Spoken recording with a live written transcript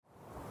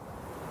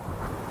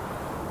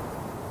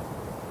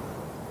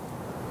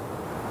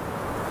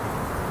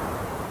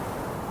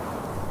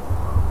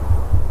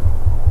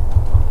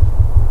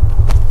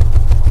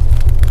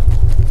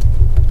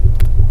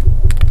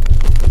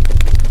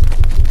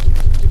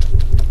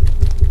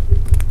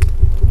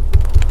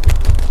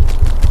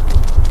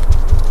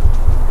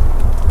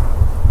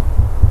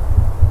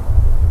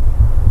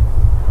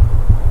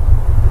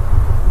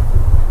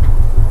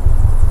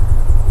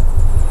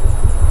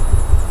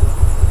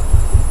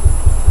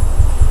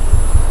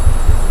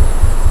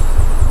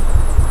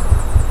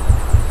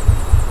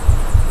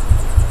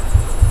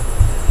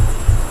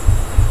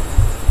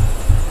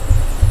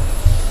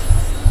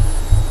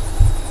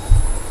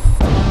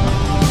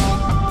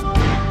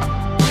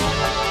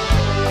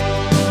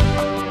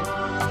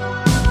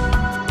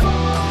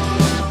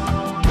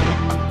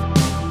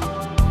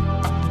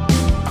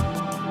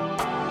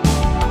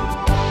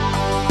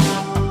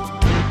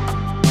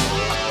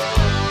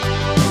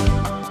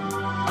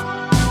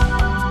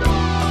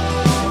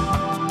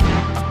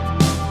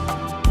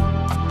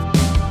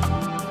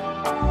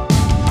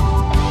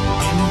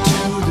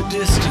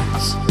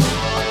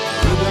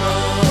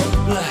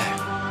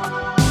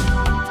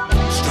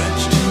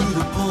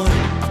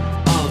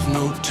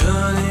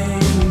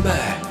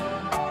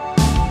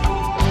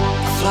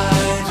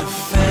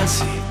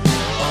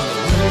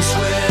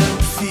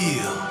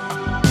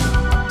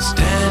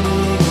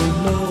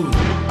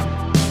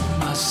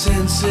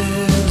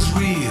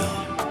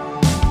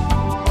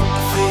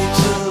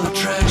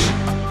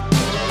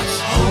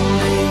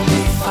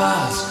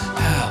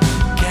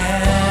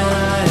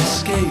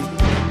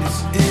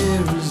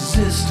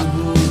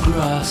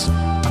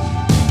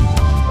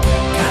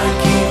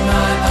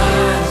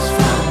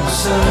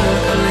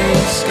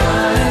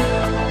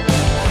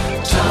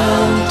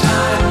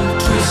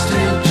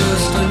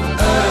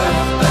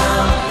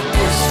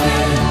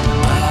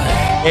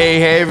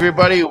Hey,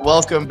 everybody!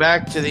 Welcome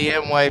back to the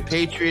NY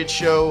Patriot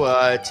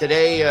Show.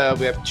 Today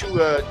we have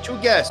two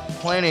guests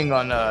planning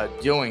on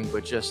doing,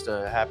 but just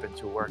happened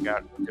to work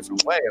out in a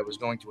different way. I was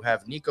going to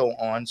have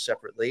Niko on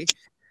separately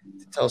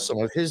to tell some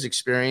of his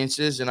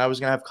experiences, and I was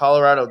going to have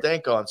Colorado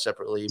Dank on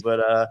separately,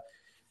 but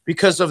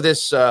because of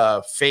this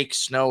fake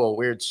snow, a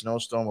weird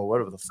snowstorm, or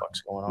whatever the fuck's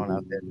going on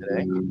out there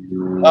today,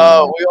 we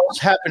all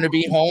happen to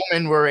be home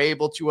and we're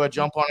able to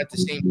jump on at the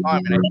same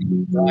time, and I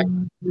think it's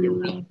actually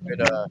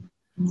a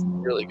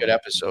really good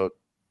episode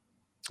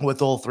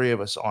with all three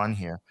of us on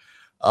here.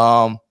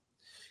 Um,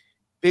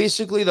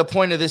 Basically, the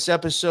point of this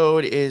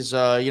episode is,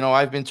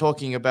 I've been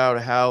talking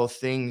about how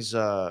things,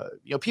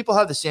 people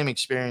have the same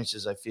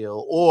experiences, I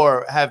feel,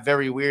 or have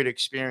very weird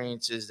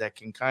experiences that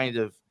can kind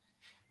of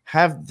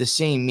have the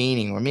same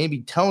meaning or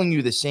maybe telling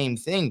you the same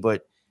thing,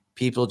 but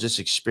people just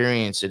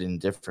experience it in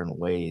different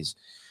ways.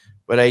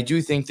 But I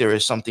do think there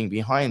is something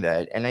behind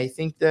that. And I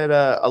think that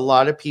a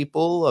lot of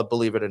people,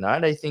 believe it or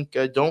not, I think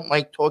don't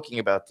like talking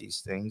about these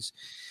things.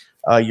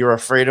 You're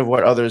afraid of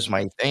what others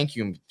might think.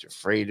 You're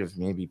afraid of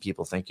maybe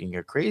people thinking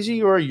you're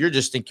crazy, or you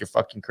just think you're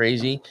fucking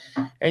crazy.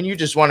 And you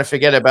just want to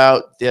forget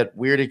about that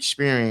weird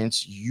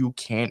experience you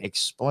can't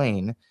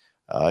explain.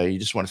 You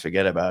just want to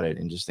forget about it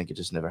and just think it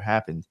just never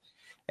happened.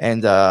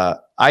 And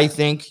I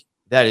think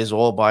that is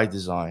all by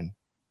design.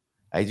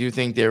 I do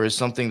think there is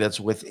something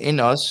that's within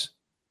us,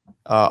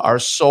 our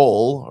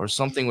soul, or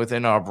something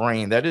within our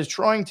brain that is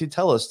trying to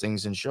tell us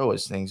things and show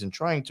us things and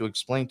trying to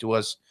explain to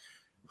us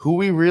who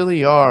we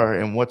really are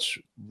and what's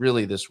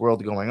really this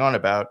world going on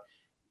about.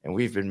 And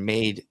we've been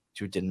made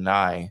to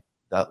deny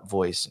that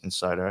voice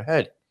inside our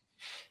head.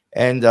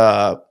 And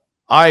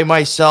I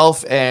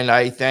myself, and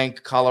I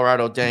thank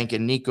Colorado Dank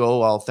and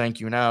Niko. I'll thank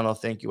you now and I'll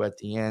thank you at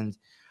the end.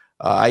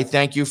 I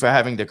thank you for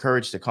having the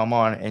courage to come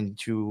on and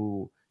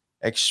to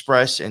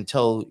express and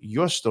tell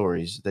your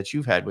stories that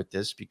you've had with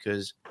this,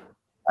 because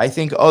I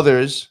think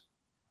others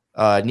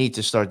need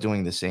to start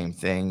doing the same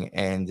thing.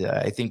 And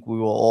I think we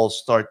will all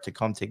start to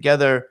come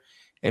together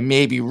and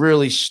maybe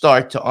really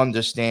start to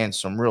understand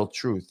some real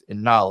truth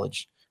and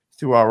knowledge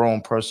through our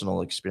own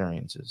personal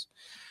experiences.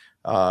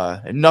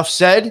 Enough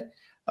said.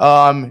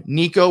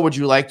 Niko, would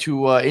you like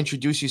to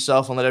introduce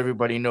yourself and let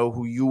everybody know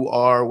who you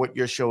are, what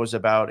your show is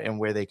about, and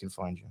where they can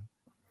find you?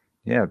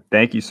 Yeah,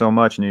 thank you so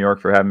much, New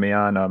York, for having me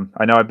on.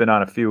 I know I've been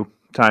on a few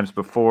times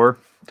before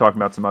talking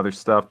about some other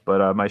stuff,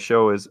 but my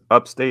show is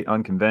Upstate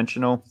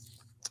Unconventional.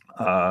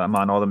 I'm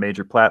on all the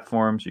major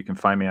platforms. You can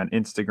find me on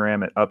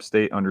Instagram at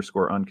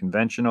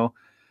upstate_unconventional.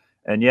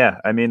 And yeah,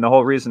 I mean, the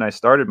whole reason I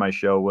started my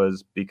show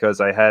was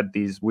because I had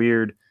these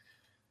weird,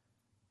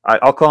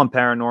 I'll call them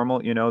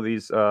paranormal,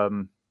 these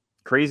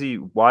crazy,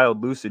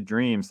 wild, lucid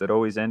dreams that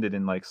always ended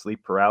in like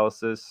sleep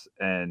paralysis.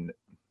 And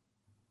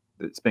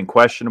it's been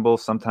questionable.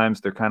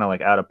 Sometimes they're kind of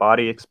like out of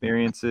body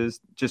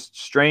experiences, just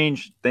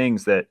strange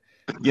things that,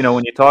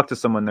 when you talk to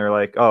someone, they're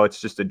like, oh,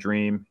 it's just a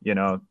dream,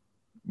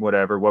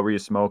 whatever. What were you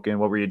smoking?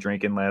 What were you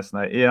drinking last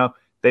night?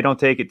 They don't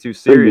take it too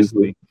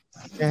seriously.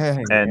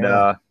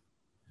 And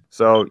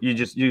so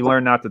you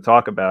learn not to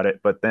talk about it.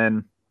 But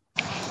then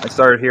I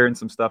started hearing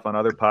some stuff on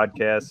other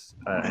podcasts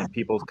and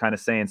people kind of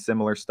saying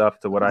similar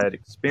stuff to what I had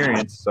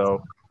experienced.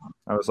 So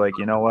I was like,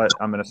 you know what?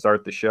 I'm going to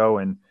start the show.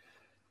 And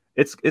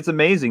it's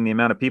amazing the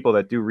amount of people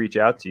that do reach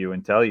out to you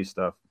and tell you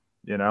stuff,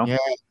 Yeah.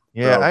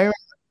 So,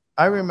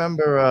 I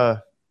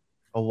remember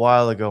a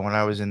while ago when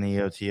I was in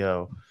the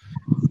OTO.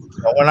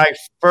 When I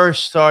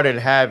first started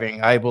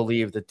having, I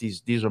believe that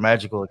these were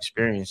magical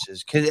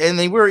experiences, and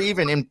they were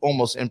even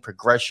almost in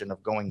progression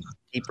of going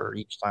deeper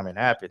each time it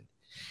happened.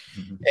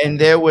 And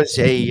there was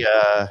a,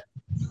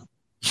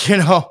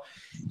 not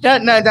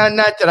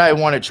that I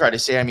want to try to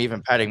say I'm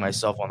even patting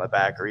myself on the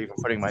back or even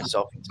putting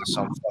myself into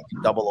some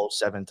fucking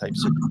 007 type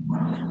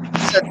situation.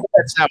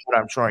 That's not what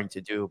I'm trying to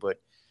do. But,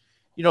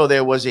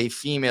 there was a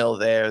female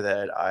there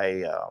that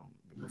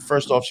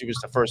first off, she was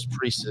the first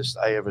priestess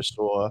I ever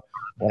saw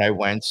when I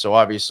went. So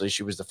obviously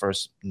she was the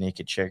first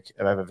naked chick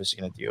I've ever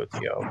seen at the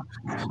OTO.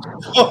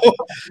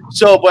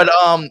 But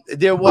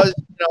there was,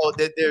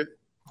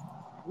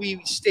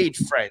 we stayed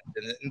friends,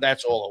 and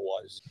that's all it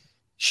was.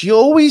 She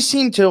always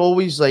seemed to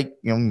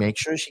make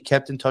sure she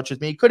kept in touch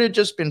with me. It could have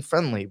just been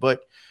friendly,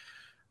 but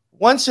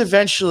once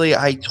eventually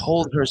I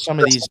told her some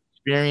of these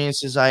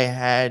experiences I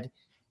had.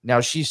 Now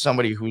she's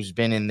somebody who's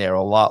been in there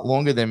a lot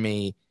longer than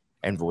me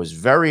and was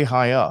very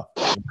high up.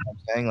 You know what I'm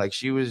saying? Like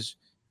she was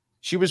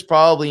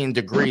probably in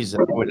degrees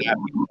that I would not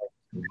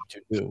be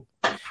to do.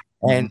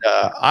 And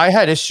I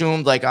had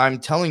assumed, like, I'm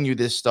telling you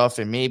this stuff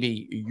and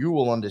maybe you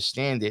will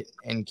understand it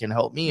and can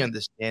help me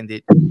understand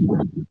it.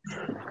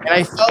 And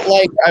I felt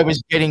like I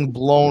was getting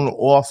blown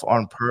off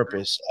on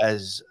purpose,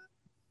 as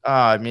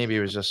maybe it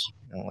was just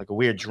like a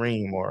weird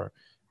dream, or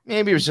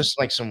maybe it was just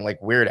like some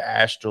like weird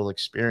astral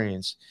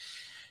experience.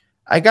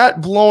 I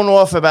got blown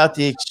off about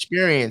the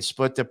experience,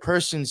 but the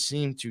person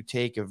seemed to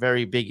take a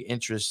very big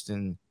interest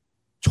in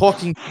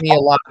talking to me a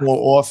lot more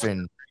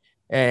often.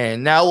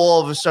 And now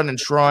all of a sudden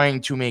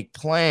trying to make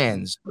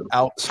plans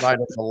outside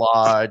of the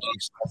lodge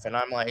and stuff. And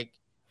I'm like,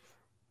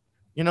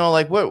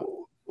 like what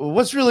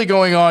what's really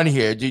going on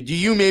here? Do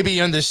you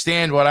maybe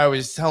understand what I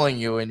was telling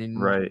you?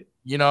 And Right.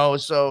 you know,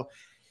 so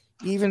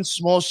even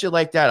small shit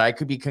like that, I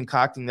could be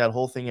concocting that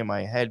whole thing in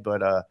my head,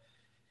 but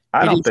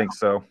I don't think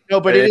so.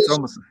 no, but It's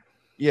almost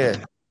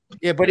yeah,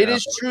 but it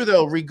is true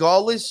though.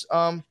 Regardless,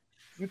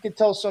 you could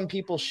tell some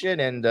people shit,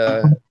 and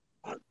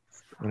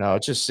you know,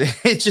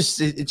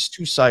 it's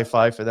too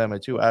sci-fi for them,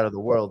 and too out of the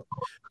world.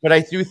 But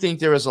I do think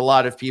there is a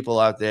lot of people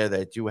out there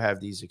that do have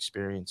these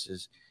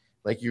experiences,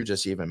 like you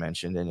just even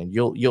mentioned, and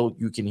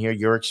you can hear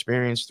your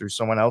experience through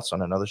someone else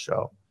on another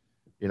show.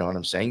 You know what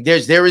I'm saying?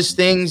 There is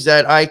things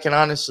that I can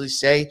honestly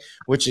say,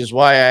 which is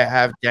why I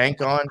have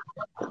Dank on.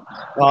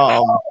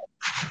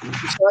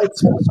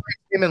 Besides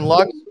him and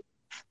Lux,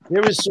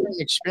 there is certain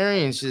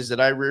experiences that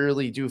I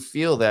really do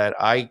feel that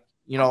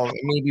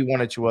maybe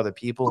one or two other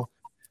people,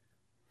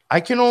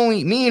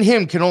 me and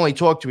him can only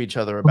talk to each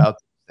other about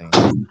these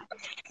things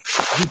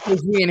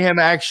because me and him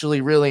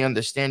actually really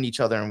understand each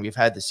other, and we've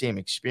had the same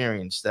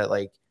experience that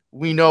like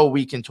we know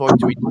we can talk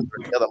to each other.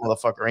 The other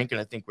motherfucker ain't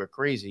gonna think we're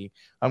crazy.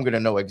 I'm gonna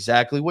know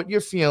exactly what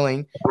you're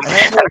feeling, and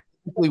I know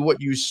exactly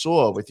what you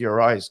saw with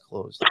your eyes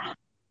closed.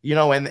 You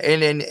know, and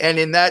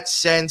in that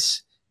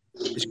sense,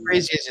 as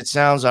crazy as it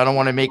sounds, I don't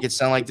want to make it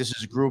sound like this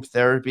is group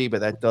therapy,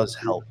 but that does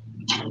help.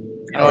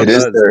 You know, it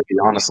is therapy,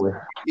 honestly.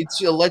 It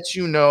lets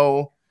you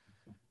know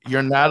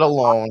you're not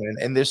alone,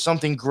 and there's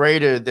something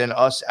greater than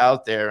us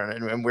out there,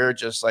 and we're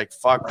just like,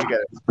 fuck, we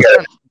gotta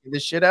get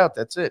this shit out.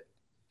 That's it.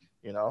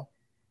 You know.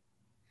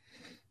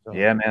 So.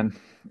 Yeah, man,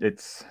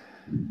 it's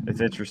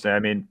interesting. I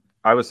mean,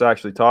 I was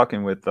actually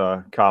talking with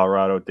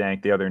Colorado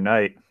Dank the other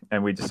night,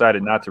 and we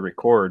decided not to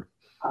record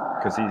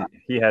because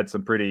he had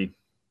some pretty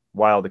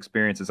wild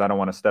experiences. I don't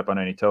want to step on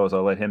any toes.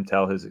 I'll let him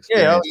tell his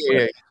experience.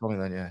 Yeah. Told me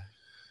that, yeah.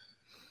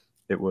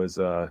 It was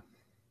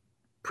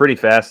pretty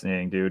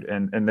fascinating, dude.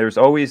 And there's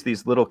always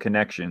these little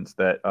connections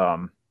that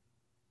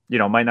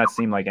might not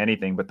seem like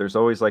anything, but there's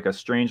always like a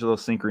strange little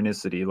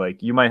synchronicity.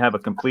 Like you might have a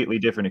completely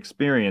different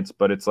experience,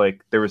 but it's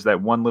like there was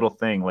that one little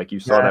thing, like you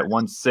saw that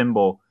one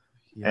symbol,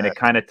 and it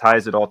kind of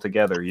ties it all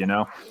together, you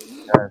know?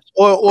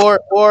 Or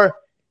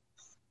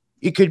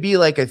it could be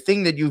like a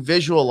thing that you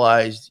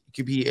visualized. It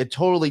could be a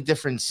totally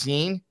different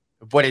scene,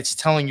 but it's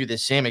telling you the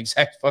same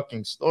exact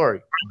fucking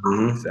story.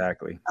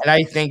 Exactly. And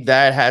I think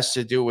that has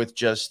to do with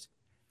just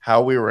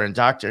how we were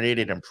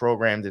indoctrinated and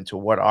programmed into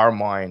what our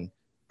mind,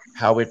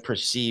 how it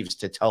perceives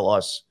to tell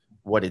us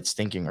what it's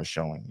thinking or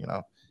showing, you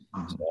know?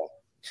 So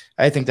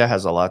I think that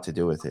has a lot to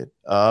do with it.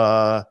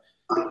 So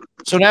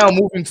now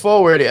moving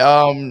forward,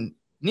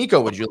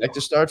 Niko, would you like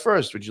to start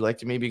first? Would you like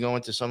to maybe go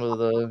into some of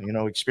the,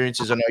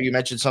 experiences? I know you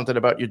mentioned something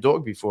about your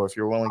dog before, if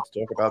you're willing to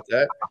talk about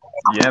that.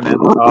 Yeah, man.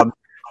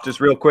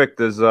 Just real quick,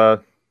 does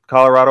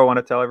Colorado want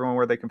to tell everyone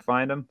where they can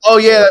find him? Oh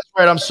yeah, that's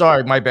right. I'm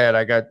sorry, my bad.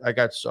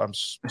 I'm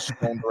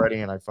stoned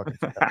already, and I fucking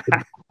forgot.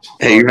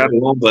 Hey, you're not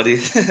alone,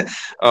 buddy.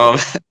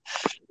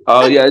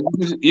 Yeah,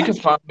 you can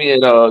find me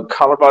at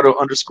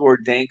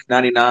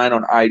Colorado_Dank99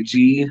 on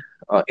IG,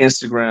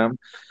 Instagram,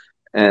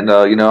 and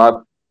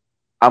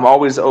I'm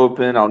always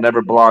open. I'll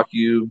never block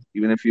you,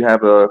 even if you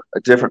have a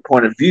different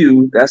point of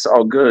view. That's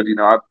all good.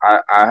 I'm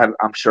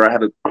sure I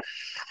have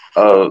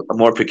a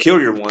more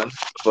peculiar one,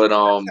 but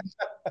so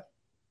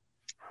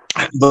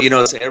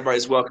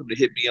everybody's welcome to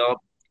hit me up,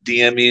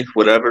 DM me,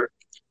 whatever.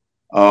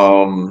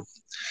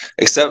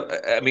 Except,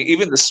 I mean,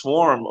 even the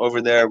Swarm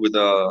over there with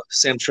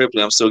Sam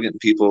Tripoli, I'm still getting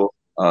people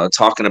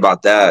talking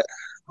about that,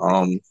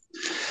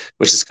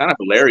 which is kind of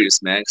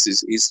hilarious, man.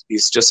 Because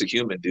he's just a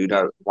human, dude.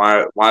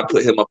 Why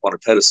put him up on a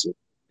pedestal?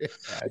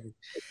 I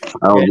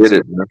don't get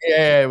it, man.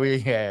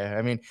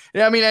 I mean,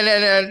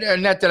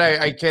 and not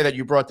that I care that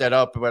you brought that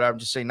up, but I'm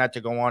just saying not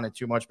to go on it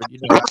too much. But you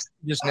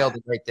just nailed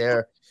it right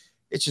there.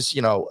 It's just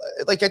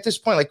like at this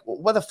point, like,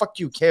 what the fuck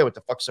do you care what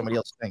the fuck somebody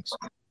else thinks?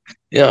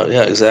 Yeah,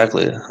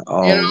 exactly.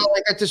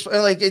 Like at this,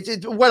 like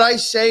what I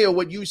say or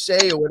what you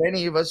say or what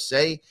any of us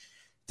say,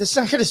 that's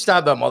not going to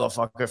stop that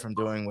motherfucker from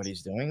doing what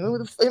he's doing.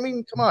 I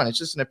mean, come on, it's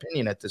just an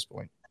opinion at this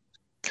point.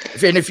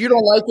 If you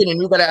don't like it and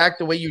you got to act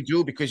the way you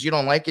do because you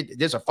don't like it,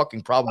 there's a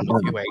fucking problem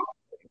with you.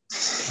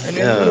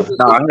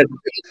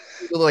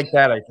 Like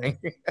that, I think.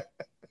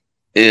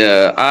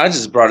 Yeah, I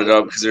just brought it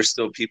up because there's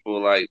still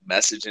people like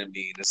messaging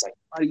me, and it's like,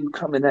 why are you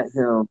coming at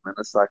him? And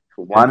it's like,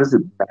 why does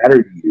it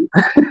matter to you?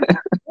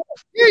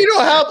 Yeah, you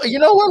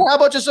know what? How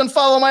about just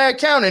unfollow my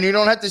account and you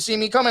don't have to see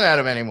me coming at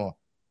him anymore?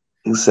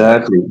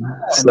 Exactly. And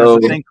there's a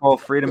thing called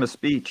freedom of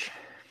speech.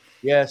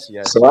 Yes.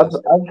 So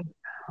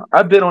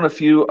I've been on a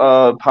few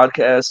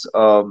podcasts.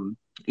 I've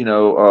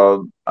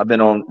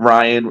been on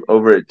Ryan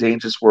over at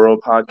Dangerous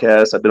World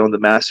podcast. I've been on the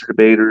Master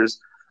Debaters.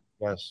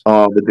 Yes.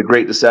 With The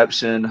Great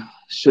Deception.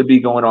 Should be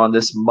going on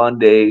this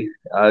Monday.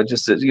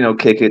 Just to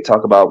kick it,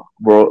 talk about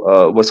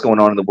what's going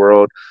on in the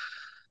world.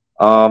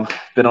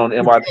 Been on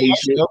NY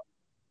Patient.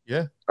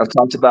 Yeah. I've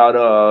talked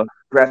about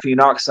graphene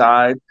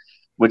oxide,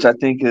 which I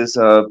think is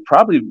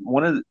probably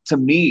to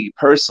me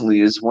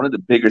personally, is one of the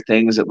bigger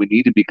things that we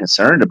need to be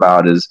concerned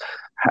about is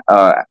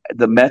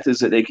the methods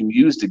that they can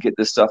use to get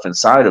this stuff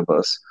inside of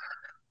us.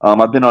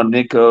 I've been on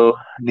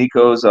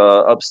Niko's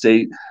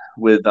Upstate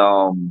with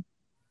talking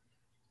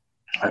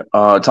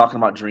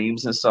about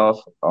dreams and stuff.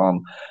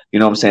 You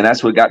know what I'm saying?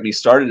 That's what got me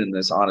started in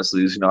this,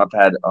 honestly, is, I've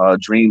had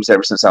dreams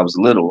ever since I was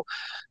little.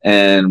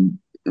 And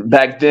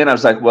back then I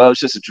was like, well, it's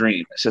just a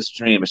dream. It's just a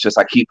dream. It's just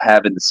I keep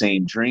having the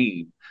same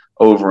dream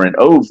over and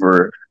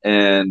over.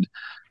 And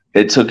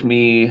it took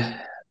me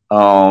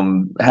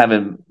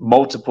having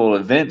multiple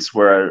events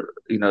where,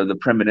 the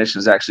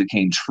premonitions actually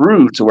came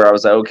true, to where I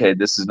was like, okay,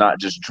 this is not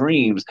just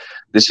dreams.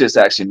 This is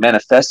actually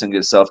manifesting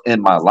itself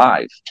in my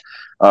life.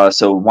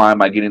 So why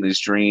am I getting these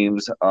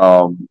dreams?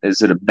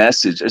 Is it a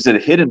message? Is it a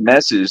hidden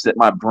message that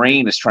my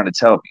brain is trying to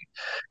tell me?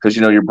 Because,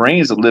 your brain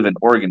is a living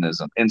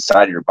organism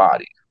inside of your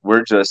body.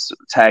 We're just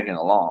tagging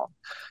along,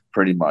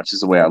 pretty much,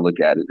 is the way I look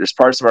at it. There's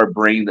parts of our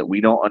brain that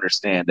we don't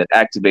understand that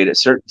activate at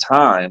certain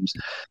times.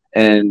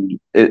 And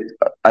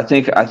I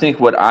think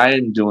what I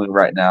am doing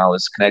right now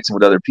is connecting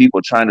with other people,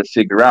 trying to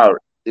figure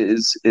out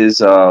is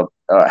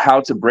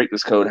how to break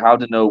this code, how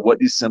to know what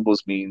these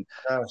symbols mean.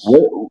 Yes.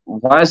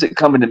 Why is it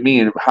coming to me,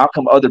 and how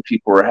come other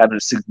people are having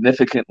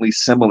significantly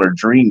similar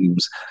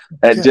dreams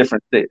at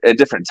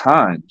different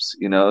times?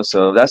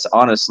 So that's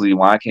honestly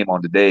why I came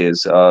on today,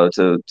 is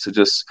to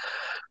just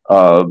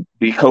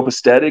be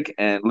copacetic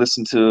and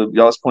listen to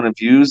y'all's point of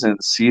views and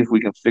see if we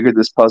can figure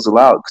this puzzle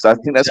out, because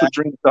I think that's what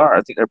dreams are.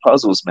 I think they're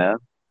puzzles, man.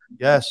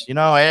 Yes, and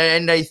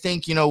I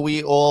think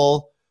we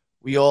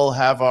all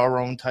have our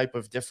own type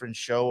of different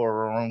show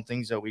or our own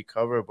things that we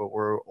cover, but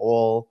we're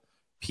all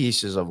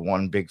pieces of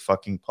one big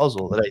fucking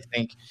puzzle that I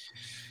think,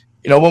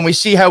 when we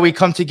see how we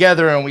come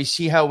together and we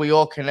see how we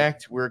all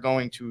connect, we're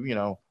going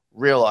to,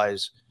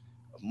 realize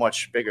a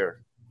much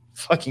bigger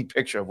fucking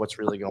picture of what's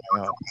really going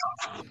on.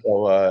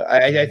 So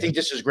I think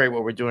this is great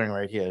what we're doing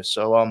right here.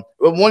 So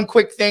one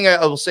quick thing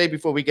I will say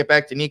before we get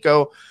back to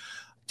Niko.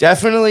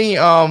 Definitely.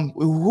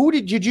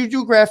 Did you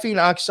do graphene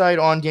oxide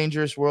on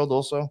Dangerous World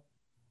also?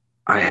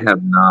 I have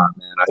not,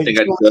 man. I think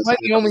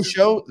the only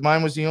show.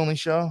 Mine was the only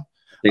show.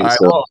 I think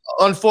so. Well,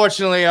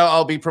 unfortunately,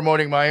 I'll be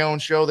promoting my own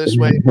show this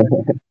way.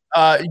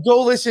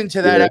 Go listen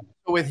to that episode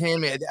with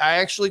him. I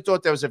actually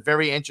thought that was a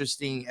very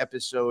interesting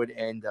episode,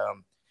 and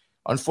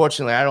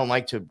unfortunately, I don't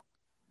like to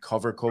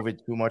cover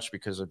COVID too much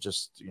because of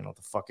just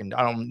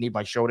I don't need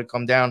my show to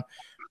come down,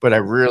 but I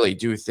really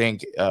do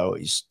think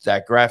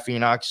that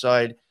graphene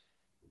oxide.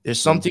 There's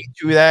something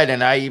to that,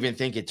 and I even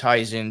think it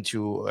ties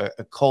into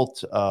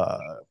occult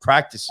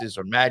practices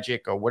or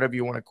magic or whatever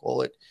you want to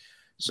call it.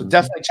 So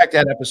definitely check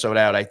that episode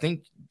out. I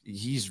think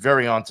he's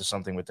very onto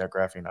something with that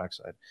graphene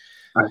oxide.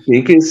 I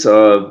think it's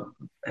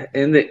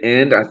in the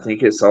end, I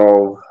think it's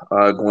all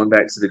going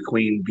back to the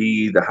queen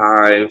bee, the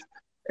hive,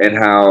 and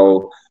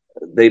how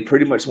they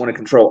pretty much want to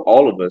control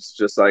all of us,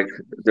 just like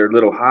their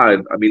little hive.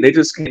 I mean, they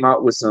just came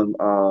out with some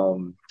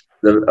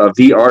the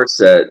VR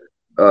set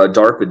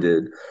DARPA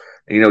did.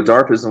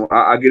 DARPA is,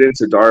 I get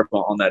into DARPA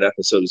on that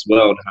episode as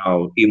well, and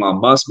how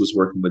Elon Musk was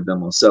working with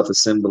them on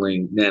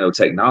self-assembling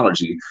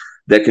nanotechnology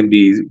that can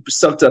be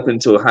sucked up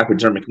into a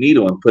hypodermic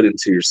needle and put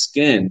into your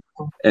skin.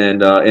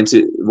 And once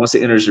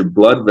it enters your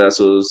blood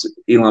vessels,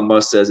 Elon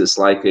Musk says it's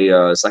like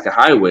a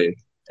highway,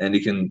 and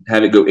you can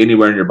have it go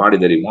anywhere in your body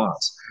that he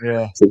wants.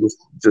 Yeah. So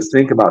just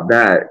think about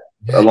that.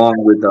 Along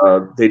with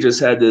they just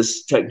had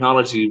this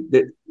technology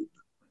that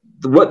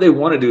what they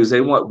want to do is they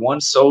want one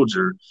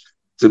soldier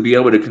to be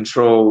able to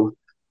control,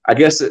 I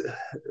guess,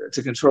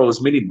 to control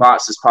as many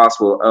bots as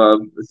possible.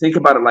 Think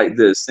about it like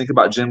this. Think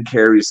about Jim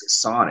Carrey's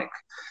Sonic,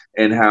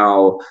 and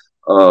how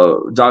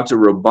Dr.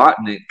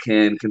 Robotnik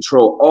can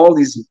control all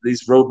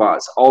these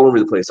robots all over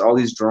the place, all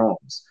these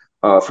drones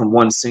from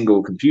one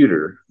single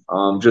computer.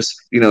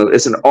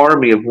 It's an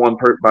army of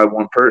by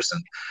one person.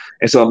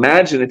 And so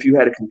imagine if you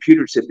had a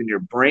computer chip in your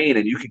brain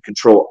and you could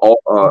control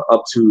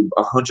up to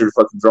 100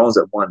 fucking drones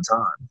at one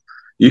time.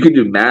 You could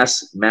do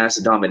mass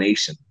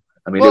domination.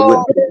 I mean, it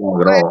wouldn't take long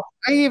at all.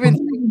 I even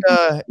think,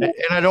 and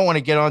I don't want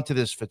to get onto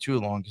this for too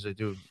long because I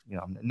do,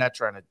 I'm not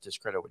trying to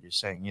discredit what you're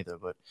saying either,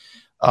 but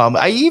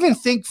I even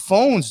think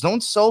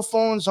cell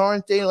phones,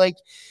 aren't they? Like,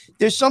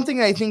 there's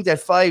something I think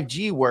that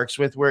 5G works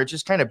with where it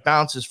just kind of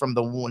bounces from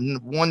the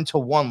one to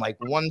one. Like,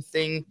 one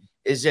thing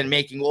is in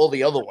making all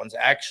the other ones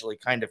actually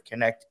kind of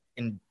connect,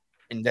 and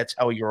that's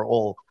how you're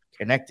all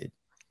connected.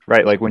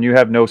 Right, like when you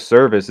have no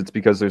service, it's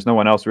because there's no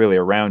one else really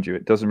around you.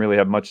 It doesn't really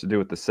have much to do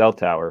with the cell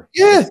tower.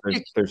 Yeah.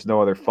 There's no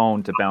other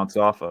phone to bounce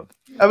off of.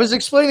 I was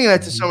explaining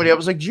that to somebody. I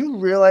was like, do you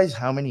realize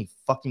how many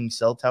fucking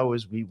cell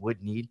towers we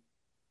would need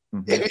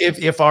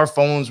if our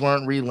phones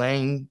weren't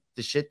relaying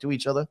the shit to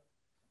each other?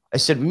 I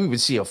said we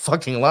would see a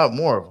fucking lot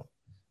more of them.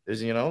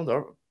 There's,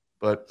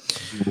 but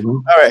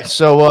all right,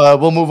 so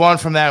we'll move on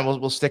from that.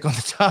 We'll stick on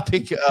the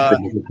topic.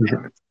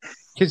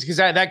 Because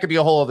that could be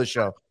a whole other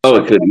show. Oh,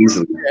 it could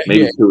easily.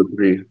 Maybe 2 or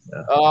 3.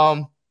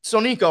 Yeah. So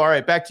Niko, all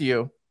right, back to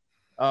you.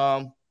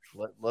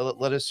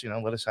 Let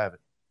us have it.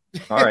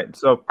 All right.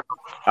 So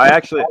I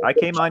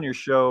came on your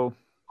show.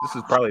 This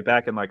is probably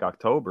back in like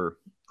October,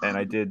 and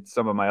I did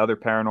some of my other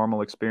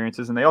paranormal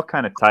experiences, and they all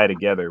kind of tie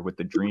together with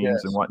the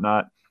dreams and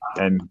whatnot.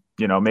 And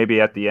maybe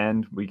at the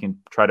end we can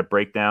try to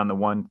break down the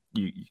one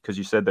because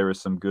you said there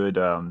was some good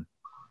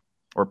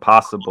or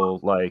possible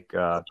like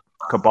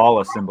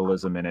Kabbalah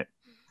symbolism in it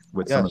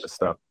with some of the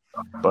stuff.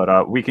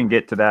 But we can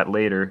get to that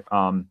later.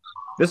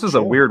 This was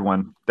a weird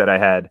one that I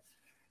had.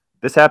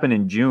 This happened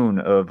in June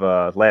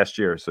of last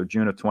year, so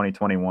June of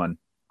 2021.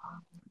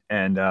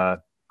 And I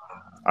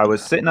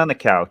was sitting on the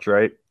couch,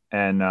 right?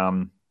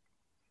 And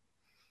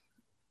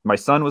my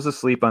son was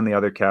asleep on the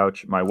other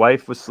couch. My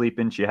wife was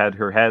sleeping. She had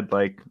her head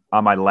like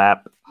on my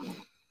lap.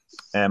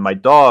 And my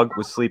dog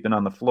was sleeping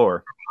on the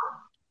floor.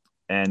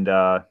 And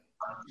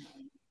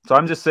so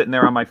I'm just sitting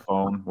there on my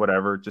phone,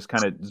 whatever, just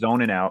kind of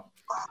zoning out.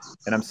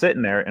 And I'm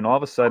sitting there, and all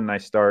of a sudden I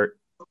start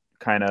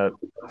kind of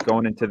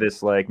going into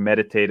this like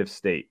meditative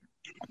state.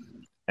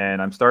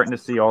 And I'm starting to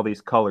see all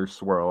these colors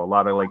swirl, a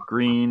lot of like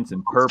greens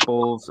and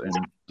purples and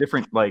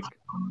different like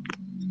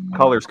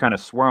colors kind of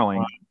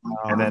swirling.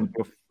 And then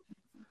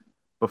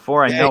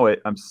before I know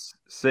it, I'm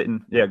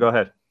sitting. Yeah, go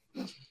ahead.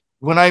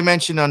 When I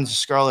mentioned on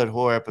Scarlet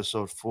Whore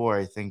episode 4,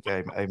 I think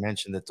I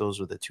mentioned that those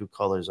were the two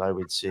colors I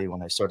would see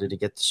when I started to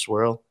get the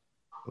swirl.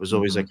 It was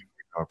always like green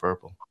or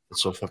purple.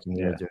 It's so fucking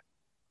weird, dude.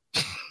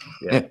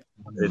 Yeah,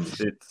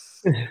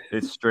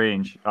 it's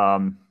strange.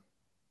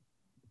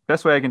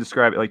 Best way I can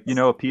describe it, like, you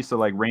know, a piece of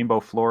like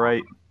rainbow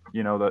fluorite,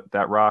 you know,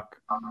 that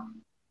rock.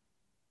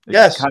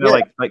 It's kind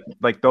of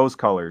like those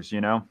colors,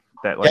 you know,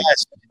 that like.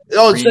 Yes.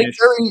 Oh, it's like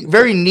very,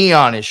 very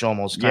neonish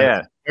almost.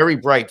 Kind of. Very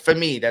bright for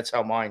me. That's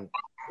how mine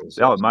is.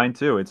 Oh, mine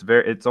too.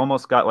 It's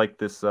almost got like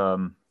this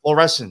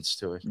fluorescence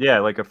to it. Yeah,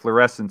 like a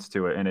fluorescence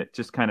to it, and it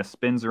just kind of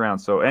spins around.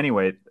 So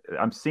anyway,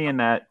 I'm seeing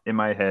that in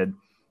my head,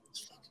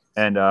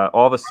 and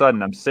all of a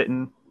sudden I'm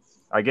sitting.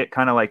 I get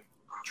kind of like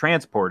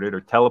transported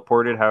or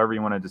teleported, however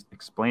you want to just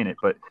explain it.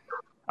 But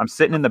I'm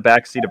sitting in the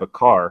back seat of a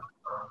car,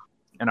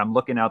 and I'm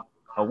looking out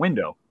a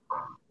window,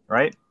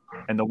 right?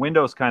 And the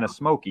window's kind of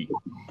smoky,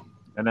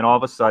 and then all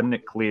of a sudden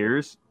it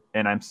clears,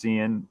 and I'm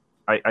seeing.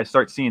 I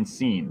start seeing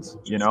scenes,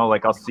 you know,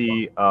 like I'll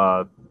see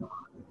a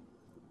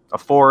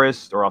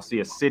forest or I'll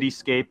see a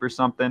cityscape or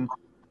something.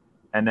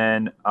 And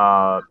then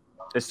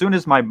as soon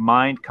as my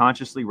mind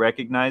consciously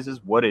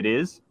recognizes what it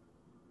is,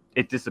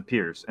 it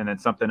disappears. And then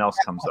something else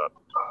comes up.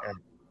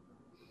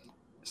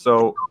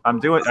 So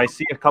I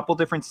see a couple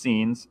different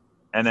scenes.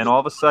 And then all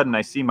of a sudden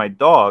I see my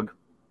dog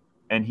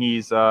and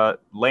he's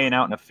laying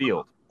out in a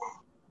field.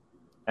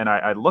 And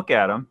I look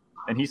at him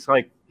and he's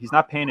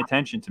not paying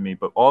attention to me.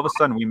 But all of a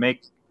sudden we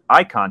make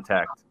eye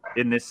contact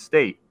in this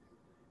state.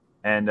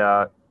 And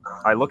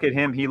I look at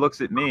him, he looks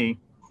at me,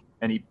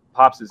 and he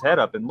pops his head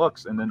up and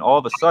looks. And then all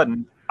of a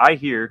sudden, I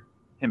hear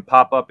him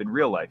pop up in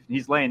real life.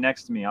 He's laying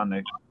next to me on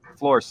the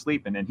floor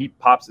sleeping, and he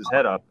pops his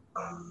head up,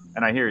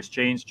 and I hear his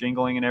chains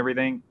jingling and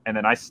everything. And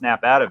then I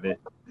snap out of it.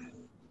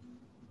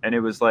 And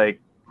it was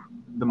like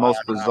the most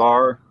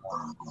bizarre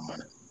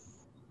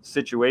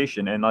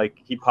situation. And like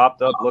he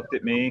popped up, looked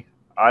at me,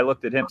 I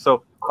looked at him.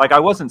 So like I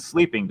wasn't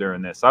sleeping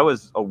during this. I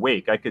was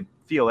awake. I could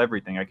feel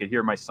everything. I could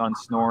hear my son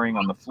snoring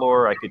on the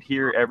floor. I could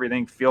hear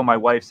everything, feel my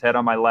wife's head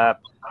on my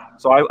lap.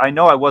 So I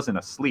know I wasn't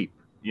asleep,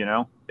 you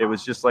know? It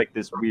was just like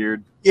this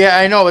weird. Yeah,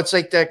 I know. It's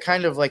like that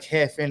kind of like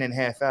half in and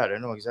half out. I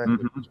know exactly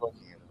what you're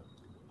talking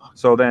about.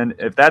 So then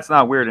if that's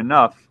not weird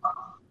enough,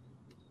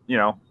 you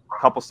know, a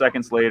couple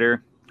seconds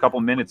later, a couple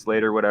minutes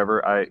later,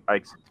 whatever,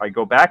 I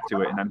go back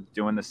to it and I'm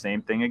doing the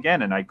same thing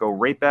again. And I go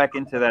right back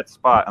into that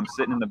spot. I'm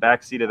sitting in the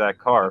back seat of that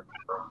car,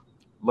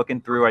 looking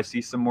through. I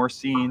see some more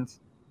scenes.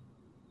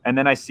 And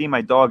then I see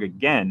my dog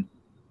again.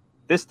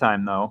 This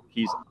time, though,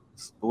 he's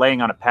laying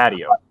on a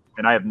patio.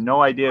 And I have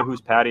no idea whose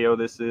patio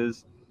this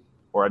is,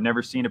 or I've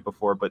never seen it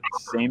before. But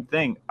same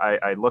thing.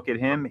 I look at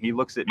him. He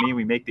looks at me.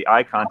 We make the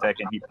eye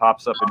contact, and he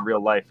pops up in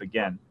real life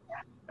again.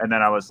 And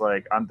then I was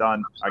like, I'm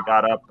done. I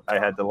got up. I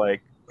had to,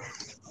 like,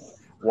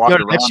 walk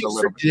around a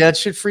little bit. Did that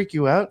shit freak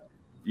you out?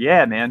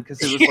 Yeah, man, because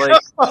it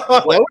was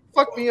like... What?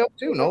 Fuck me up,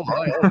 too. No,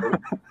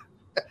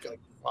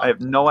 I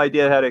have no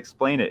idea how to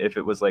explain it. If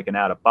it was like an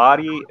out of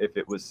body, if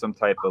it was some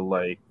type of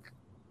like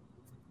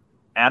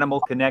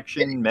animal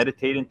connection,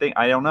 meditating thing.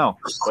 I don't know,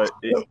 but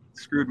it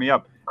screwed me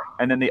up.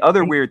 And then the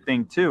other weird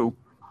thing too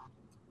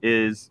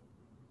is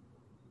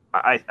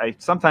I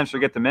sometimes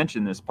forget to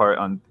mention this part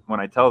when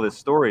I tell this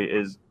story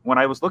is when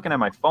I was looking at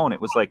my phone, it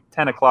was like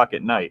 10 o'clock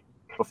at night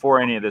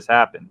before any of this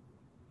happened.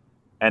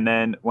 And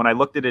then when I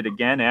looked at it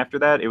again after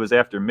that, it was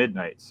after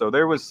midnight. So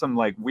there was some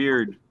like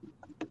weird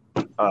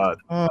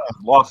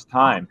lost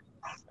time.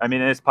 I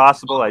mean, it's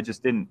possible I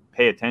just didn't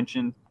pay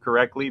attention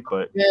correctly,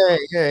 but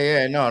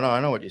yeah. No,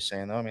 I know what you're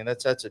saying though. I mean,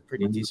 that's a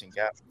pretty decent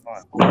gap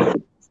of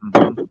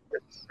time.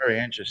 Very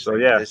interesting. So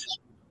yeah,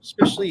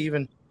 especially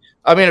even.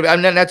 I mean,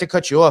 I'm not to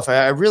cut you off.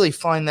 I really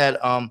find that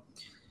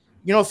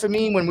you know, for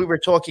me, when we were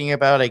talking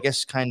about, I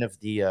guess, kind of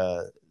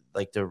the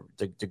like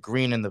the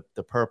green and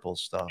the purple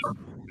stuff.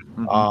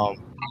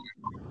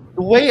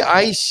 The way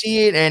I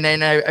see it,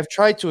 and I've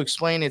tried to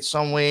explain it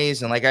some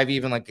ways, and like I've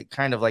even like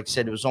kind of like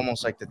said it was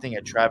almost like the thing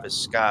at Travis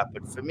Scott.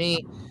 But for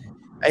me,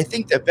 I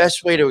think the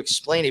best way to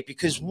explain it,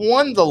 because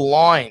the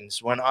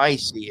lines when I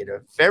see it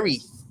are very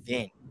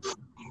thin,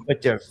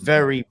 but they're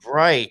very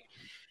bright,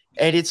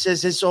 and it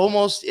says it's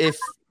almost if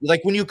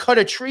like when you cut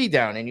a tree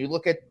down and you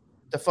look at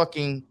the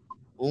fucking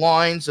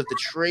lines of the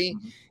tree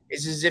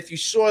is as if you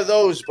saw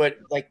those, but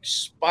like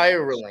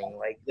spiraling,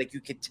 like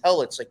you could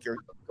tell it's like you're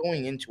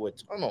going into a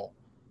tunnel.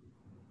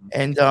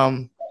 And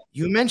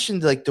you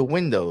mentioned like the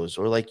windows,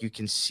 or like you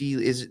can see,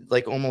 is it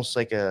like almost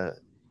like a?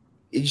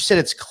 You said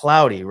it's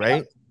cloudy,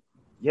 right?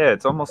 Yeah,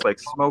 it's almost like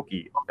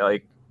smoky,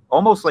 like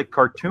almost like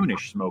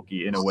cartoonish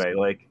smoky in a way.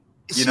 Like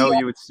See,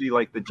 you would see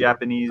like the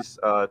Japanese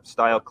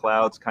style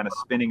clouds kind of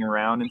spinning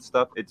around and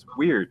stuff. It's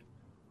weird.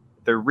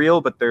 They're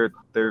real, but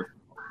they're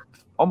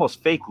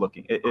almost fake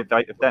looking. If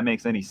that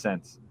makes any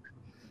sense.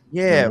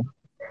 yeah.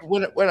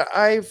 When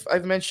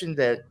I've mentioned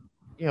that,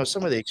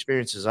 some of the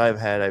experiences I've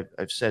had,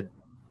 I've said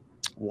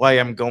why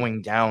I'm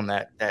going down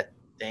that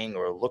thing,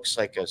 or it looks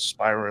like a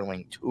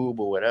spiraling tube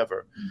or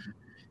whatever.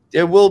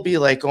 There will be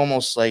like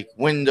almost like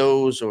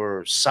windows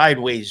or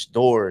sideways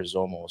doors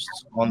almost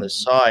on the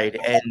side,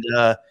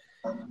 and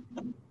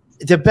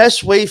the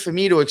best way for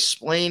me to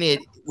explain it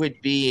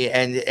would be,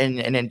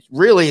 and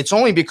really it's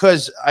only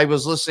because I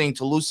was listening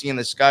to Lucy in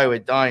the Sky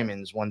with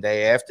Diamonds one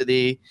day after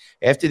the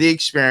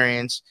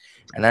experience,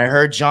 and I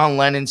heard John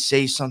Lennon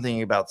say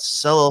something about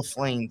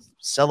cellophane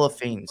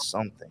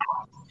something,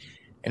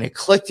 and it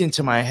clicked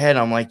into my head.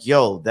 I'm like,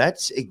 yo,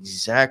 that's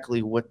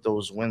exactly what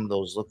those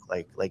windows look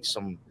like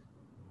some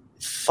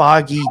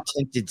foggy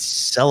tinted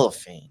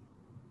cellophane.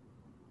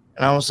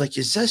 And I was like,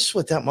 is this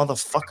what that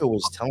motherfucker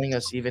was telling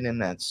us even in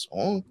that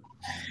song?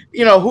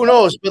 Who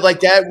knows? But like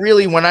that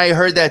really, when I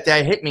heard that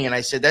hit me, and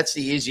I said, that's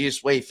the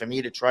easiest way for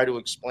me to try to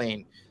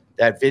explain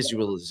that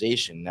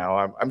visualization.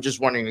 Now, I'm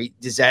just wondering,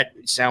 does that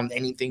sound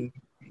anything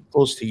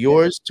close to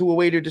yours, to a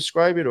way to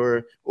describe it,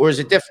 or is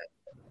it different?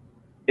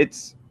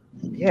 It's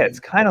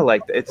kind of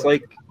like, it's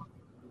like,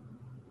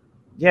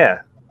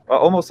 yeah,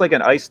 almost like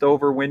an iced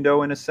over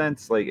window in a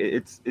sense. Like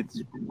it's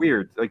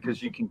weird, like,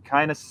 because you can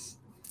kind of.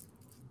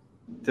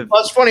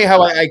 Well, it's funny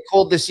how I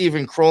called this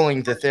even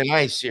Crawling to Thin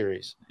Ice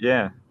series.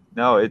 Yeah,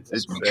 no, that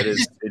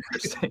is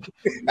interesting,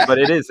 but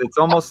it's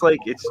almost like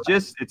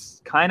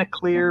it's kind of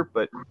clear,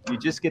 but you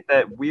just get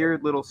that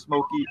weird little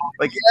smoky,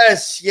 like,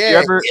 yes,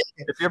 yeah.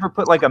 If you ever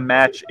put like a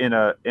match in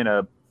a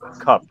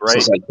cup, right? So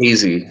it's like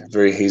hazy,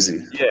 very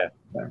hazy.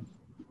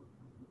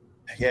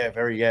 Yeah,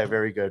 very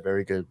good,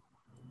 very good.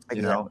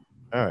 All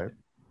right.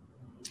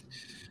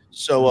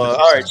 So,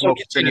 all right. So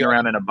spinning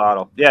around in a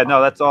bottle. Yeah, no,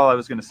 that's all I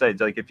was gonna say.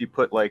 Like, if you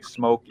put like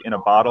smoke in a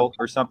bottle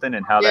or something,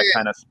 and how that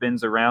kind of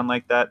spins around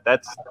like that,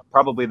 that's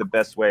probably the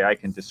best way I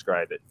can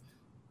describe it.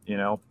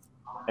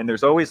 And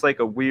there's always like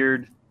a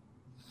weird,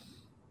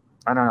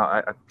 I don't know.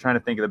 I'm trying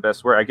to think of the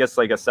best word. I guess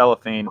like a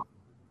cellophane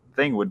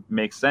thing would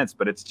make sense,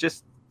 but it's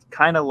just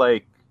kind of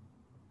like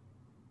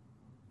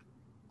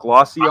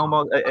glossy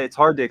almost. It's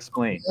hard to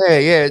explain.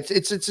 Yeah.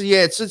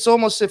 It's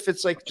almost if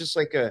it's like just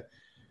like a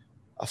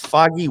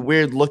foggy,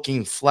 weird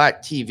looking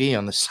flat TV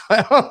on the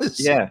side.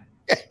 Yeah.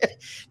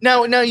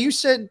 Now you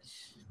said.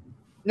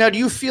 Now, do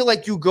you feel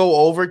like you go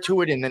over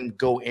to it and then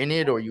go in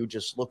it, or you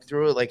just look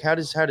through it? Like, how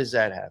does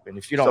that happen?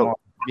 If you don't want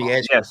to be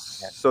asking.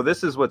 Yes. So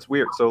this is what's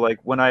weird. So like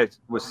when I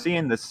was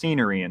seeing the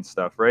scenery and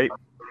stuff, right?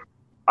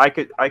 I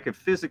could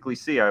physically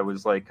see I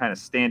was like kind of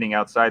standing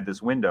outside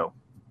this window.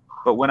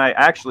 But when I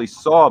actually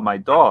saw my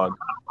dog,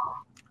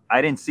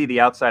 I didn't see the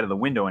outside of the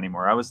window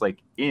anymore. I was like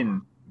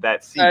in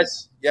that scene.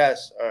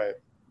 Yes. All right.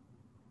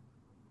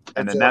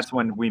 And then that's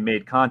when we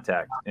made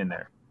contact in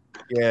there.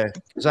 Yeah,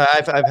 because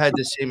I've had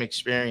the same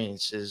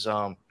experiences.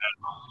 I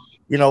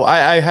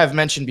have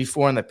mentioned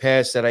before in the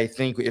past that I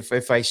think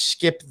if I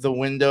skip the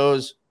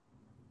windows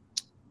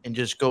and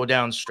just go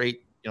down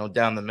straight,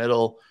 down the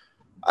middle,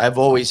 I've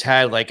always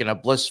had like a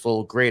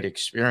blissful, great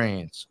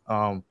experience.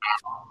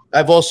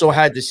 I've also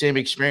had the same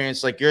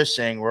experience like you're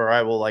saying, where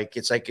I will like,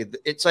 it's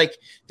like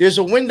there's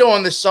a window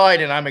on the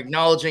side and I'm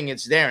acknowledging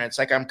it's there. And it's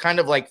like, I'm kind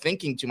of like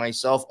thinking to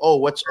myself, oh,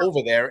 what's over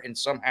there? And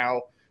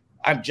somehow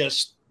I'm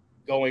just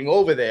going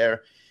over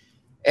there,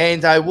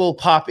 and I will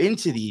pop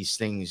into these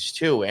things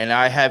too. And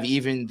I have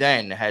even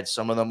then had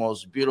some of the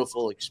most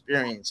beautiful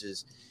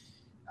experiences.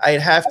 I'd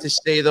have to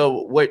say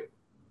though, what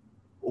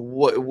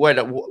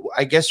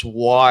I guess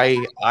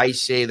why I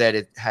say that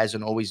it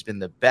hasn't always been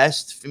the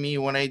best for me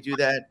when I do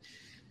that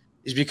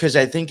is because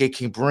I think it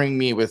can bring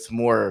me with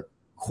more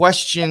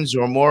questions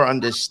or more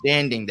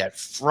understanding that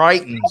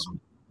frightens me.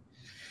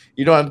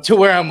 To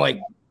where I'm like,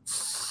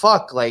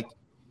 fuck, like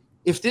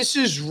if this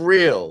is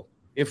real,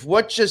 if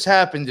what just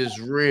happened is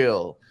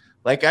real,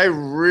 like I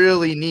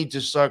really need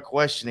to start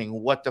questioning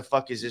what the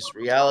fuck is this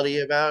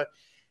reality about.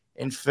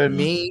 And for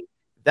me,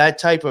 that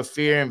type of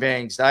fear and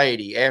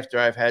anxiety after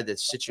I've had that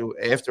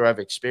after I've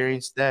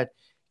experienced that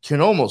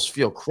can almost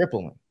feel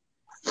crippling,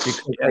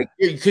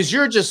 because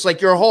you're just like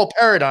your whole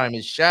paradigm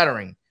is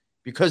shattering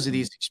because of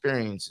these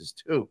experiences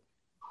too.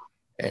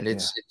 And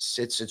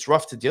it's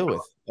rough to deal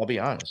with. I'll be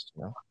honest.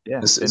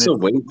 Yeah, it's a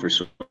weight for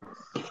sure.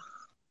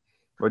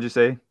 What'd you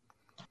say?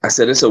 I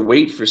said it's a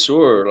weight for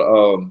sure.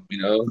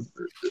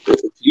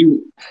 If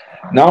you,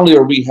 not only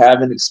are we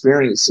having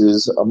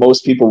experiences,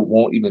 most people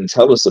won't even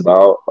tell us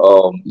about.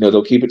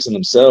 They'll keep it to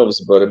themselves.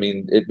 But I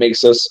mean, it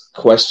makes us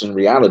question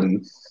reality.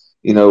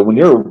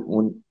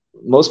 When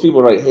most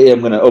people are like, hey, I'm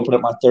going to open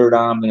up my third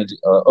eye. I'm going to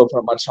open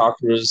up my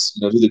chakras,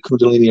 do the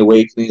Kundalini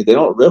awakening. They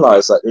don't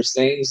realize that there's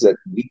things that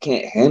we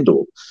can't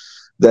handle,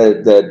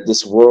 that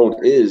this world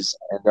is,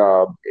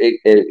 and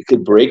it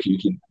could break you. You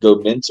could go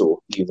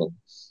mental even.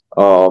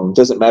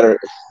 Doesn't matter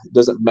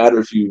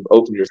if you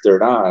open your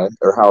third eye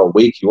or how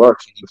awake you are.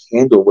 Can you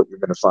handle what you're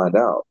going to find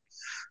out?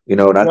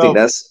 And I think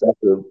that's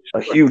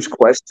a huge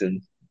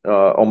question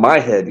on my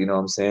head. You know what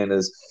I'm saying?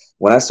 Is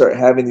when I start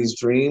having these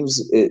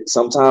dreams,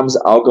 sometimes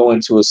I'll go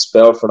into a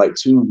spell for like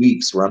 2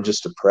 weeks where I'm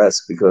just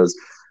depressed because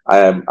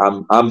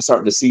I'm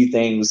starting to see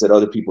things that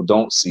other people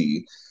don't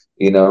see.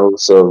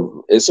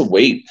 So it's a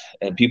weight,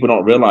 and people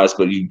don't realize,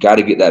 but you got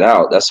to get that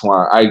out. That's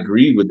why I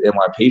agree with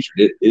NY Patriot.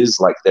 It is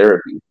like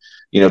therapy,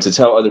 to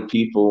tell other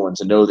people and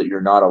to know that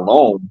you're not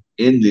alone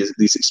in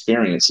these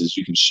experiences.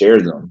 You can share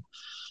them.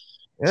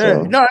 Yeah.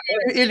 So, no,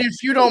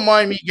 if you don't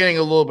mind me getting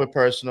a little bit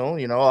personal,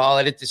 I'll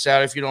edit this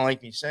out if you don't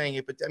like me saying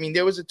it. But I mean,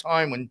 there was a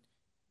time when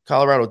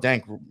Colorado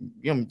Dank,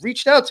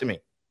 reached out to me,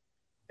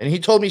 and he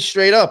told me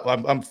straight up,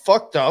 I'm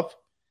fucked up,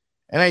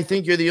 and I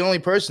think you're the only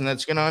person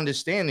that's going to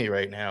understand me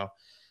right now.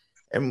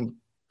 And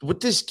what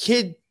this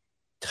kid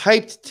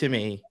typed to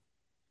me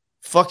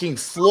fucking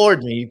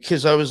floored me,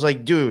 because I was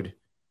like, dude,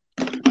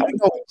 I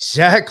know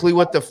exactly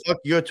what the fuck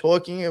you're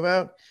talking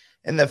about.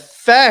 And the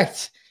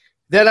fact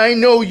that I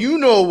know you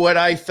know what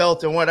I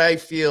felt and what I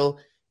feel,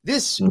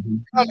 this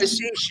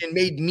conversation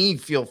made me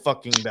feel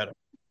fucking better.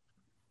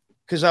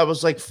 Because I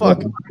was like,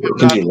 fuck.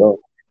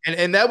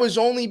 And that was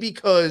only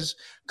because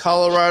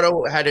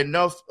Colorado had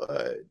enough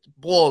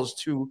balls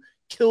to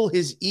kill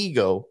his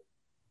ego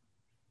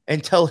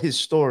and tell his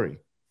story.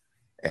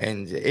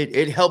 And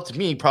it helped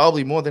me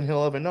probably more than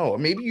he'll ever know. Or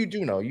maybe you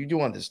do know. You do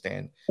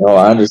understand. Oh,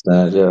 I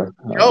understand, yeah.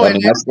 I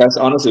mean, that's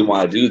honestly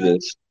why I do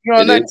this.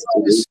 Yeah,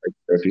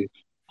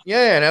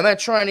 and I'm not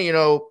trying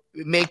to,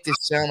 make this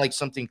sound like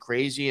something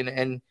crazy.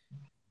 And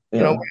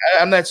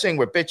I'm not saying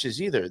we're bitches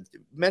either.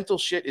 Mental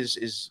shit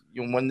is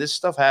when this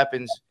stuff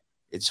happens,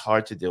 it's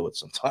hard to deal with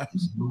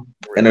sometimes.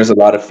 And there's a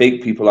lot of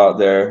fake people out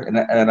there, and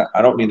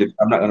I don't mean to.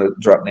 I'm not going to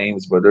drop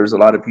names, but there's a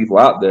lot of people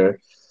out there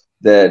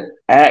that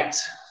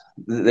act.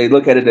 They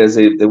look at it as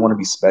they want to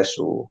be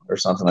special or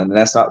something, and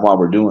that's not why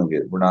we're doing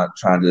it. We're not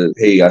trying to,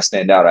 hey, I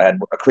stand out. I had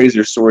a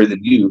crazier story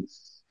than you.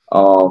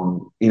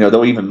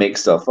 They'll even make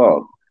stuff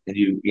up,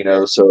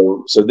 and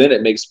so then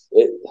it makes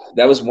it.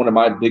 That was one of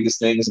my biggest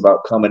things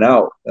about coming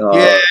out. People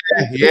are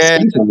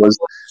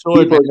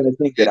going to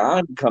think that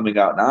I'm coming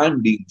out and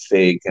I'm being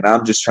fake and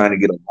I'm just trying to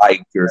get a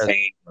like or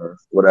fame or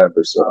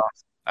whatever. So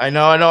I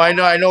know.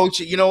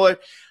 You know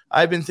what?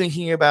 I've been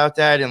thinking about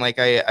that, and like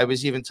I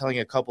was even telling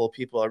a couple of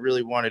people I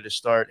really wanted to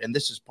start, and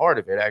this is part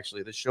of it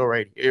actually. The show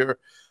right here,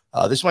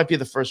 this might be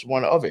the first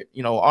one of it.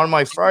 On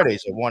my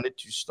Fridays, I wanted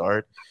to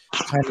start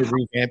kind of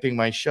revamping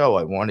my show.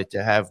 I wanted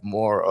to have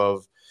more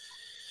of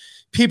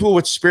people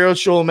with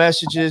spiritual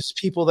messages,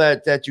 people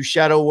that do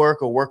shadow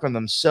work or work on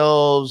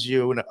themselves,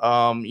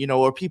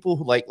 or people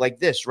who like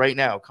this right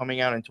now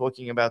coming out and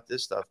talking about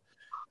this stuff.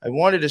 I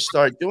wanted to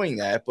start doing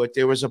that, but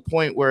there was a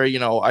point where,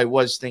 I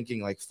was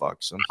thinking like,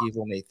 fuck, some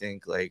people may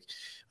think like,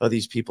 oh,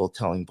 these people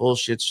telling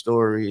bullshit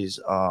stories,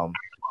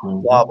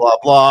 blah, blah,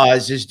 blah.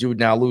 Is this dude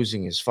now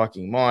losing his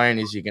fucking mind?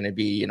 Is he going to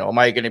be, am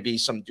I going to be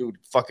some dude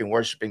fucking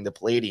worshiping the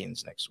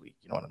Palladians next week?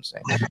 You know what I'm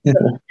saying?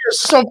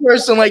 Some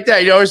person like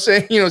that, what I'm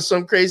saying?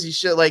 Some crazy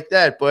shit like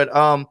that. But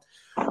for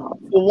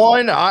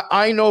one,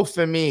 I know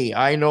for me,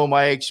 I know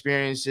my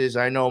experiences.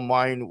 I know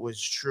mine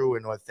was true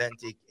and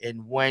authentic.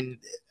 And when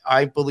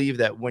I believe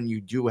that when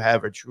you do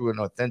have a true and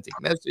authentic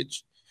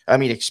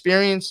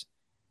experience,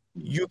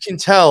 you can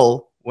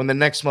tell when the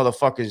next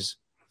motherfucker's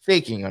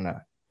faking or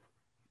not.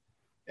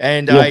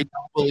 And I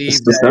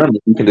believe that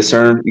you can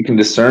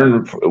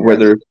discern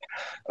whether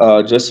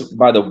just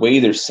by the way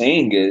they're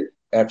saying it.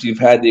 After you've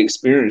had the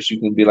experience, you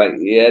can be like,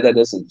 yeah, that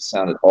doesn't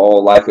sound at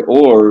all like it,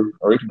 or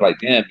you can be like,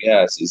 damn,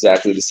 yeah, it's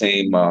exactly the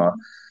same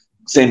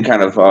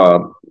kind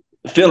of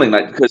feeling,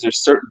 like, because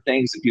there's certain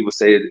things that people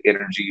say, the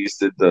energies,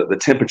 the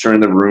temperature in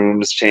the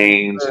rooms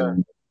change,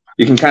 and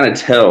you can kind of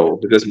tell,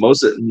 because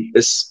most of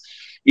it's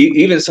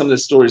even some of the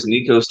stories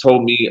Niko's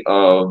told me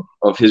of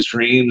his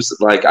dreams,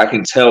 like I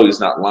can tell he's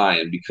not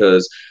lying,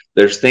 because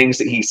there's things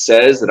that he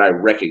says that I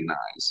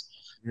recognize.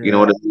 You know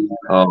what I mean?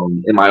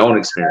 In my own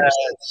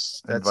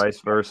experience. That's vice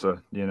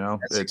versa,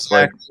 That's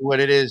exactly what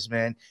it is,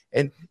 man.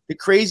 And the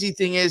crazy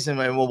thing is, and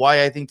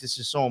why I think this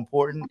is so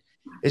important,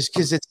 is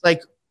because it's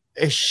like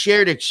a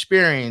shared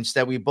experience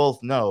that we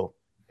both know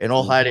and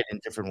all had it in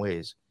different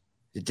ways.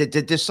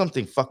 There's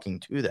something fucking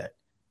to that.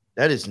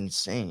 That is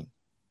insane,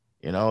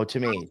 to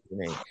me.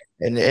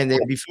 And then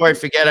before I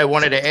forget, I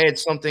wanted to add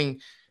something.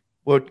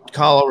 What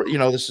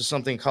Colorado, this is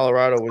something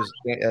Colorado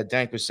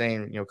Dank was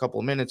saying, a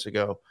couple of minutes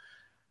ago.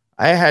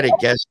 I had a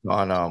guest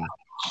on, and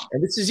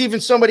this is even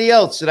somebody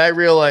else that I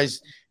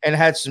realized and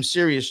had some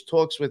serious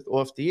talks with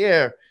off the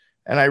air,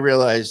 and I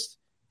realized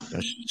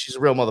she's a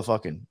real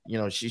motherfucking,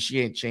 she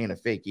ain't a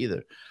fake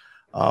either.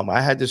 I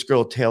had this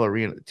girl Taylor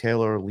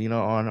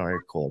Lena on, or I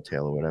call her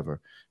Taylor,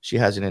 whatever. She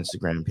has an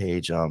Instagram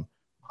page.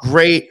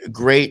 Great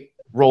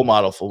role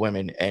model for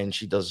women, and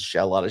she does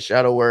a lot of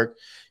shadow work.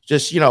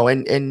 Just,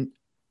 and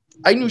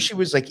I knew she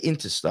was like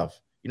into stuff.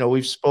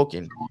 We've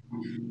spoken,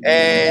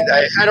 and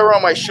I had her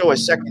on my show a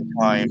second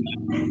time,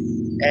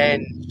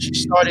 and she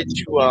started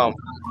to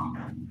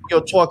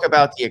talk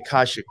about the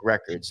Akashic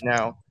records.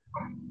 Now,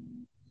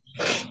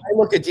 I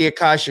look at the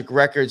Akashic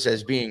records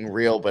as being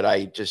real, but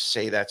I just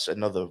say that's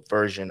another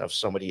version of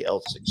somebody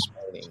else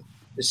explaining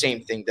the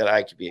same thing that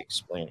I could be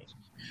explaining.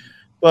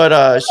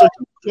 But so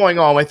going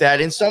on with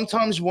that, and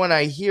sometimes when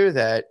I hear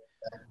that,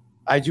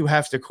 I do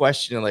have to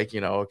question, like,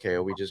 okay,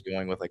 are we just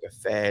going with like a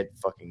fad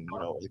fucking,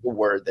 like a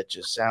word that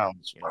just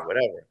sounds,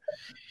 whatever.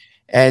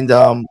 And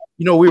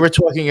we were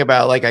talking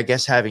about, like, I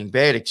guess having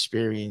bad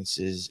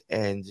experiences,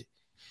 and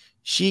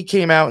she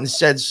came out and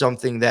said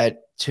something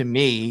that to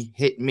me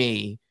hit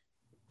me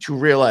to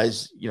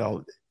realize,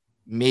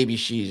 maybe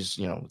she's,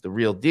 the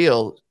real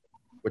deal,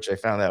 which I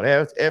found out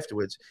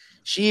afterwards.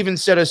 She even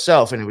said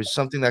herself, and it was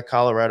something that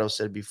Colorado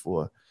said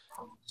before.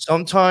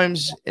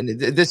 Sometimes, and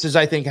this is,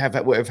 I think,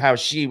 of how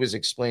she was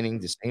explaining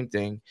the same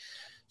thing.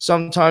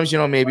 Sometimes,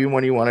 maybe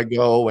when you want to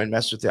go and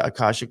mess with the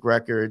Akashic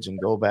records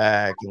and go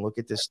back and look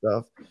at this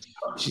stuff,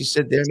 she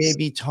said there may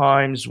be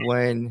times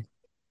when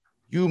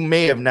you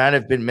may have not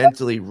have been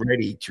mentally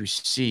ready to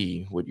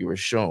see what you were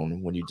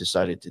shown when you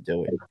decided to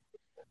do it.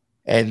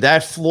 And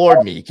that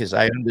floored me because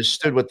I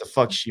understood what the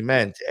fuck she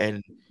meant.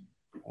 And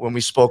when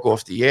we spoke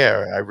off the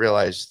air, I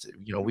realized,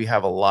 we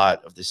have a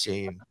lot of the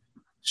same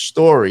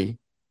story,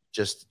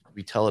 just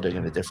we tell it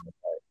in a different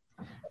way.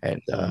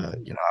 And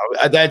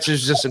that's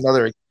just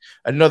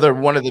another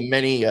one of the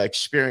many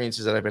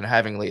experiences that I've been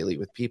having lately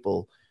with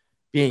people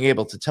being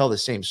able to tell the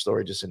same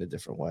story just in a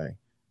different way.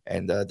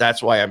 And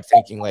that's why I'm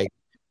thinking, like,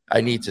 I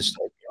need to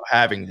start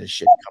having this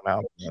shit come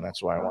out, and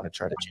that's why I want to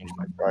try to change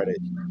my Fridays.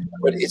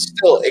 But it's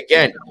still,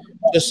 again,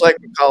 just like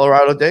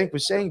Colorado Dank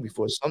was saying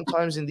before,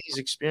 sometimes in these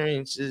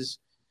experiences,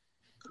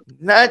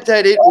 not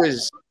that it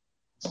was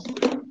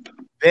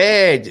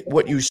bad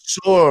what you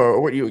saw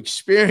or what you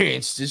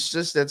experienced, it's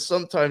just that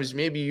sometimes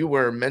maybe you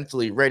were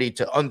mentally ready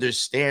to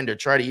understand or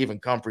try to even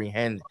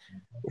comprehend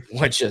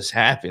what just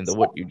happened or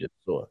what you just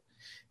saw.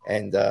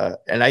 And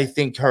I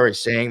think her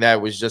saying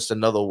that was just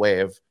another way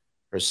of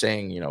her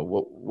saying,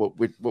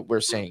 what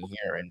we're saying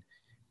here.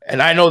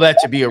 And I know that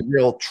to be a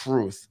real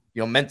truth,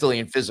 mentally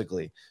and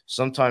physically.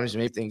 Sometimes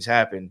maybe things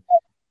happen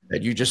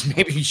that you just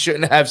maybe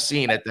shouldn't have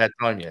seen at that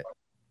time yet.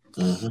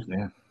 Mm-hmm.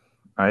 Yeah,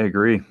 I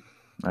agree.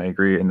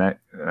 And that,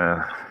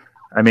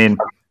 I mean,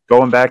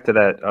 going back to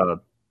that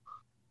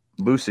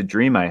lucid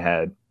dream I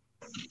had,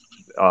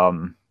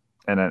 and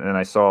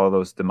I saw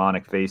those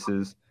demonic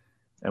faces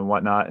and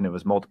whatnot, and it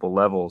was multiple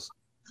levels.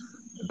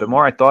 The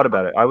more I thought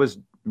about it, I was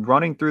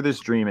running through this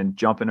dream and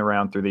jumping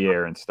around through the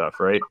air and stuff,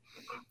 right?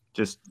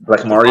 Just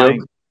like Mario.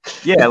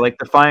 Yeah, like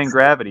defying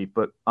gravity.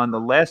 But on the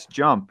last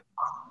jump,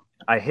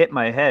 I hit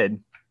my head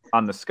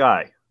on the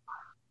sky,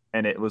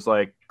 and it was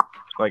like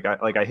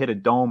I hit a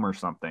dome or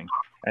something.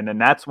 And then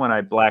that's when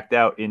I blacked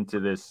out into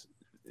this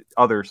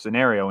other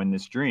scenario in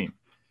this dream.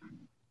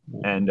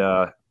 And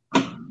the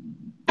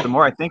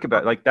more I think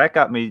about it, like that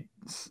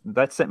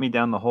sent me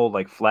down the whole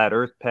like flat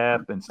earth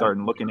path and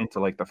started looking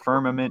into like the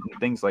firmament and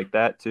things like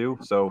that too.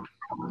 So,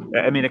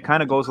 I mean, it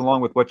kind of goes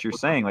along with what you're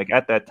saying. Like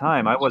at that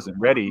time, I wasn't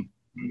ready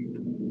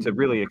to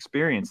really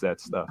experience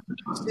that stuff.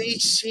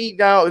 See,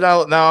 now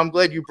I'm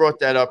glad you brought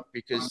that up,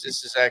 because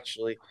this is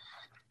actually,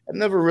 I've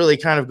never really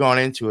kind of gone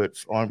into it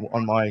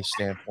on my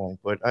standpoint,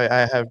 but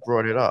I have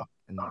brought it up,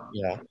 and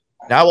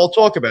now we'll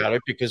talk about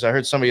it because I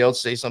heard somebody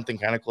else say something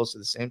kind of close to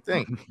the same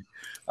thing.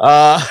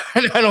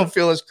 And I don't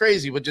feel as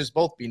crazy. We'll just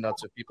both be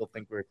nuts if people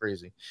think we're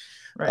crazy.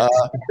 Right.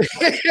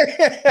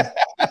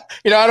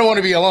 I don't want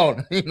to be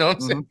alone. You know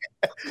what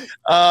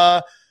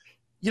I'm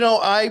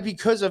saying?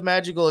 Because of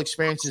magical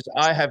experiences,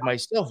 I have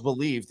myself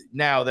believed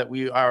now that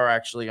we are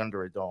actually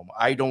under a dome.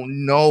 I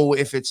don't know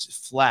if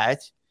it's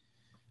flat.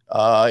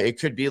 It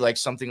could be like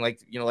something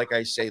like, like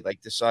I say,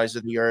 like the size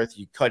of the earth,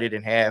 you cut it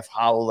in half,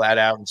 hollow that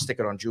out and stick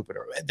it on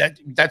Jupiter.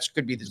 That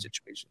could be the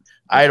situation.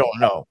 I don't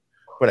know,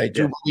 but I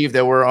do believe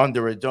that we're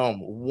under a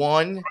dome.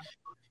 One,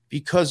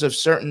 because of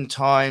certain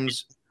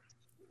times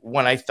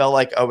when I felt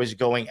like I was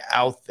going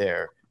out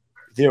there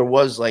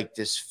was like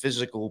this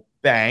physical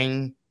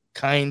bang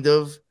kind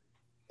of,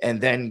 and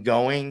then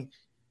going.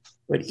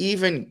 But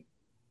even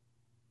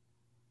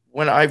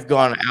when I've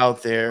gone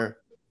out there,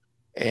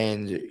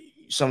 and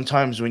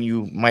sometimes when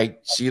you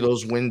might see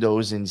those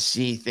windows and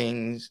see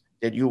things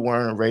that you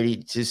weren't ready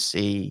to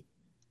see,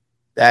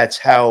 that's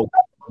how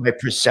my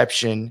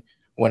perception,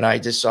 when I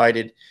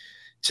decided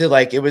to,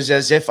 like, it was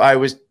as if I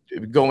was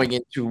going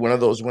into one of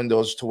those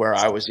windows to where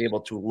I was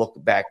able to look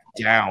back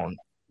down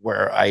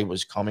where I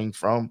was coming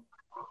from.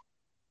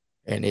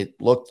 And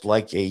it looked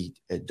like a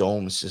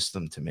dome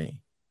system to me.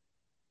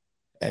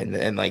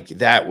 And like,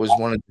 that was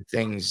one of the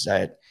things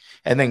that,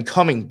 and then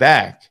coming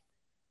back,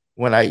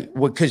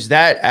 because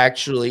that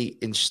actually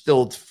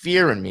instilled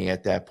fear in me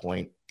at that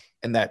point,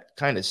 and that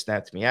kind of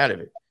snapped me out of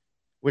it,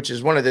 which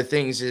is one of the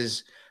things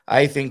is,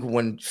 I think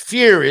when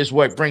fear is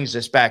what brings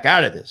us back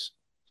out of this.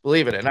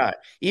 Believe it or not,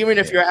 even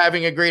if you're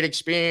having a great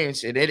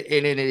experience and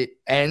it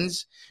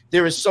ends,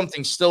 there is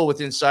something still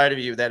within inside of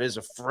you that is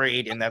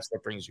afraid, and that's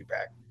what brings you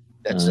back.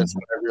 That's what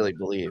I really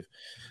believe.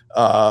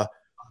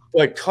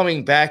 But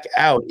coming back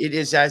out, it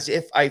is as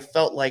if I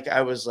felt like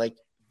I was like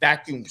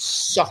vacuum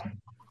sucked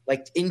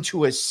like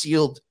into a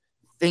sealed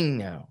thing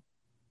now.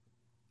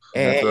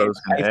 And that's what I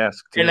was going to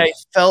ask too. And I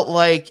felt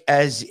like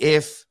as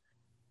if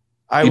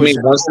I You was.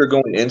 mean once they're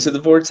going into the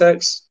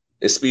vortex,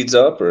 it speeds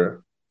up,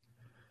 or?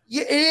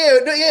 Yeah.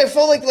 It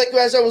felt like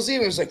as I was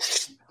leaving, it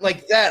was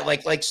like that,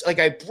 like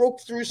I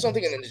broke through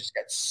something and then just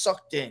got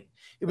sucked in.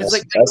 It was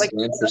That's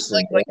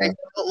interesting. I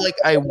felt like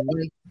I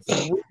went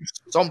through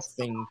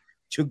something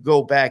to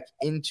go back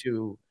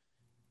into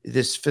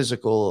this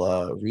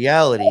physical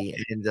reality,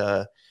 and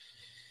that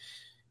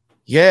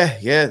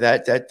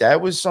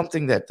was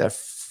something that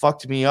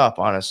fucked me up,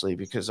 honestly,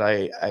 because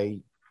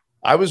I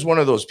was one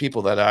of those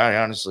people that I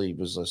honestly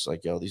was just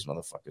like, yo, these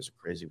motherfuckers are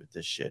crazy with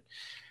this shit.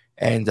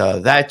 And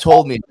that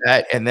told me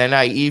that. And then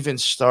I even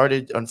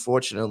started,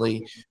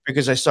 unfortunately,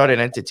 because I started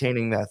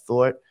entertaining that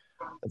thought,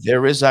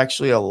 there is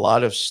actually a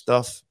lot of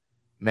stuff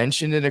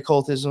mentioned in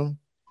occultism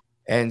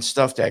and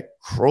stuff that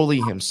Crowley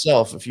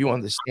himself, if you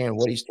understand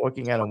what he's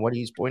talking at and what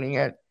he's pointing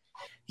at,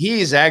 he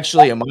is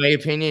actually, in my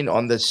opinion,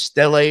 on the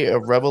stele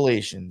of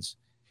revelations.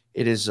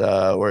 It is,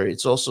 or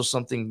it's also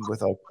something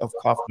with of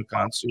Kafka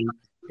Kansu.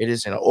 It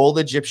is an old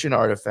Egyptian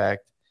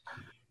artifact.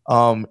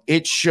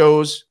 It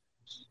shows,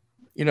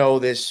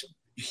 this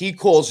he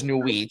calls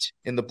Nuit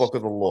in the Book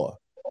of the Law.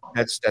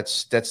 That's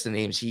the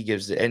names he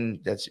gives, and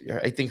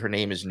I think her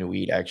name is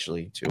Nuit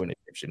actually too in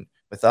Egyptian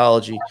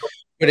mythology.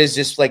 But it's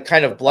this like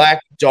kind of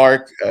black,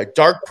 dark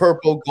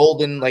purple,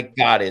 golden like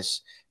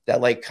goddess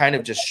that like kind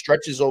of just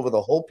stretches over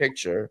the whole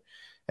picture.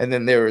 And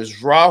then there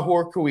is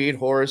Ra-Hor Kuit,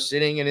 Horus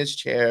sitting in his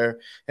chair,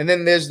 and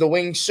then there's the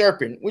winged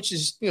serpent, which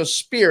is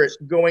spirit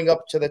going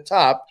up to the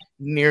top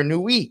near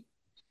Nuit.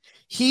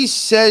 He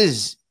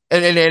says.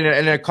 And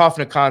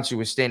Kafna Kansu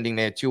was standing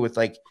there too with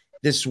like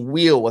this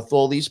wheel with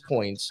all these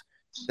points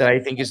that I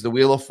think is the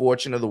wheel of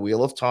fortune or the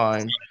wheel of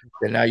time.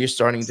 That now you're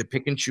starting to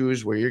pick and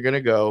choose where you're going to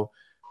go.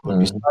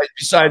 But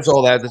besides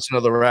all that, that's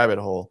another rabbit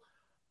hole.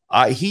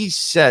 He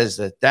says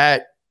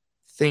that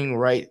thing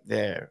right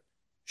there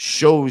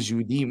shows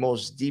you the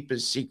most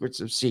deepest secrets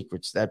of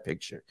secrets, that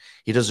picture.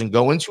 He doesn't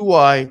go into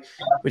why,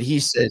 but he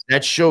says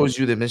that shows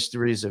you the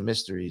mysteries of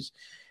mysteries.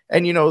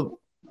 And,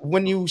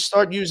 when you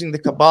start using the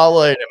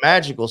Kabbalah in a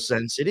magical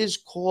sense, it is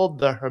called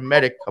the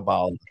Hermetic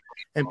Kabbalah.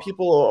 And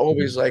people are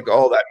always like,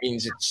 oh, that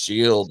means it's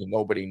sealed and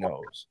nobody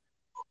knows.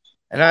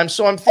 And I'm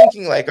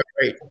thinking like, all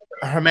right,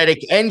 a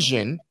Hermetic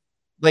engine,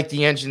 like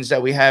the engines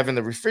that we have in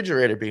the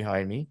refrigerator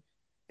behind me,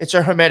 it's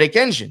a Hermetic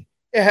engine.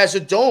 It has a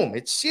dome.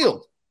 It's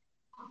sealed.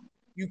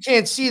 You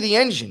can't see the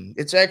engine.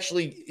 It's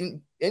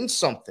actually in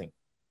something.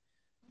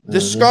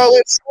 The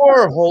Scarlet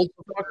Door holds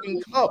a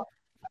fucking cup.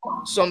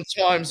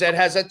 Sometimes that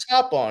has a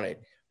top on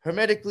it,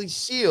 hermetically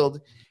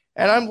sealed.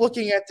 And I'm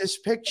looking at this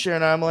picture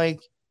and I'm like,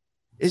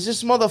 is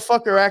this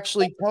motherfucker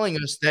actually telling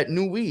us that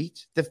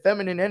Nuit, the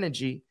feminine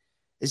energy,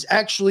 is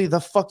actually the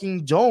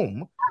fucking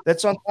dome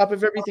that's on top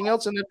of everything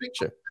else in the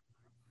picture?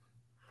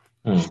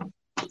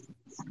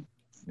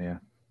 Yeah.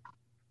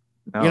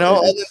 No,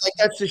 like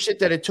that's the shit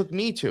that it took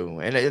me to.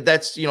 And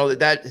that's,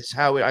 that is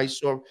how I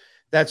saw.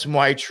 That's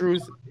my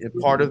truth,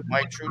 part of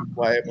my truth,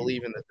 why I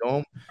believe in the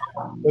dome.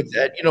 But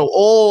that,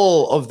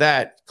 all of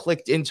that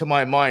clicked into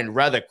my mind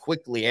rather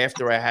quickly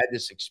after I had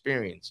this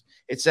experience.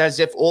 It's as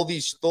if all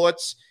these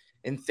thoughts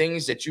and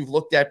things that you've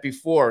looked at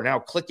before are now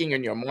clicking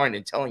in your mind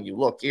and telling you,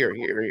 look,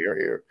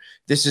 here.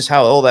 This is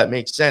how all that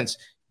makes sense.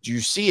 Do you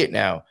see it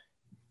now?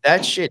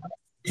 That shit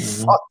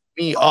fucked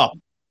me up.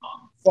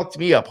 Fucked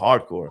me up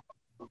hardcore.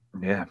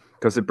 Yeah,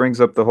 because it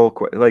brings up the whole,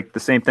 like the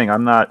same thing.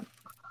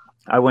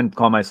 I wouldn't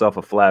call myself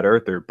a flat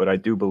earther, but I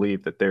do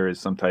believe that there is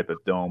some type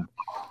of dome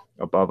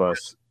above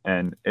us.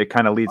 And it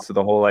kind of leads to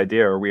the whole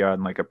idea, are we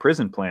on like a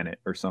prison planet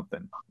or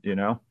something,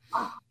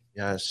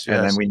 Yes.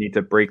 And then we need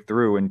to break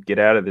through and get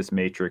out of this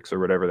matrix or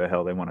whatever the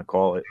hell they want to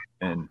call it.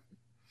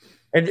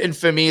 And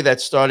for me, that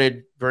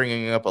started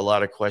bringing up a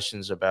lot of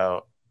questions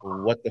about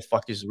what the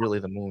fuck is really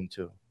the moon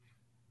too.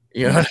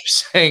 You know what I'm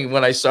saying?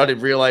 When I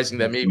started realizing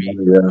that maybe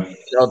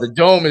the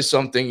dome is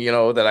something,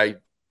 that I,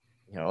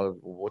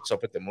 what's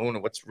up with the moon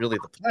and what's really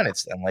the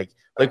planets then?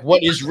 Like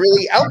what is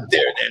really out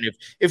there then?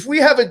 If we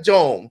have a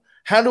dome,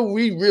 how do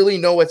we really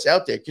know what's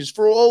out there? Because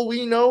for all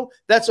we know,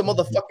 that's a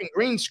motherfucking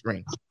green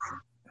screen.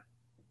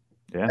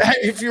 Yeah.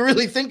 If you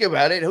really think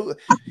about it,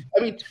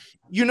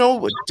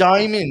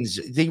 diamonds,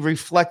 they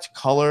reflect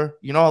color.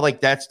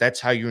 That's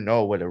how you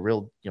know what a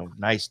real,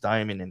 nice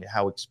diamond and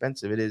how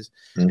expensive it is.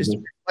 It's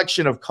the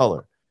reflection of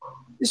color.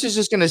 This is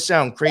just going to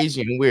sound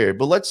crazy and weird,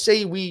 but let's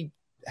say we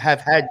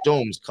have had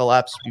domes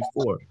collapse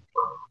before.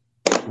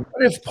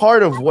 What if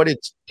part of what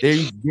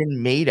they've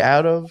been made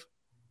out of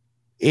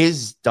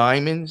is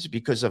diamonds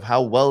because of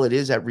how well it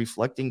is at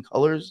reflecting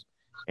colors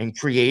and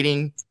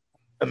creating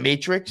a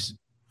matrix?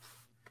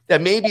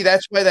 That maybe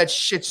that's why that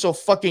shit's so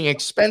fucking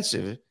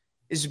expensive,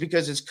 is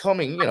because it's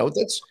coming,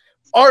 that's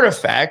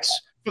artifacts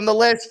from the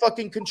last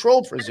fucking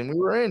control prison we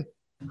were in.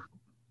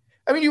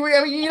 I mean,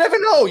 you never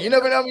know. You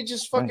never know. We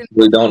just fucking.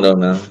 We don't know,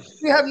 man.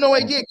 We have no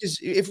idea because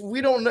if we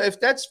don't know if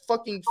that's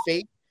fucking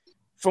fake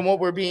from what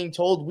we're being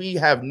told, we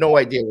have no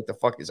idea what the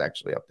fuck is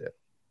actually up there.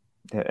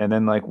 And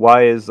then, like,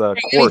 why is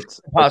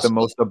quartz like the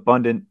most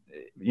abundant,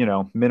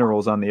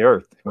 minerals on the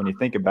earth when you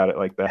think about it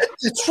like that?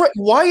 That's right.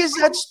 Why is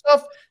that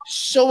stuff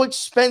so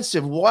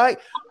expensive? Why?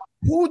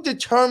 Who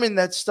determined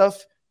that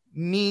stuff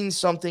means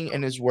something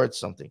and is worth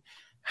something?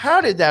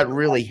 How did that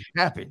really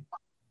happen?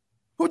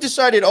 Who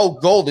decided, oh,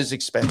 gold is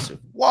expensive?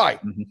 Why?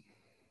 Mm-hmm.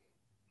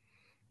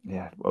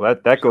 Yeah, well,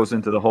 that goes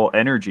into the whole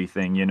energy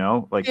thing,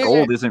 Like,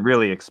 gold isn't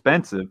really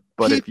expensive,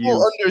 but people if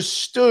you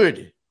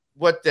understood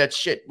what that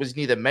shit was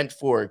neither meant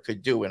for or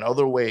could do in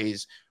other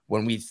ways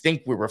when we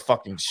think we were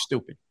fucking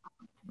stupid.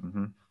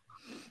 Mm-hmm.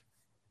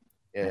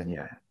 Yeah.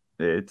 And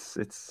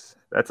it's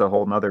that's a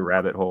whole nother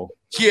rabbit hole.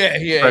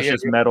 Yeah.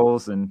 Precious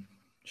metals and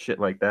shit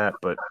like that.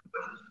 But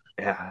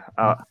yeah,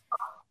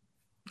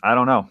 I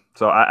don't know.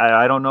 So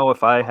I don't know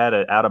if I had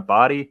it out of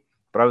body,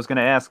 but I was going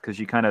to ask because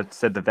you kind of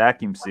said the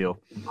vacuum seal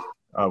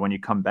when you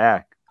come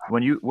back,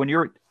 when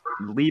you're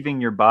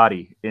leaving your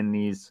body in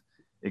these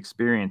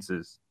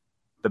experiences.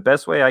 The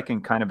best way I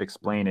can kind of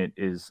explain it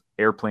is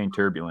airplane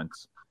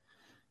turbulence.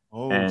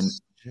 Oh, and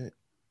shit.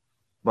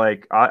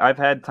 Like I've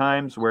had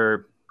times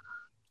where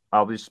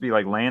I'll just be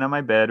like laying on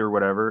my bed or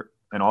whatever,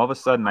 and all of a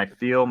sudden I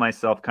feel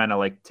myself kind of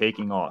like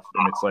taking off,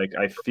 and it's like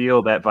I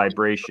feel that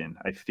vibration.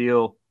 I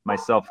feel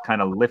myself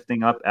kind of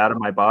lifting up out of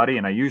my body,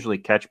 and I usually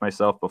catch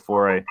myself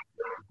before I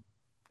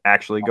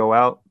actually go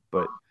out.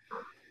 But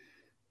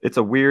it's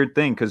a weird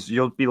thing because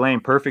you'll be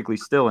laying perfectly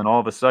still, and all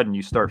of a sudden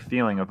you start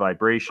feeling a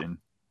vibration.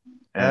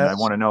 And I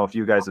want to know if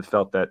you guys have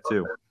felt that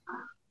too.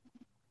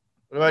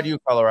 What about you,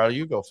 Colorado?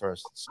 You go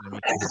first.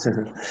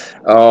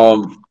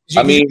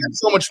 I mean,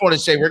 so much more to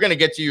say. We're gonna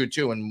get to you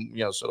too, and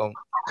so don't.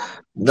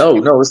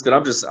 No, it's good.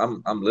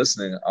 I'm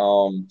listening.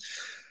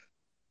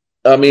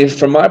 I mean,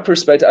 from my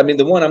perspective, I mean,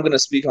 the one I'm going to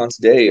speak on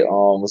today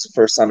was the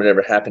first time it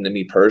ever happened to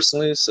me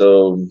personally.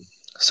 So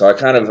I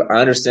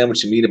understand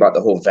what you mean about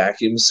the whole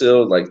vacuum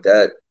seal, like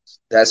that.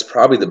 That's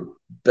probably the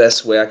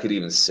best way I could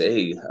even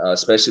say,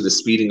 especially the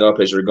speeding up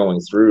as you're going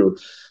through,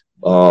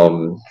 almost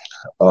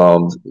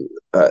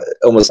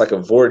like a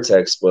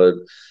vortex. But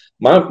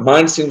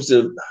mine seems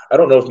to, I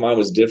don't know if mine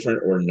was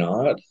different or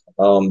not,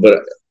 but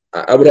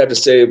I would have to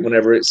say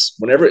whenever it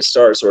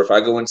starts, or if I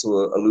go into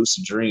a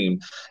lucid dream,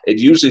 it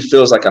usually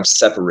feels like I'm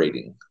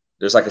separating.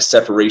 There's like a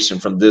separation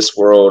from this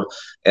world,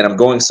 and I'm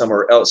going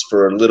somewhere else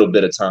for a little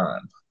bit of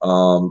time.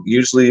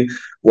 Usually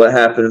what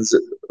happens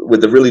with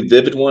the really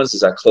vivid ones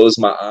is I close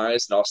my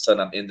eyes and all of a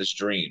sudden I'm in this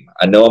dream.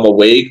 I know I'm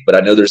awake, but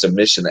I know there's a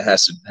mission that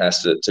has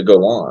to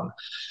go on.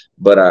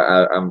 But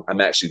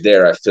I'm actually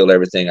there. I feel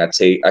everything. I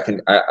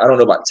don't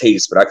know about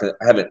taste, but I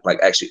haven't like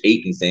actually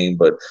ate anything,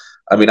 but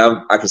I mean,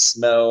 I can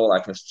smell, I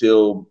can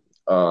feel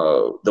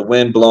the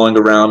wind blowing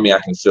around me.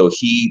 I can feel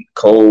heat,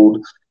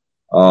 cold.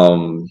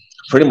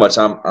 Pretty much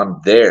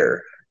I'm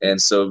there. And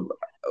so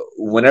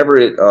whenever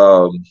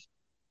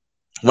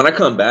when I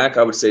come back,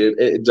 I would say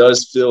it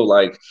does feel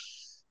like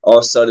all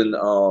of a sudden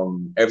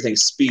everything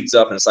speeds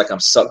up and it's like I'm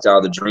sucked out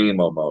of the dream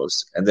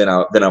almost. And then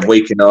I'm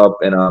waking up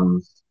and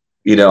I'm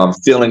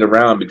feeling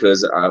around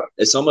because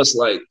it's almost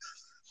like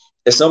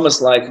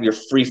you're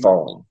free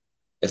falling,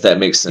 if that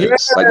makes sense.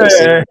 Yeah. Like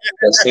that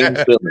same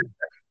feeling.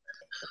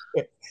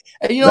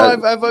 And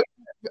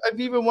I've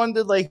even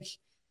wondered, like,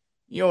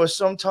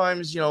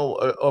 sometimes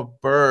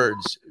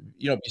birds,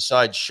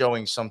 besides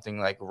showing something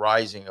like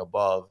rising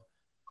above,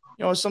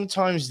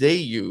 sometimes they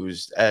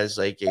used as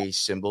like a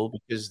symbol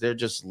because they're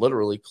just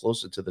literally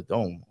closer to the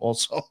dome.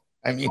 Also,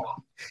 I mean,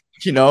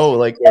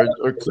 like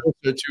or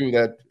closer to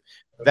that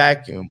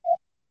vacuum.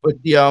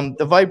 But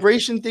the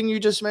vibration thing you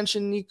just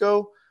mentioned,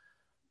 Niko.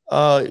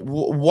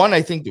 One,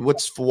 I think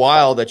what's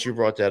wild that you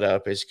brought that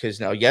up is because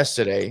now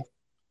yesterday,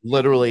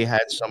 literally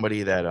had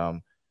somebody that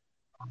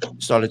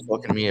started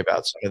talking to me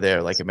about some of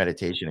their like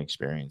meditation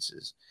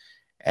experiences,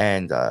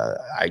 and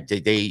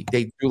they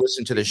do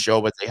listen to the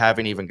show, but they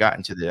haven't even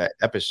gotten to the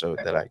episode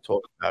that I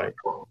talked about it.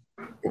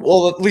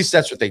 Well, at least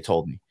that's what they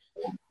told me,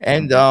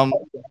 and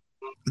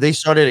they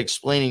started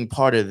explaining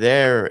part of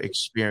their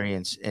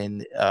experience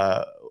and.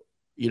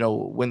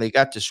 When they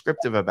got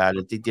descriptive about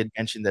it, they did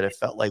mention that it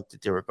felt like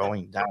that they were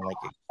going down like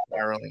a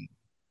spiraling,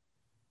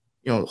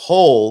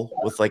 hole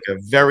with like a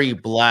very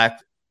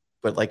black,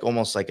 but like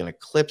almost like an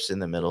eclipse in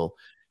the middle.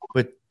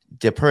 But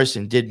the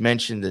person did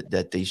mention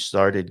that they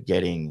started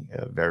getting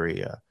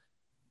very,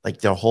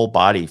 like their whole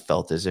body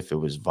felt as if it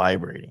was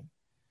vibrating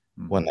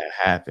when that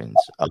happens.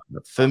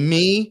 For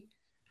me,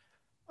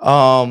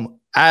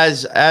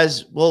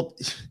 as well.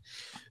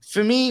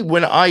 For me,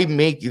 when I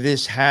make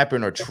this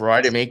happen or try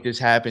to make this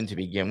happen to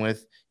begin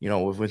with,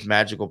 with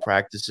magical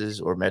practices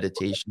or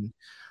meditation,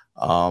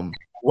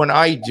 when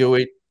I do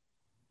it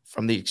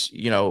from the,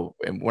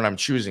 when I'm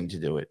choosing to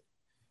do it,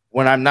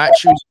 when I'm not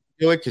choosing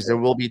to do it, because there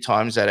will be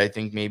times that I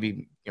think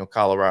maybe,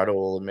 Colorado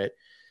will admit,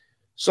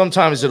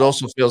 sometimes it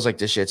also feels like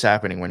this shit's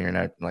happening when you're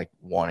not like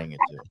wanting it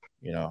to,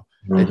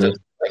 Mm-hmm. It does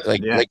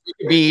Like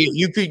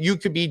you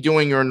could be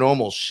doing your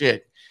normal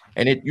shit,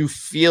 and you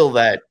feel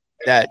that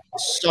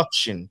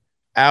suction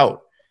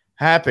out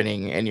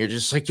happening, and you're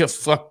just like, yo,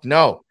 fuck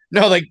no.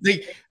 No,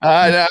 this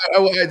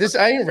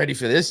I ain't ready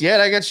for this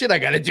yet. I got shit I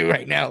got to do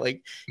right now.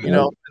 Like,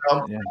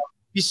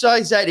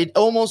 besides that, it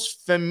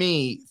almost for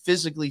me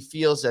physically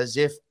feels as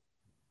if,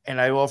 and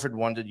I often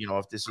wondered,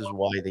 if this is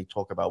why they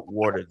talk about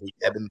water, the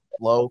ebb and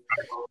flow.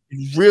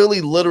 It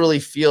really literally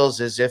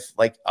feels as if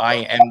like I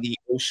am the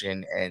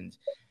ocean and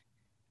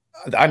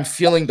I'm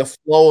feeling the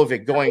flow of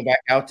it going back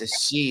out to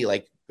sea,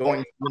 like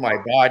going through my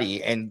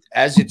body. And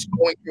as it's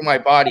going through my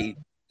body,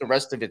 the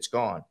rest of it's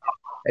gone.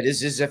 It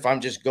is as if I'm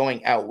just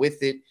going out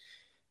with it.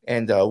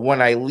 And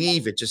when I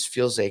leave, it just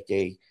feels like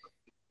a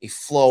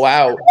flow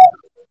out.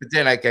 But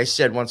then, like I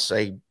said, once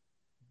I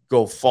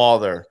go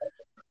farther,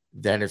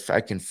 then if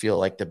I can feel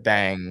like the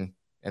bang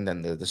and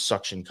then the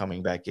suction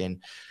coming back in.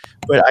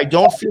 But I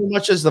don't feel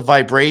much as the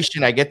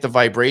vibration. I get the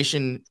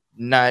vibration,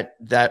 not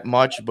that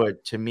much,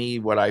 but to me,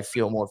 what I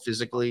feel more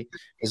physically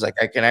is like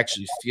I can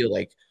actually feel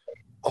like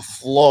a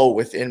flow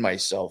within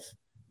myself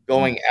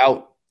going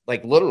out,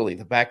 like literally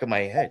the back of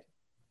my head.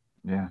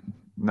 Yeah.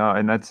 No,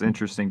 and that's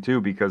interesting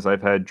too, because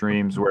I've had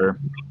dreams where,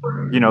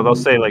 they'll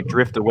say like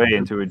drift away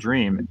into a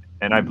dream.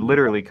 And I've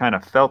literally kind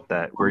of felt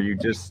that, where you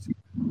just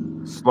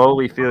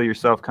slowly feel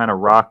yourself kind of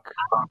rock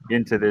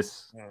into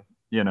this,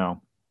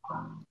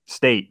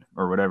 state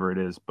or whatever it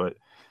is. But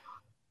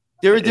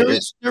there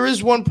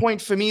is one point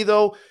for me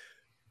though,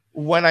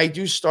 when I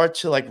do start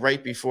to like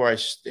right before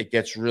it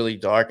gets really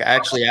dark.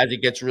 Actually, as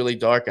it gets really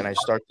dark and I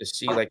start to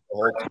see like the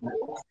whole time,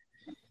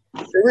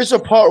 there is a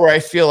part where I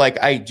feel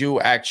like I do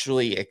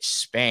actually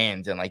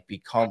expand and like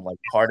become like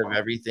part of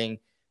everything.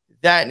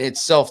 That in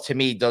itself to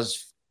me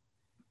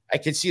I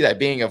can see that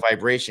being a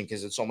vibration,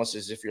 because it's almost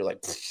as if you're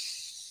like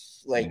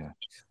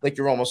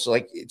you're almost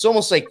like, it's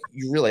almost like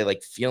you really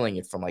like feeling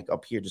it from like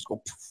up here, just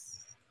go.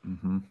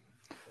 Mm-hmm.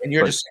 And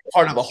you're just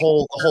part of the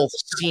whole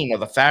scene or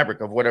the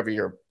fabric of whatever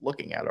you're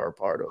looking at or a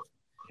part of.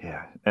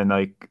 Yeah. And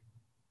like,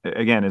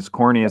 again, as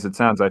corny as it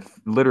sounds, I've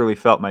literally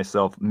felt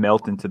myself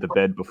melt into the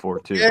bed before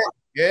too.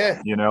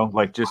 Yeah.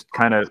 Like just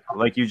kind of,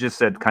 like you just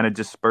said, kind of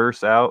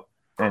disperse out.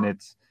 And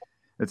it's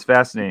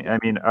fascinating. I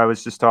mean, I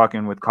was just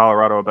talking with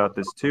Colorado about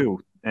this too,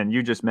 and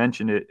you just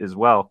mentioned it as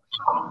well.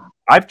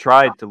 I've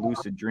tried to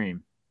lucid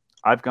dream.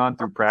 I've gone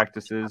through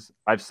practices.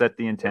 I've set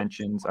the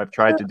intentions. I've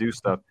tried to do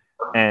stuff.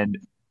 And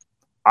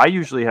I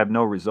usually have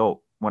no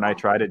result when I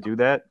try to do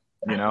that.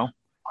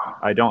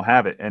 I don't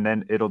have it. And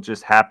then it'll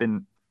just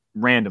happen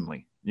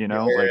randomly,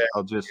 like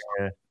I'll just.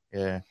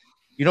 Yeah.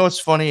 It's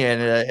funny.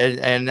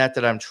 And not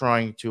that I'm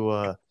trying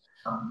to,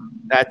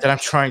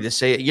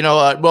 say it,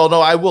 well, no,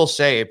 I will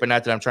say it, but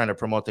not that I'm trying to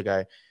promote the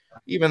guy.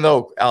 Even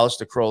though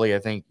Aleister Crowley, I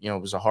think,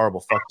 was a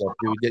horrible fucked up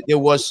dude. There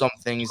was some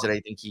things that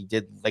I think he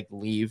did like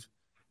leave,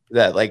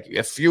 that like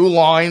a few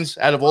lines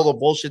out of all the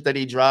bullshit that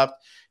he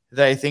dropped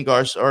that I think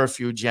are a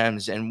few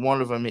gems. And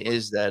one of them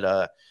is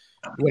that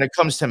when it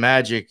comes to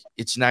magic,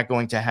 it's not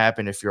going to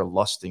happen if you're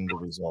lusting the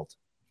result.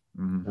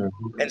 Mm-hmm.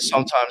 And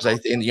sometimes I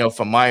think,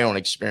 from my own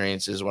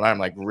experiences, when I'm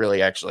like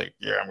really actually,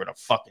 I'm going to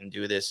fucking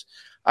do this,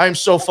 I'm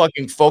so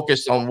fucking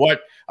focused on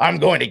what I'm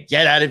going to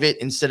get out of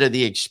it instead of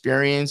the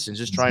experience and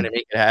just trying to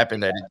make it happen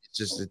that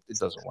it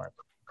doesn't work.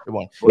 It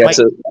won't. You have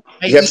to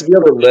be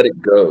able to let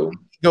it go.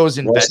 It goes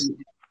in bed.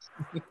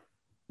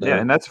 Yeah,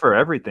 and that's for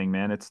everything,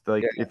 man. It's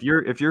like if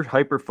you're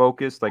hyper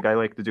focused, like I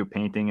like to do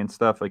painting and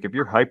stuff. Like if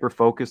you're hyper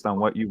focused on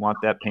what you want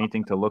that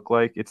painting to look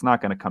like, it's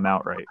not going to come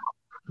out right.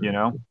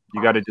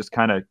 You got to just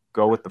kind of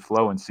go with the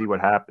flow and see what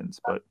happens.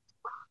 But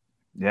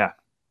yeah,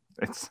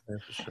 it's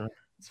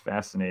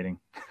fascinating.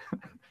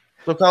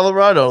 So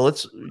Colorado,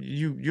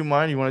 you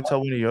mind? You want to tell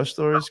one of your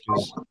stories?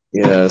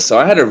 Yeah, so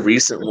I had a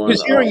recent one.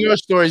 Because hearing your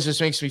stories just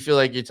makes me feel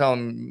like you're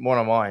telling one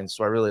of mine.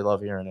 So I really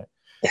love hearing it.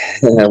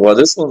 Well,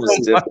 this one was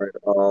different.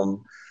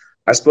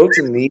 I spoke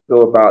to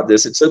Niko about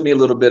this. It took me a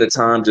little bit of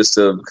time because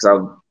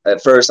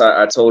at first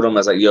I told him, I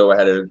was like, yo, I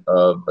had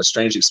a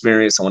strange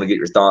experience. I want to get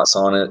your thoughts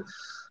on it.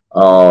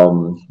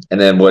 And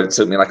then it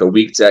took me like a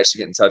week to actually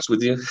get in touch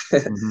with you.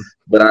 Mm-hmm.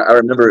 But I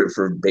remember it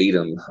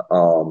verbatim.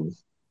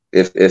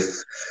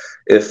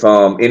 If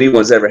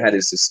anyone's ever had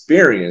this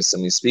experience,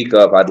 speak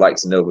up. I'd like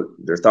to know what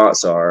their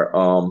thoughts are.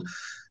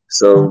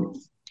 So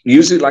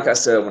usually, like I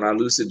said, when I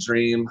lucid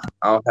dream,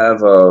 I'll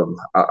have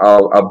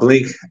I'll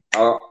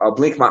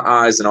blink my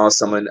eyes, and all of a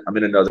sudden I'm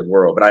in another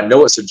world. But I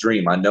know it's a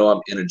dream. I know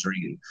I'm in a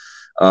dream.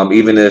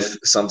 Even if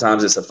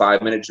sometimes it's a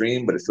 5-minute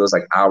dream, but it feels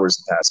like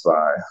hours pass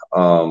by.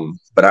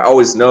 But I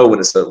always know when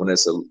it's one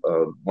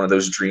of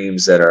those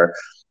dreams that are,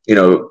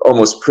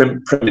 almost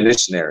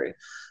premonitionary.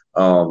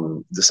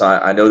 So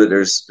I know that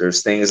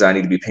there's things I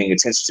need to be paying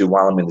attention to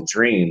while I'm in the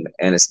dream,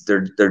 and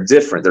they're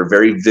different. They're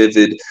very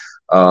vivid.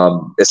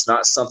 It's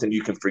not something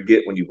you can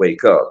forget when you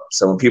wake up.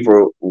 So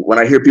when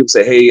I hear people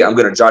say, "Hey, I'm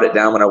going to jot it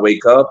down when I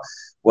wake up,"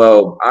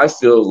 well, I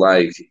feel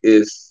like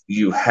if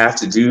you have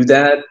to do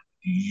that,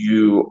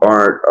 you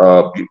aren't.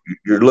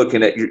 You're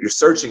looking at you're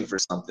searching for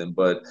something,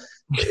 but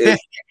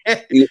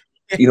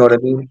You know what I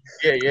mean?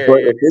 Yeah, yeah,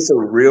 But yeah. if it's a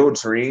real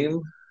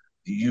dream,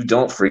 you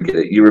don't forget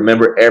it. You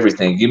remember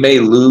everything. You may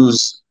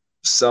lose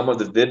some of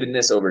the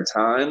vividness over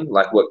time,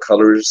 like what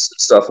colors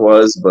stuff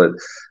was, but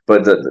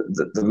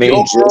the The main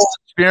overall gist,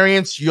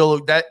 experience,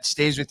 that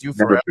stays with you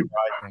never forever,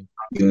 I think.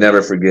 you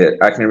never forget.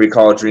 I can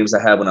recall dreams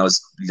I had when I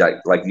was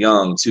like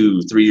young,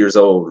 2, 3 years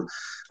old.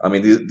 I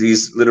mean,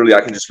 these literally,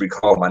 I can just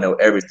recall them. I know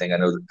everything. I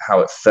know how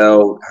it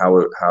felt,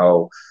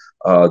 how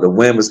the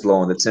wind was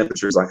blowing, the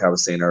temperatures, like I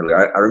was saying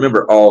earlier. I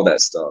remember all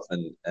that stuff,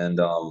 and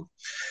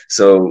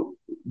so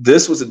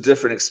this was a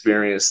different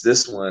experience.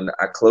 This one,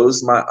 I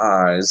closed my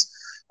eyes.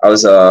 I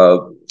was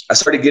I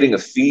started getting a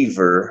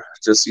fever.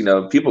 Just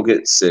people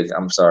get sick.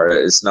 I'm sorry,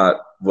 it's not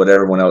what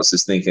everyone else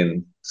is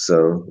thinking.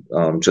 So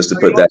just to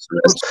put that to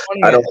What's rest,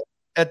 funny I don't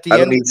at the I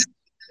don't end. need.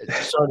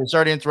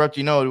 Sorry to interrupt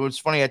you. No, it was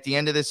funny at the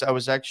end of this. I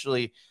was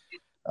actually,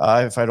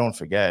 if I don't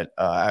forget,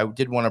 I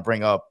did want to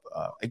bring up.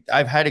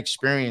 I've had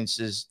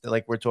experiences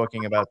like we're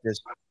talking about this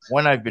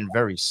when I've been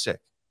very sick.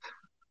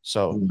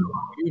 So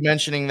you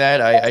mentioning that,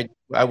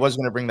 I was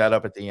going to bring that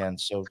up at the end.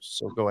 So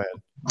go ahead.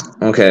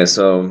 Okay,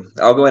 so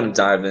I'll go ahead and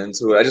dive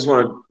into it. I just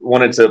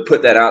wanted to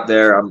put that out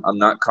there. I'm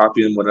not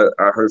copying what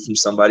I heard from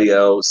somebody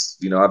else.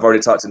 I've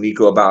already talked to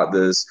Niko about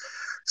this,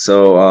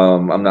 so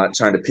I'm not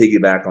trying to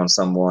piggyback on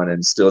someone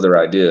and steal their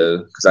idea,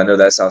 because I know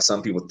that's how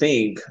some people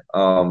think,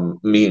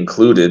 me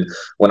included,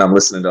 when I'm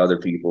listening to other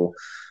people.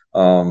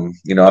 I'm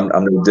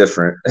no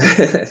different,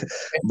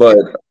 but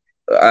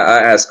I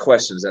ask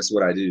questions. That's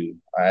what I do.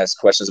 I ask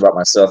questions about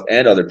myself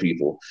and other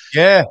people.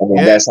 Yeah,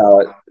 And that's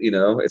how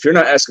if you're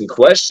not asking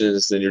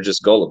questions, then you're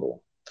just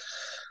gullible.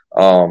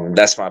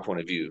 That's my point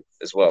of view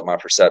as well, my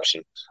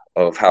perception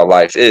of how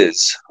life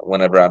is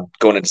whenever I'm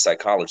going into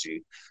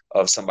psychology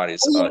of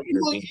somebody's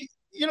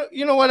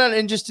you know what,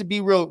 and just to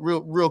be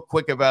real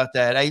quick about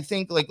that, I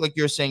think like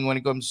you're saying, when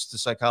it comes to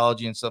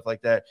psychology and stuff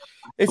like that,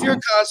 if you're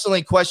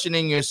constantly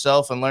questioning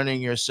yourself and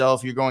learning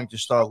yourself, you're going to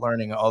start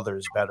learning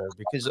others better,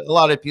 because a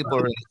lot of people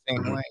are in the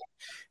same way.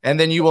 And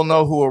then you will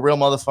know who a real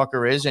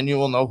motherfucker is, and you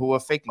will know who a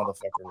fake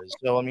motherfucker is.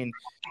 So I mean,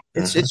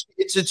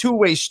 it's a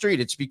two-way street.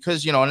 It's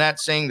because, not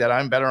saying that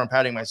I'm better on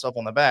patting myself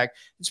on the back.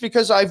 It's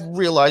because I've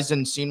realized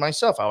and seen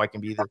myself how I can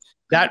be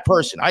that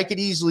person. I could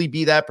easily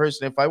be that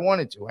person if I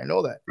wanted to. I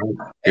know that.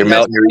 You're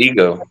melting your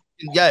ego.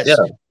 Yes, yeah.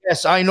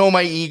 Yes, I know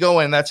my ego,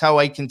 and that's how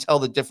I can tell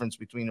the difference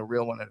between a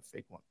real one and a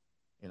fake one.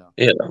 Yeah,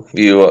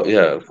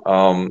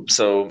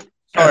 So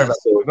sorry about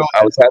so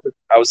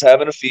I was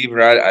having a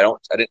fever. I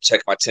didn't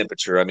check my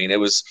temperature. I mean, I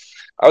was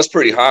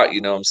pretty hot.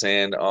 You know what I'm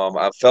saying?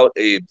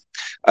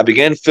 I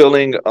began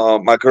feeling.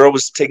 My girl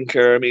was taking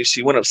care of me.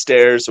 She went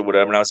upstairs or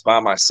whatever, and I was by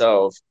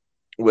myself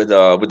with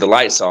the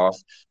lights off.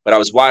 But I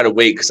was wide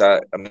awake because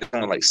I'm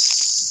kind of like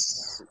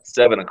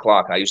 7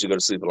 o'clock. I usually go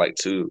to sleep at like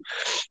 2.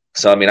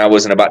 So I mean, I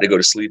wasn't about to go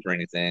to sleep or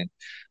anything.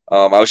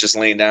 I was just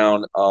laying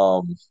down.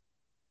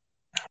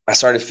 I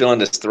started feeling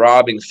this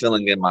throbbing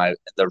feeling in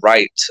the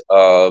right,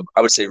 I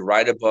would say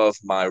right above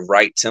my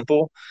right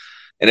temple.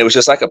 And it was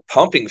just like a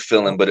pumping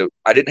feeling, but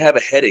I didn't have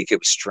a headache. It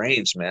was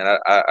strange, man.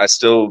 I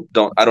still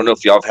I don't know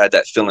if y'all have had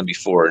that feeling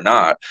before or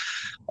not.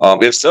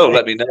 If so,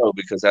 let me know,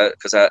 because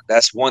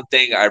that's one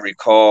thing I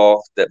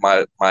recall, that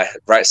my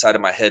right side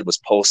of my head was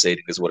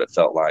pulsating, is what it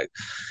felt like.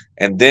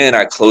 And then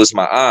I closed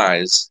my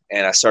eyes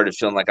and I started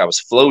feeling like I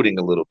was floating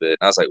a little bit.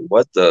 And I was like,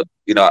 what the,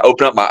 I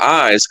opened up my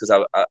eyes, because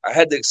I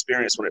had the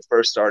experience when it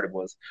first started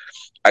was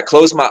I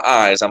closed my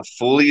eyes. I'm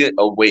fully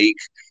awake.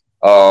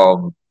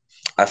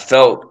 I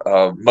felt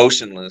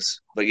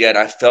motionless, but yet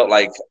I felt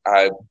like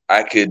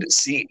I could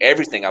see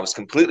everything. I was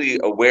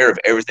completely aware of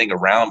everything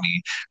around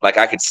me. Like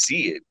I could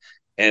see it.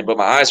 But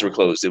my eyes were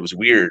closed. It was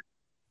weird.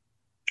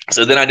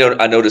 So then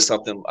I noticed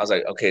something. I was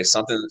like, okay,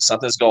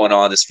 something's going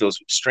on. This feels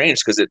strange,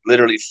 because it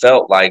literally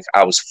felt like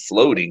I was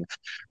floating,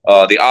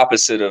 the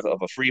opposite of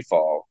a free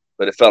fall.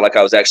 But it felt like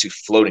I was actually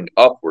floating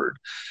upward.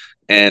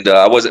 And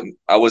I wasn't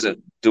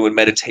doing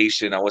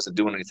meditation. I wasn't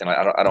doing anything.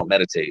 I don't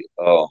meditate.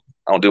 I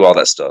don't do all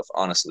that stuff,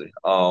 honestly.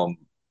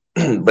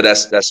 But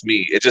that's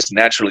me. It just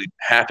naturally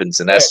happens,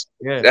 and that's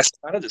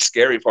kind of the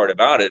scary part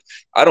about it.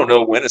 I don't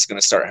know when it's going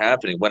to start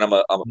happening. When I'm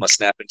gonna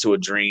snap into a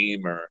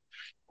dream, or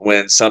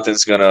when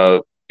something's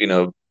gonna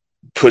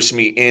push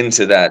me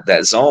into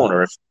that zone,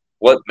 or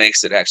what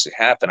makes it actually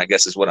happen, I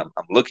guess, is what I'm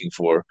looking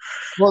for.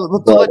 Well,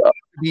 to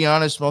be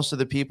honest, most of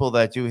the people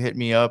that do hit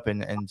me up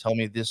and tell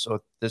me this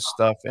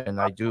stuff, and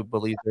I do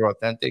believe they're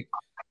authentic,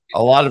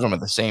 a lot of them are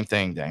the same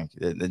thing, Dank.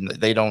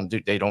 They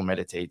don't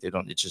meditate.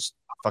 It just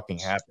fucking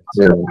happens.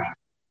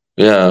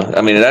 Yeah.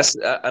 I mean,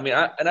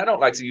 I don't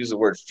like to use the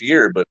word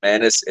fear, but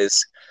man,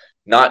 it's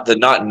not the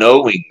not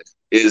knowing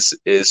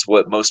is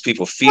what most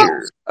people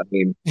fear. I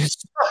mean,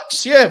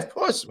 yeah, of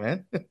course,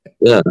 man.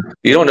 Yeah,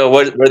 you don't know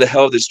where the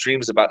hell this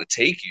dream is about to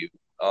take you.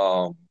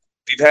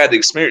 If you've had the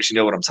experience, you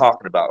know what I'm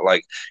talking about.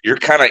 Like, you're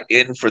kind of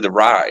in for the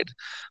ride.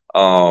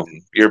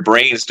 Your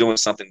brain's doing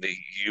something that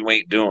you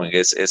ain't doing.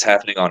 It's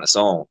happening on its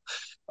own.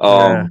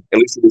 At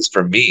least it is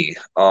for me.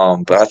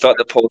 But I felt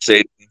the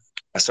pulsating.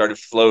 I started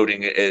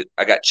floating.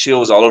 I got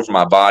chills all over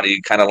my body,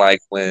 kind of like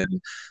when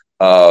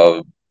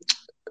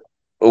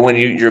when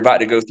you're about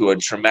to go through a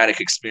traumatic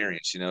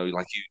experience,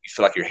 like you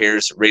feel like your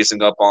hair's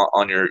raising up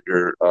on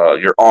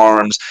your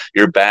arms,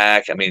 your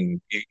back. I mean,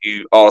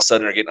 you all of a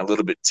sudden are getting a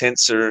little bit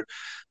tenser.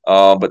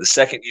 But the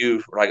second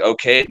you are like,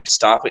 okay,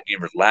 stop it,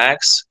 and you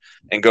relax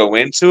and go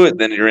into it,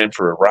 then you're in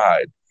for a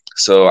ride.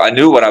 So I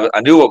knew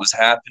what was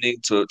happening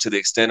to the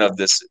extent of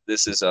this.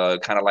 This is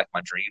kind of like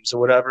my dreams or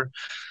whatever.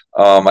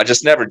 I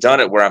just never done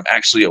it where I'm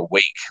actually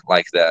awake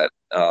like that,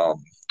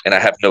 and I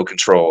have no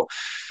control.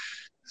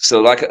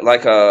 So like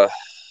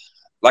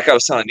I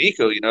was telling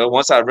Niko,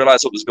 once I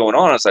realized what was going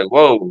on, I was like,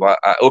 whoa,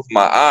 I opened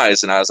my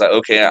eyes and I was like,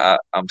 okay,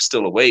 I'm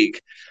still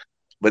awake.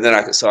 But then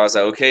I was like,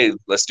 okay,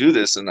 let's do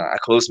this. And I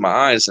closed my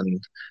eyes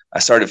and I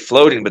started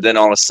floating. But then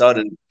all of a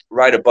sudden,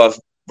 right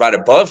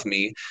above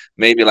me,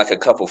 maybe like a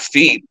couple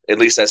feet, at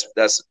least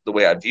that's the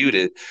way I viewed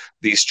it,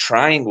 these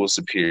triangles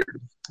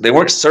appeared. They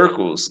weren't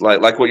circles,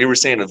 like what you were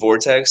saying, the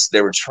vortex.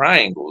 They were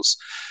triangles.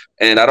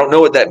 And I don't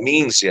know what that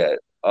means yet.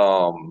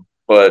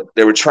 But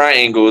they were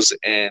triangles,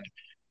 and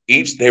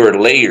they were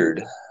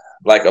layered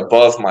like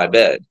above my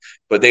bed,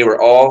 but they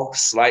were all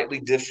slightly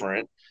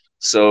different.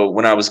 So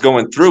when I was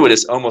going through it,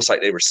 it's almost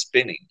like they were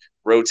spinning,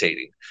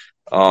 rotating.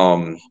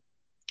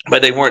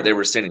 But they weren't, they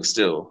were standing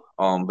still.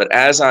 But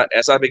as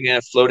I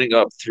began floating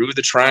up through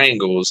the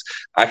triangles,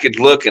 I could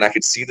look and I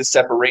could see the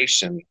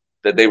separation,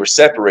 that they were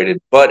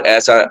separated. But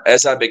as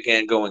I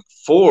began going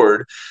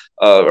forward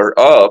or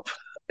up,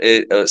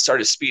 it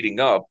started speeding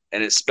up,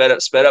 and it sped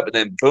up, and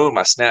then boom,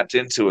 I snapped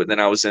into it. Then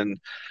I was in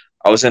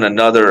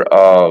another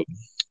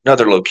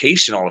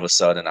location all of a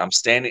sudden. I'm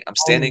standing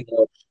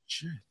up.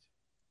 Shit.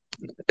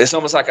 It's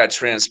almost like I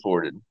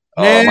transported.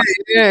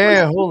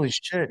 Yeah. Holy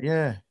shit.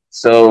 Yeah.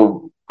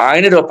 So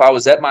I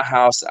was at my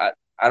house.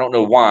 I don't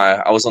know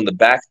why. I was on the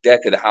back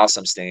deck of the house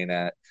I'm staying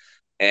at,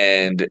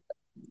 and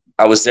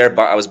I was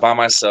by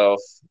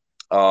myself.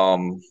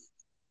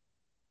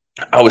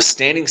 I was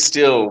standing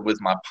still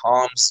with my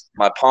palms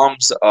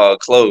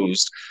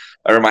closed,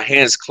 or my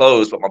hands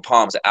closed, but my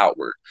palms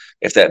outward,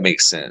 if that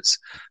makes sense.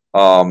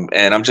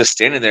 And I'm just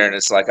standing there, and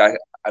it's like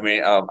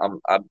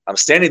I'm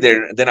standing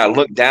there, and then I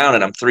look down,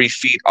 and I'm 3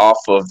 feet off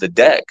of the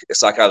deck.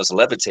 It's like I was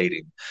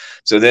levitating.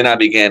 So then I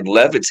began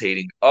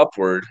levitating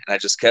upward, and I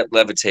just kept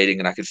levitating,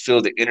 and I could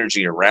feel the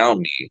energy around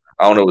me.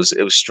 I don't know,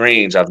 it was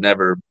strange. I've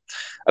never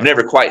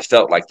quite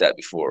felt like that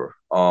before.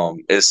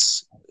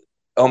 It's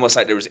almost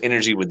like there was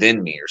energy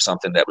within me or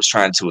something that was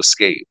trying to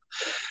escape.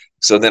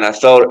 So then I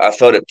felt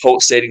it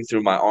pulsating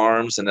through my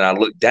arms, and then I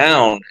looked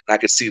down and I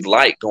could see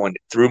light going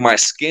through my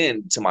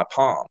skin to my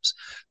palms.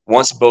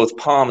 Once both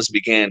palms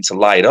began to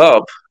light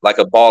up like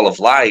a ball of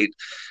light,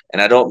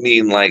 and I don't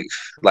mean like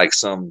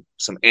some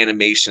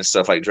animation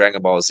stuff like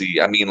Dragon Ball Z.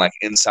 I mean like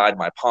inside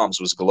my palms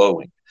was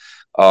glowing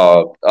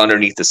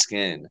underneath the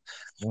skin.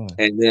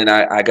 And then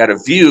I got a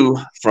view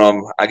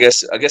from, I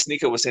guess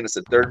Niko was saying it's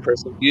a third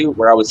person view,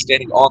 where I was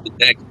standing on the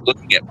deck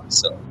looking at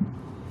myself.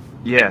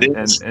 Yeah,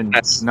 and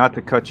not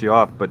to cut you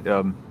off, but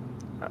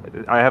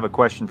I have a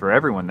question for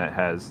everyone that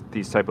has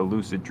these type of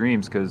lucid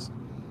dreams, because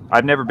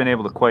I've never been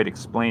able to quite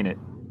explain it.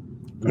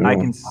 I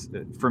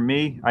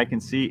can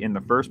see in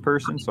the first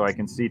person, so I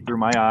can see through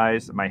my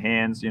eyes, my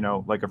hands,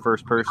 like a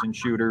first person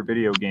shooter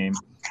video game.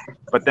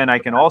 But then I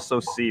can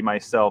also see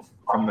myself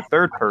from the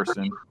third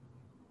person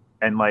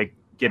and like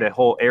get a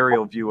whole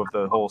aerial view of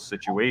the whole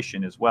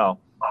situation as well.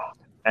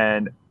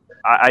 And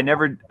I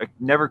never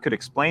could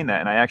explain that.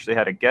 And I actually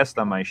had a guest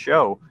on my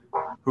show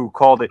who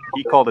called it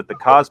the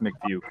cosmic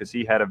view, because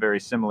he had a very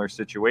similar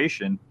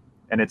situation.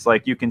 And it's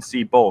like you can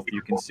see both.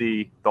 You can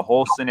see the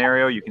whole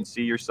scenario. You can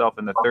see yourself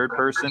in the third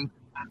person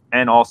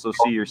and also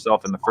see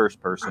yourself in the first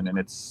person. And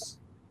it's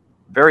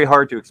very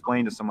hard to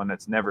explain to someone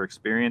that's never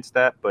experienced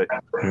that, but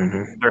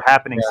they're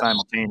happening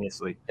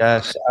simultaneously.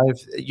 Yes.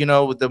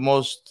 The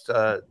most,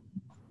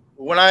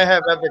 when I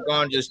have ever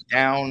gone just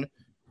down,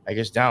 I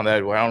guess down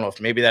that way, I don't know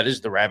if maybe that is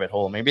the rabbit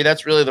hole. Maybe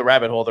that's really the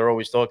rabbit hole they're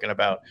always talking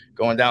about,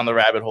 going down the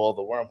rabbit hole,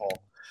 the wormhole.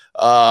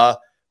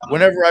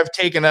 Whenever I've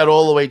taken that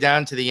all the way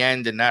down to the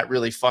end and not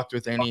really fucked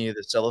with any of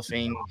the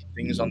cellophane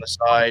things on the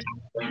side,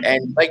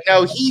 and like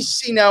now he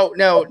sees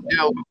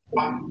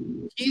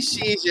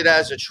it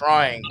as a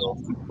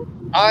triangle.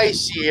 I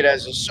see it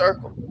as a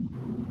circle.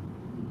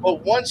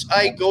 But once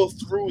I go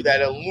through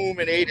that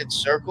illuminated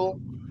circle,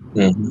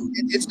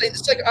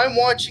 it's like I'm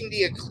watching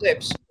the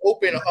eclipse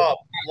open up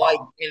like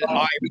an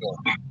eyeball.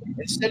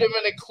 Instead of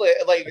an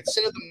eclipse, like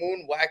instead of the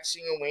moon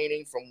waxing and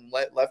waning from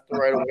left to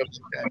right or whatever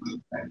like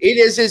that, it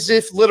is as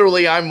if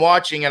literally I'm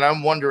watching and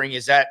I'm wondering,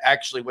 is that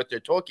actually what they're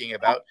talking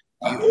about?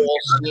 The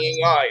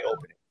all-seeing eye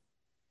opening.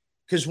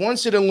 Because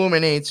once it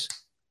illuminates,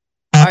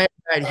 I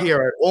am not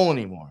here at all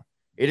anymore.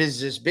 It is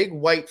this big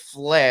white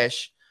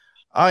flash.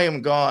 I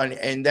am gone.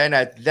 And then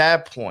at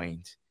that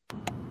point,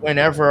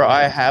 whenever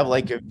I have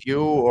like a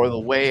view or the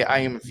way I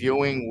am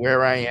viewing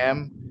where I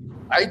am,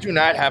 I do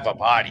not have a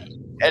body.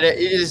 And it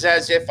is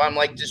as if I'm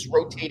like this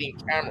rotating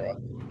camera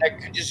that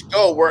could just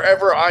go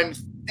wherever I'm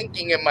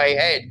thinking in my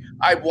head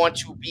I want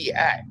to be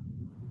at.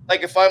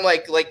 Like if I'm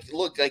like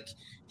look, like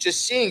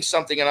just seeing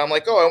something and I'm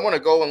like, oh, I want to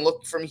go and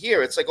look from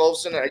here. It's like all of a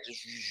sudden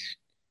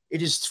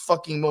It is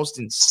fucking most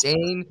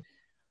insane.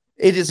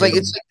 It is like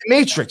it's like The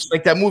Matrix,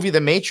 like that movie, The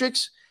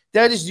Matrix.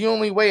 That is the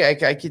only way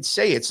I could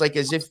say it's like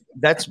as if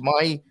that's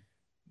my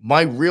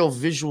real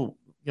visual.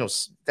 You know,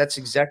 that's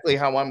exactly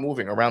how I'm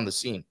moving around the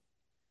scene.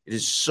 It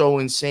is so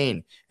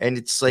insane, and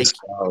it's like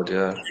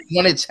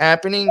when it's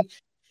happening,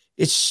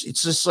 it's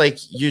just like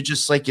you're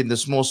just like in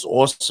this most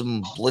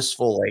awesome,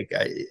 blissful, like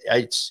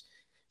it's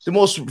the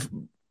most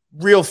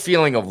real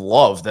feeling of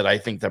love that I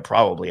think that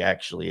probably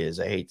actually is.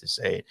 I hate to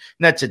say it,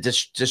 not to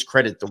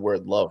discredit the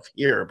word love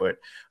here, but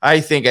I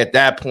think at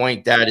that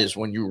point, that is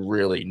when you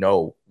really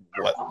know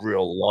what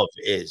real love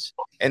is.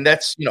 And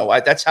that's, you know,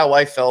 that's how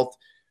I felt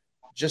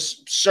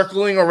just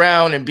circling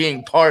around and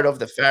being part of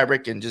the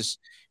fabric and just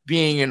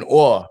being in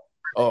awe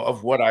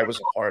of what I was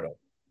a part of,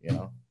 you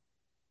know.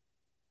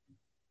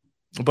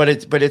 But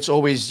it's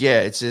always,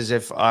 yeah, it's as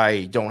if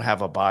I don't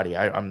have a body.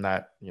 I'm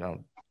not, you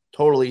know,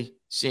 totally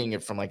seeing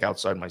it from like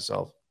outside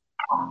myself.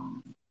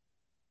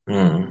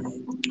 I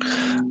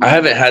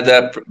haven't had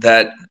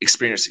that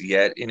experience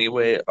yet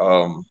anyway.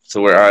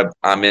 So where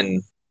I'm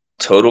in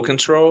total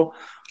control.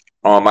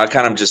 I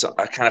kind of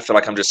feel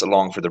like I'm just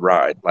along for the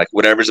ride. Like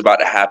whatever's about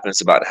to happen,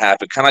 it's about to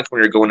happen. Kind of like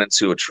when you're going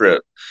into a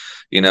trip,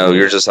 you know,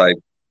 you're just like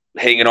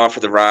hanging on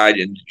for the ride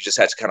and you just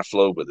have to kind of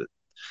flow with it.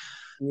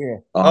 Yeah.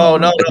 Oh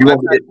no, I've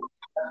had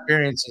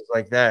experiences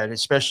like that,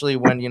 especially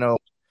when, you know,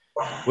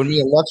 when me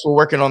and Lux were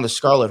working on the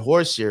Scarlet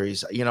Horse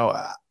series, you know,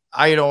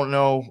 I don't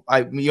know.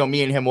 Me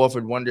and him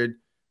often wondered,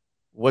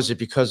 was it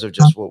because of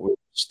just what we were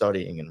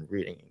studying and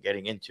reading and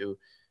getting into?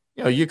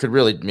 You know, you could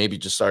really maybe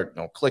just start,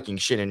 you know, clicking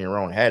shit in your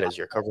own head as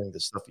you're covering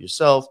this stuff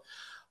yourself.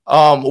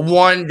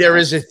 One, there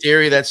is a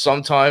theory that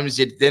sometimes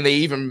then they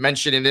even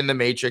mention it in The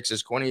Matrix,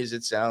 as corny as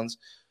it sounds.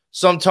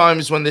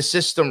 Sometimes when the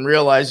system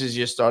realizes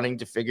you're starting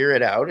to figure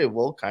it out, it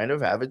will kind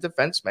of have a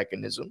defense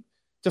mechanism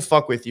to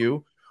fuck with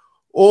you.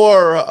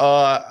 Or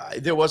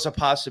there was a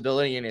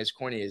possibility, and as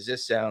corny as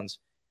this sounds,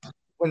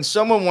 when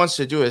someone wants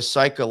to do a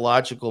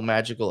psychological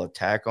magical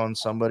attack on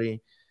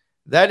somebody,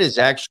 that is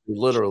actually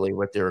literally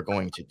what they're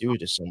going to do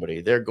to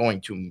somebody. They're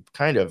going to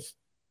kind of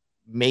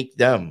make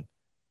them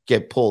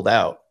get pulled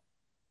out.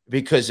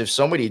 Because if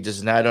somebody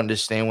does not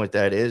understand what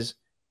that is,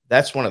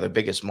 that's one of the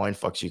biggest mind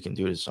fucks you can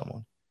do to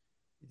someone.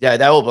 Yeah,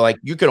 that will be like,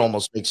 you could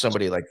almost make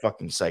somebody like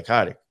fucking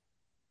psychotic.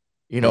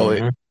 You know,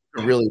 it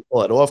really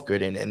pull it off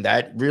good. And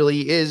that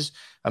really is,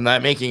 I'm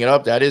not making it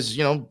up. That is,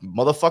 you know,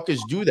 motherfuckers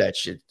do that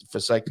shit for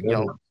you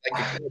know,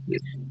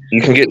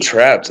 you can get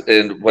trapped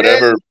in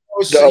whatever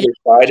the other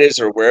side is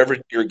or wherever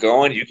you're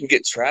going, you can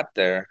get trapped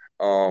there.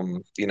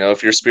 You know,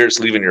 if your spirit's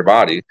leaving your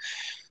body.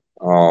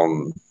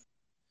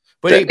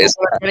 But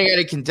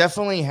it can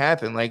definitely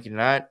happen. Like you're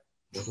not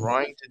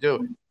trying to do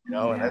it, you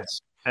know,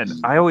 and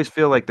I always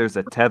feel like there's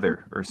a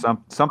tether or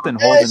something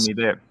holding me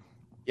there.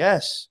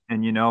 Yes.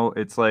 And you know,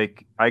 it's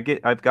like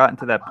I've gotten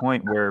to that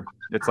point where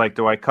it's like,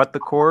 do I cut the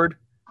cord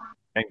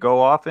and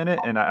go off in it?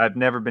 And I've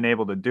never been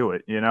able to do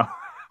it, you know.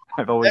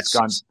 I've always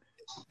gone.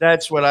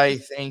 That's what I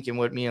think, and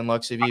what me and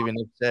Lux have even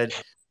said.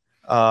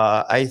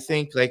 I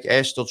think like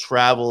astral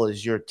travel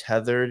is you're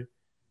tethered,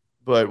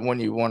 but when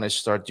you want to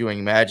start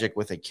doing magic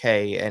with a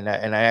K, and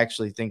I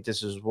actually think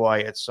this is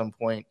why at some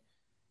point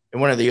in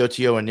one of the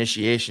OTO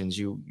initiations,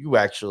 you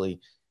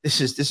actually this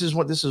is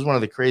one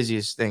of the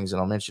craziest things, and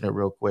I'll mention it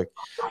real quick.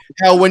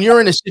 Now, when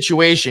you're in a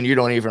situation, you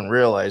don't even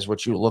realize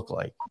what you look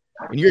like,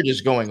 and you're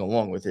just going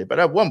along with it. But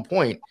at one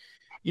point,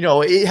 you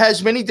know, it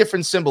has many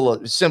different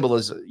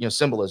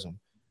symbolism.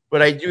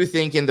 But I do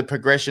think in the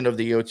progression of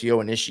the OTO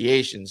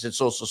initiations,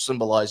 it's also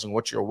symbolizing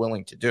what you're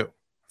willing to do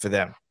for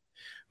them.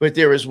 But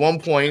there is one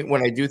point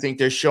when I do think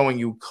they're showing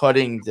you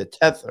cutting the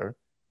tether,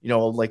 you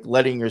know, like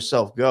letting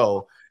yourself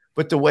go.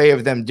 But the way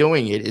of them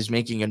doing it is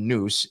making a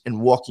noose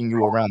and walking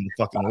you around the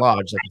fucking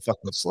lodge like a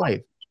fucking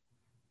slave.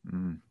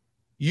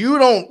 You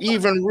don't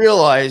even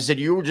realize that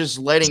you were just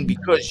letting,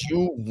 because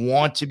you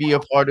want to be a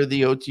part of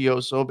the OTO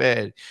so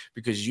bad,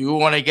 because you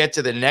want to get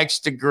to the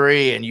next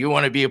degree and you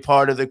want to be a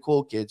part of the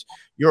cool kids.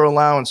 You're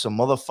allowing some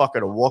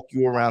motherfucker to walk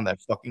you around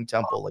that fucking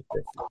temple like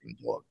that fucking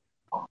dog.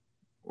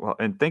 Well,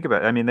 and think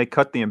about it. I mean, they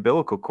cut the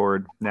umbilical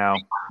cord now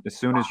as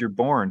soon as you're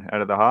born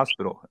out of the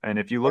hospital. And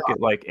if you look at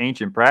like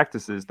ancient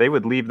practices, they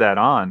would leave that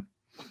on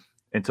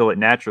until it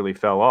naturally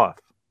fell off,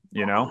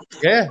 you know?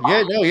 Yeah.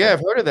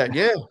 I've heard of that.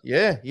 Yeah.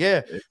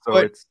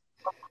 So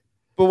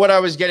but what I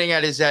was getting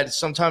at is that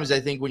sometimes I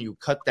think when you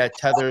cut that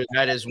tether,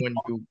 that is when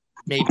you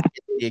make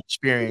the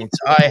experience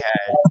I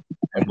had,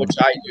 and which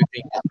I do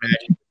think is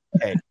magic.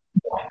 Okay,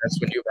 that's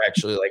when you've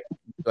actually like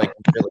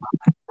really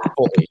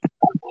fully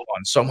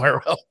gone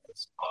somewhere else.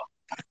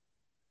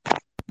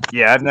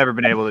 Yeah, I've never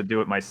been able to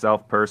do it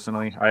myself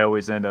personally. I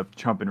always end up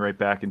jumping right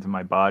back into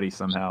my body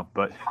somehow.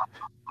 But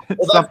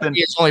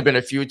it's only been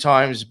a few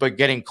times, but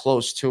getting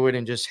close to it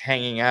and just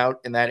hanging out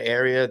in that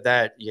area,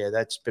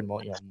 that's been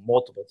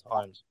multiple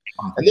times.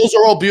 And those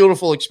are all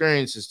beautiful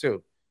experiences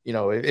too. You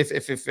know,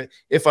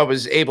 if I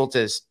was able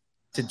to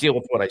deal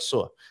with what I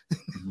saw.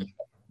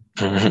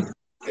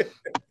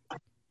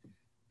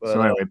 So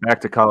anyway, back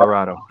to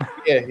Colorado.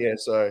 Yeah,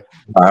 sorry.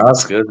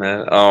 That's good,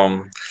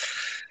 man.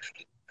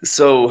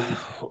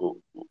 So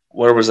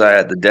where was I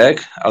at? The deck?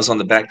 I was on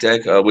the back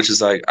deck, which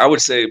is like, I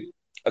would say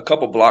a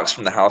couple blocks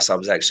from the house I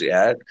was actually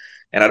at.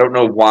 And I don't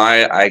know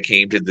why I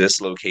came to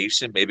this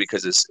location. Maybe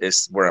because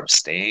it's where I'm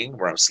staying,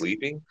 where I'm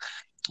sleeping.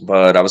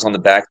 But I was on the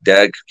back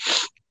deck,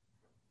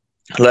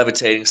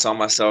 levitating, saw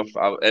myself.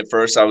 At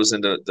first, I was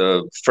in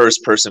the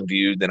first person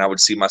view. Then I would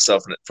see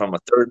myself from a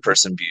third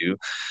person view.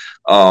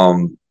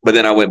 But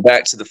then I went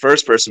back to the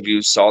first person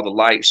view, saw the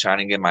light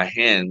shining in my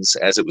hands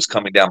as it was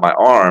coming down my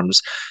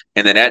arms.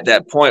 And then at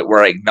that point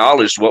where I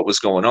acknowledged what was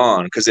going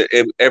on, because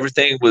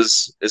everything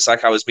was, it's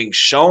like I was being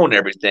shown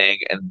everything.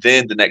 And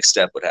then the next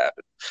step would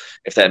happen,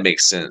 if that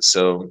makes sense.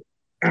 So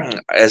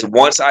as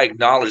once I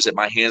acknowledged that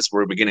my hands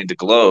were beginning to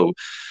glow,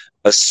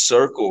 a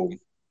circle,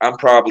 I'm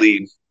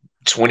probably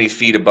 20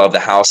 feet above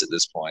the house at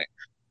this point.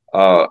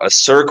 A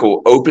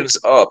circle opens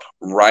up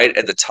right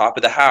at the top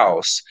of the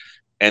house.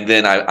 And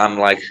then I'm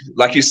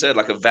like you said,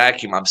 like a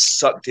vacuum. I'm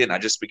sucked in. I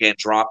just began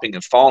dropping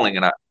and falling,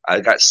 and I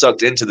got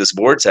sucked into this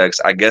vortex,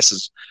 I guess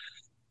is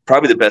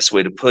probably the best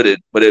way to put it.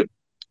 But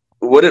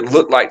what it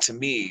looked like to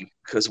me,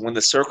 because when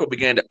the circle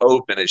began to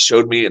open, it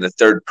showed me in a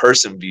third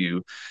person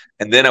view.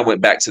 And then I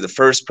went back to the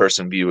first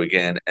person view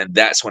again. And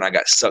that's when I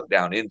got sucked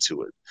down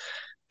into it.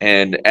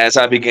 And as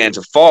I began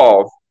to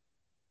fall,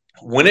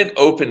 when it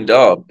opened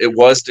up, it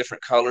was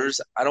different colors.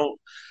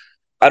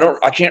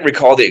 I can't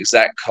recall the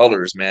exact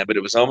colors, man, but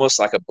it was almost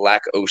like a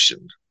black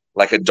ocean,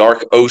 like a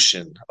dark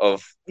ocean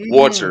of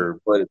water,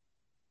 but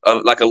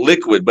like a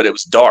liquid, but it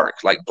was dark,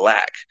 like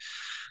black,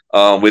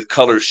 with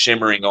colors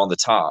shimmering on the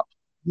top.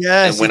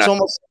 Yes, it's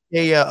almost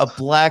like a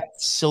black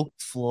silk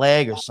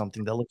flag or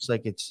something that looks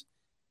like it's.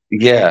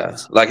 Yeah,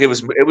 like it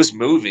was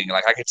moving.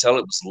 Like I could tell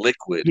it was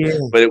liquid,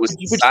 but it was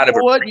inside of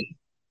a.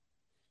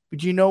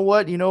 But you know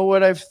what? You know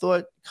what I've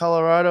thought,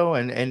 Colorado,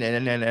 and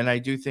I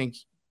do think,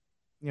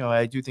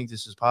 I do think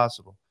this is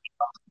possible.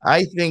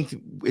 I think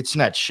it's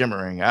not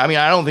shimmering. I mean,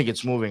 I don't think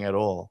it's moving at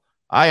all.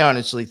 I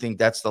honestly think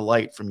that's the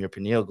light from your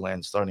pineal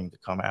gland starting to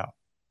come out,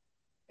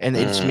 and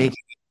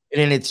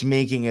it's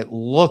making it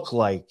look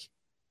like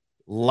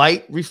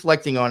light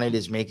reflecting on it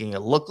is making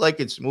it look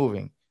like it's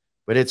moving,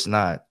 but it's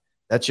not.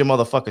 That's your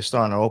motherfucker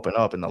starting to open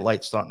up and the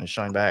light's starting to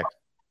shine back.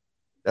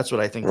 That's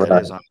what I think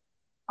that is.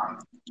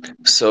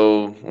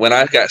 So when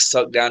I got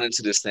sucked down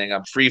into this thing,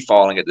 I'm free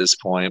falling at this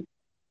point.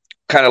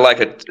 Kind of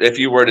like if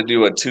you were to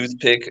do a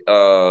toothpick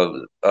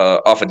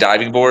off a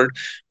diving board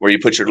where you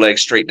put your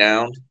legs straight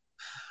down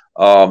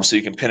so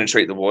you can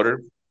penetrate the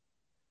water.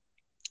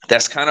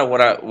 That's kind of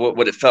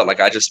what it felt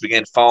like. I just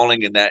began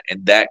falling in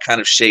that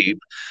kind of shape.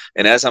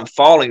 And as I'm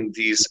falling,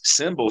 these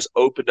symbols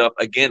opened up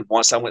again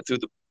once I went through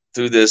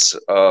this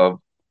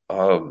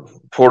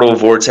portal,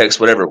 vortex,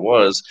 whatever it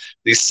was.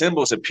 These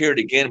symbols appeared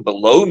again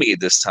below me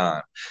this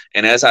time,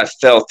 and as I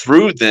fell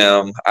through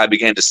them, I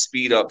began to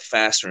speed up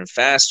faster and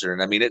faster.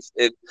 And I mean,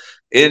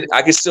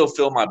 I could still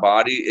feel my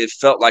body. It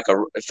felt like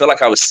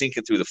I was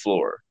sinking through the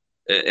floor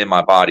in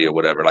my body or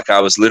whatever. Like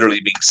I was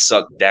literally being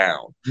sucked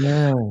down.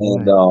 Yeah.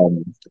 And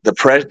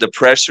the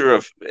pressure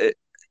of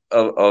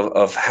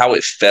how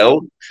it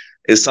felt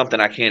is something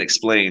I can't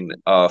explain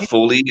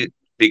fully.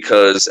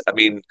 Because I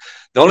mean,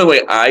 the only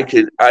way I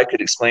could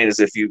explain is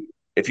if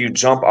you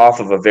jump off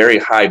of a very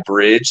high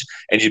bridge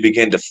and you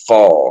begin to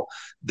fall.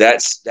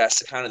 That's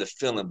the kind of the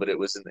feeling, but it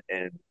was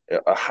in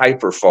a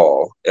hyper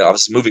fall. I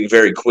was moving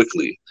very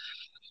quickly,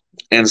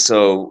 and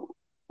so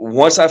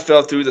once I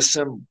fell through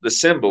the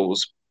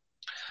symbols,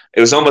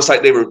 it was almost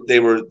like they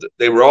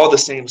were all the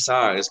same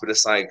size, but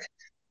it's like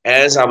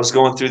as I was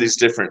going through these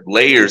different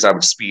layers, I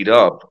would speed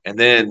up, and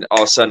then all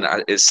of a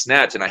sudden it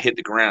snapped and I hit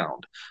the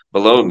ground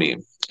below me.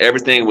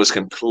 Everything was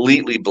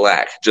completely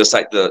black, just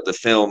like the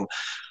film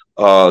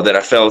that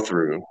I fell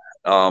through.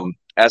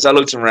 As I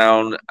looked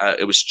around,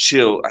 it was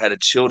chill. I had a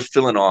chilled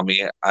feeling on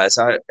me. As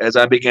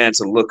I began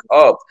to look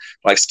up,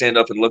 like stand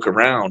up and look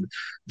around,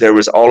 there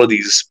was all of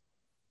these,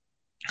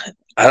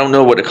 I don't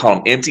know what to call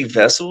them, empty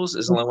vessels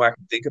is the only way I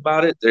can think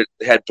about it. They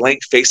had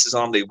blank faces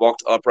on them. They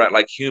walked upright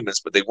like humans,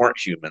 but they weren't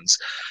humans.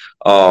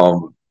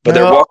 But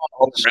they're walking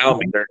all around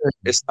me.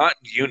 It's not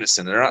in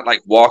unison. They're not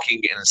like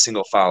walking in a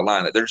single file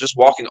line. They're just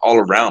walking all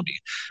around me.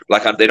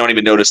 Like they don't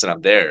even notice that I'm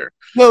there.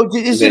 No,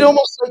 is it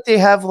almost like they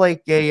have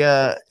like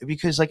a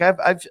because like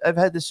I've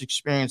had this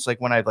experience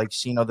like when I've like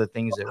seen other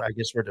things that I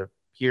guess were to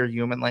appear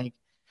human like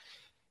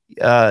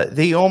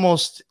they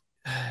almost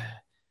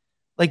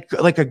like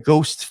a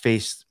ghost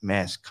face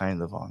mask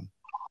kind of on.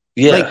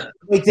 Yeah.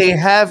 Like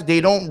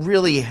they don't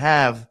really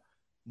have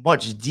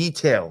much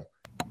detail.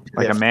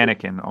 Like a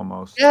mannequin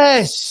almost.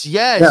 Yes.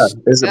 Yeah,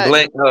 it's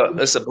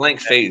a blank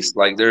face.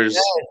 Like there's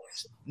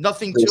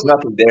nothing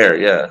there.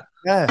 Yeah.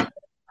 Yeah.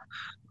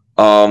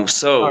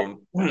 So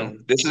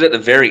this is at the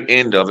very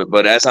end of it,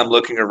 but as I'm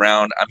looking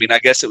around, I mean, I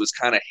guess it was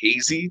kind of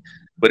hazy,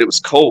 but it was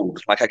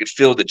cold. Like I could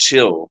feel the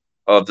chill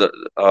of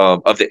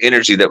the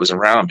energy that was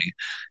around me.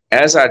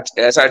 As I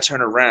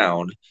turn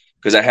around,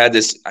 because I had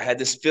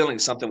this feeling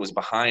something was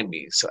behind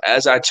me. So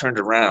as I turned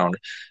around,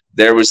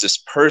 there was this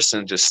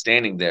person just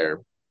standing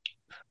there.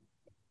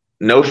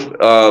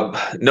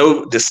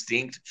 no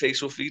distinct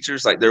facial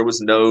features. Like there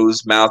was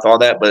nose, mouth, all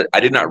that, but I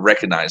did not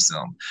recognize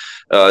them.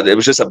 It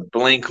was just a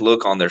blank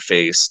look on their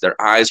face. Their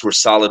eyes were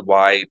solid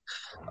white.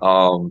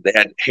 They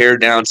had hair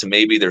down to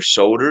maybe their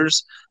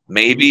shoulders.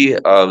 Maybe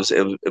it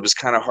was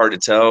kind of hard to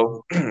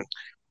tell.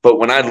 But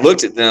when I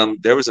looked at them,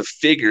 there was a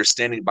figure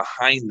standing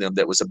behind them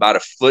that was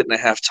about 1.5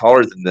 feet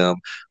taller than them,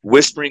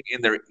 whispering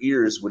in their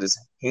ears with his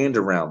hand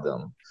around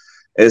them.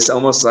 It's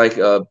almost like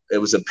it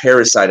was a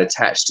parasite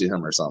attached to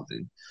him or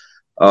something.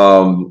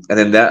 And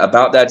then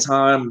about that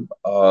time,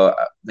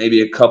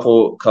 maybe a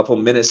couple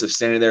minutes of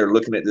standing there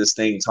looking at this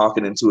thing,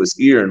 talking into his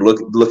ear and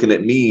looking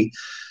at me,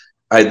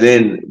 I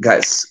then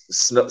got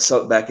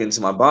sucked back into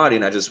my body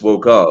and I just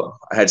woke up.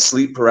 I had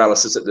sleep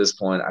paralysis at this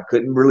point. I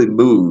couldn't really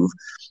move.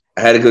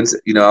 I had to go to,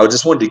 I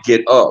just wanted to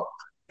get up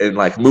and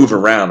like move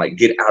around, like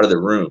get out of the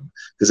room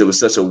because it was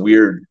such a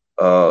weird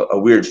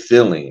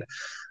feeling.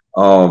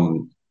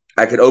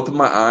 I could open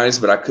my eyes,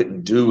 but I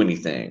couldn't do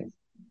anything.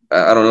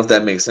 I don't know if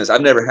that makes sense.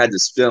 I've never had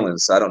this feeling,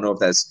 so I don't know if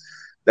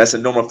that's a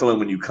normal feeling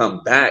when you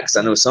come back. Because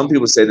I know some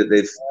people say that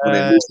when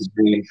they lose the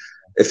dream,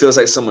 it feels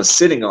like someone's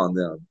sitting on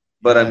them.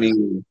 But I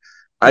mean,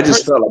 I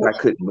just felt like I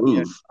couldn't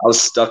move. I was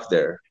stuck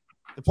there.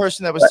 The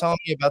person that was telling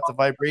me about the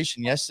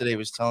vibration yesterday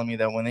was telling me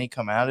that when they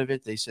come out of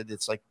it, they said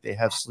it's like they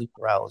have sleep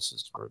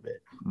paralysis for a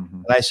bit. Mm-hmm.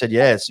 And I said,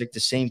 yeah, it's like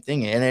the same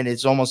thing. And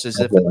it's almost as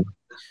if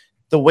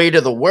the weight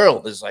of the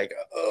world is like,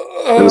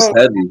 it was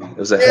heavy. It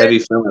was a heavy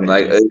feeling.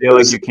 Like you feel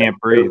like you can't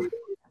breathe.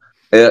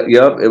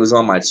 Yep, it was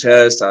on my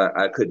chest.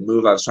 I couldn't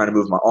move. I was trying to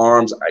move my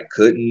arms. I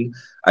couldn't.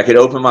 I could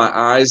open my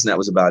eyes, and that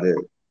was about it.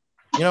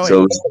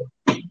 So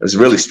it was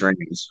really strange.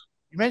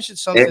 You mentioned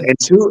something.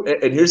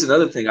 And here's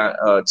another thing.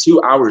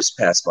 2 hours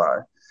passed by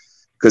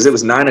because it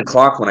was 9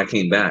 o'clock when I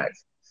came back.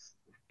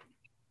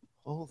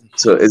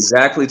 So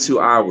exactly 2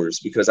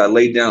 hours because I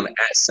laid down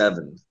at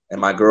 7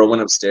 and my girl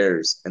went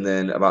upstairs. And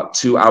then about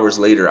 2 hours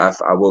later,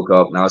 I woke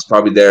up and I was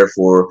probably there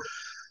for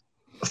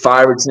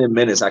 5 or 10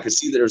 minutes. I could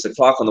see there was a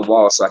clock on the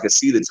wall, so I could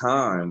see the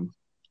time.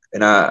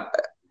 And I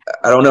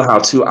don't know how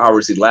 2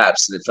 hours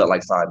elapsed, and it felt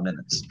like 5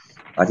 minutes.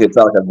 Like it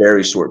felt like a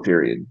very short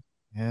period.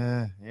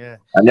 Yeah.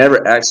 I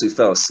never actually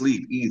fell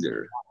asleep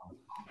either.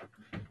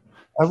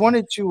 I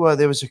wanted to.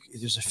 There's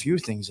a few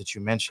things that you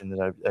mentioned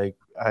that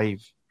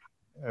I've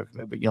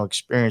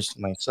experienced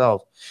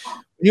myself.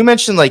 When you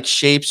mentioned like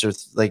shapes or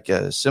like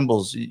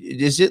symbols,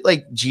 is it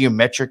like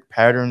geometric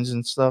patterns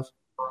and stuff?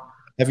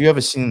 Have you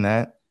ever seen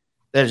that?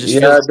 That just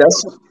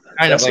that's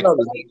kind of like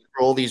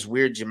all these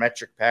weird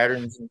geometric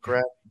patterns and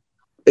crap.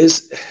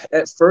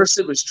 At first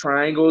it was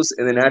triangles,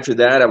 and then after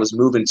that I was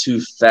moving too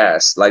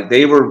fast. Like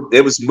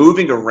it was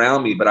moving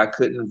around me, but I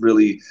couldn't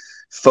really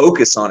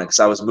focus on it because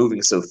I was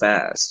moving so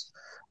fast.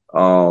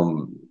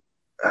 Gotcha.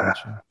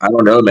 I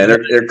don't know, man.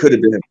 There could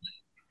have been,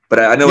 but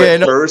I know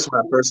first when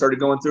I first started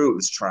going through, it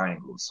was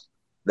triangles.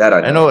 That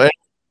I know.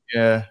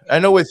 I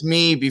know. With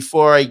me,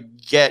 before I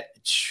get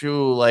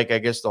to like I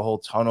guess the whole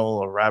tunnel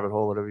or rabbit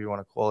hole, whatever you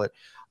want to call it.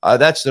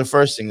 That's the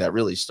first thing that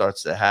really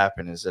starts to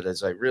happen is that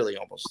as I really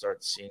almost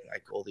start seeing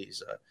like all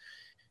these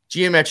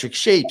geometric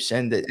shapes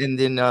and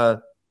then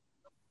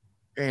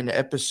in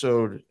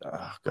episode,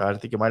 I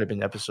think it might have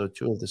been episode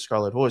 2 of the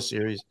Scarlet Horse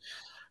series,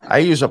 I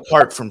use a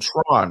part from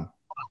Tron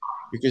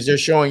because they're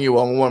showing you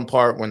on one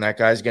part when that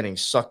guy's getting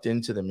sucked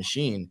into the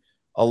machine.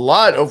 A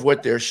lot of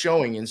what they're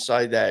showing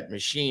inside that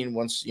machine,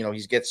 once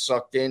he gets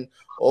sucked in,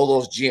 all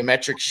those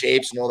geometric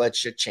shapes and all that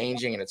shit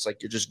changing, and it's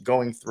like you're just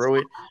going through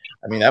it.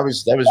 I mean, that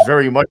was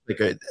very much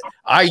like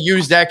I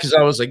used that because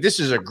I was like, this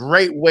is a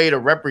great way to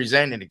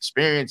represent an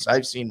experience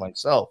I've seen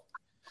myself.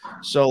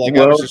 So like,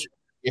 I was just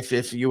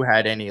if you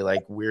had any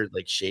like weird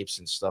like shapes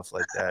and stuff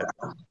like that.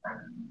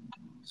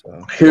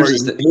 So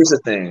here's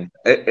the thing.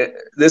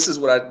 This is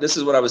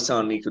what I was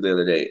telling Niko the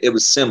other day. It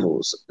was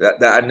symbols.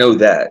 That I know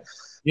that.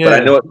 Yeah.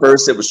 But I know at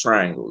first it was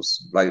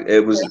triangles. Like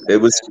it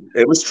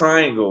was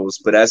triangles.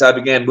 But as I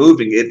began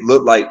moving, it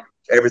looked like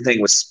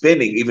everything was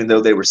spinning, even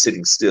though they were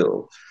sitting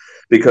still,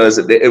 because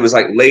it was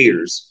like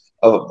layers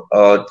of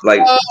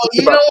like.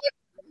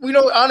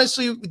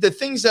 Honestly, the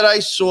things that I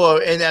saw,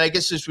 and I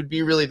guess this would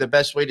be really the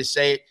best way to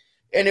say it,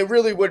 and it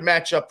really would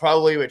match up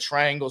probably with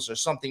triangles or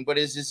something. But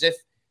it's as if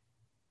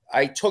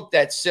I took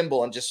that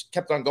symbol and just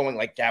kept on going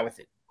like that with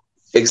it.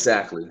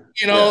 Exactly.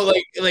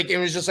 Like it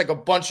was just like a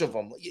bunch of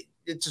them.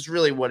 It's just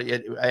really what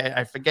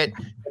I forget.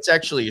 It's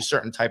actually a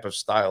certain type of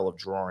style of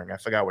drawing. I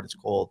forgot what it's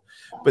called,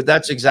 but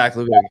that's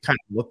exactly what it kind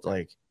of looked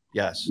like.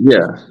 Yes.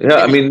 Yeah.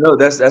 I mean, no,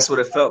 that's what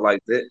it felt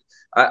like.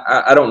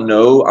 I don't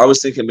know. I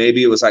was thinking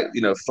maybe it was like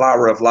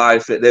flower of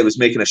life that was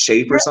making a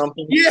shape or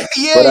something. Yeah.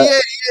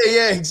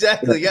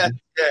 Exactly. Yeah.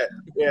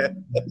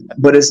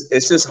 But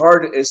it's just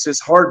hard. It's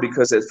just hard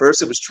because at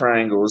first it was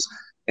triangles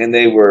and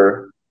they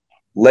were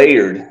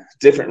layered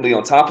differently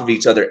on top of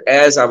each other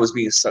as I was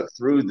being sucked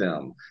through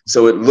them.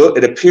 So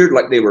it appeared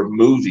like they were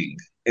moving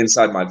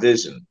inside my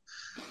vision.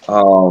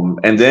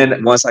 And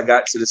then once I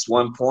got to this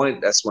one point,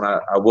 that's when I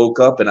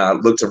woke up and I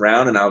looked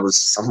around and I was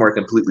somewhere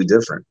completely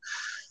different.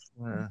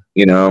 Yeah.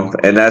 You know,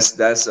 and that's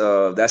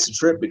a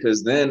trip,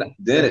 because then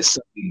it's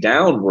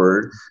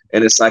downward,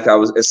 and it's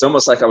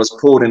almost like I was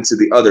pulled into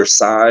the other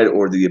side,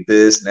 or the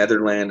abyss,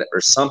 Netherland,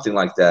 or something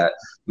like that.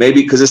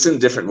 Maybe because it's in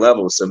different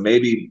levels, so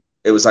maybe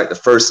it was like the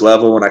first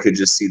level, and I could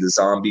just see the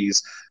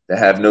zombies that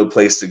have no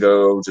place to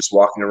go, just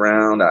walking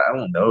around. I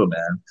don't know,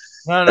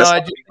 man. No, I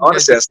do.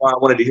 Honestly, that's why I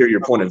wanted to hear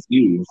your point of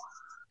view,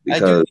 I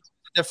do because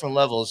different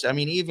levels. I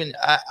mean, even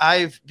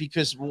I've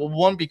because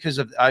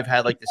I've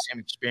had like the same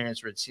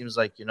experience where it seems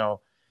like, you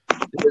know,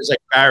 there's like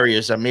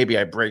barriers that maybe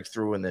I break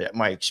through, and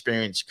my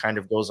experience kind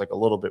of goes like a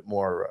little bit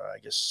more, I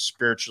guess,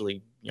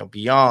 spiritually, you know,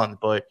 beyond.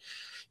 But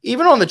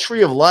even on the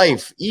tree of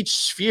life, each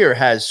sphere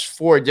has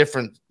four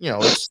different, you know,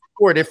 it's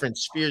four different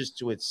spheres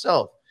to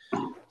itself.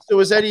 So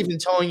is that even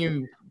telling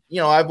you, you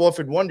know, I've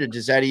often wondered,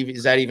 is that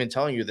even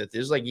telling you that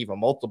there's like even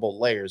multiple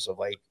layers of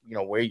like, you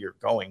know, where you're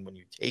going when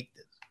you take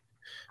this?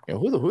 You know,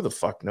 who the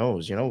fuck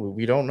knows? You know,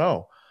 we don't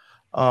know.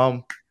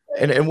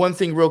 And one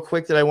thing real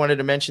quick that I wanted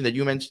to mention, that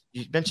you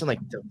mentioned like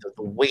the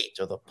weight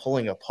or the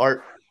pulling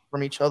apart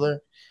from each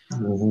other.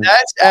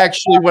 That's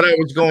actually what I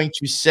was going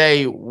to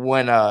say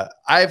when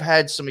I've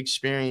had some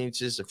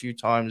experiences a few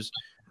times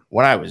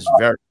when I was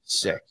very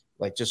sick,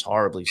 like just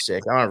horribly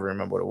sick. I don't even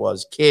remember what it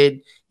was,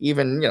 kid,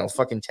 even, you know,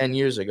 fucking 10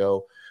 years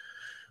ago,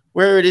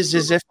 where it is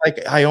as if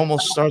like I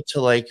almost start to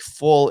like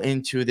fall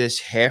into this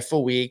half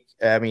asleep,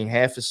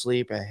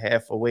 a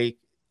half awake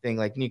thing,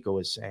 like Niko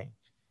was saying.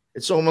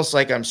 It's almost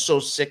like I'm so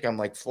sick, I'm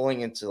like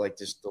falling into like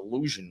this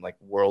delusion, like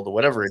world or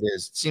whatever it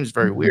is. It seems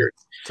very weird.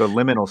 It's a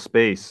liminal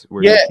space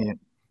where you can't.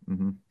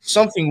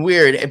 Something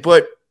weird.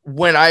 But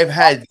when I've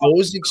had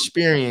those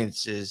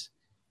experiences,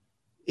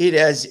 it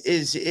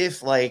is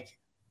if like,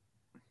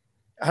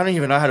 I don't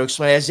even know how to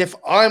explain it, as if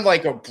I'm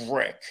like a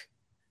brick,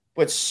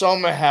 but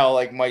somehow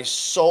like my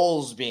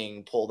soul's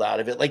being pulled out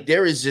of it. Like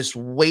there is this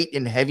weight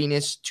and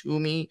heaviness to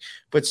me,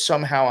 but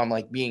somehow I'm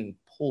like being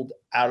pulled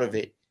out of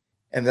it.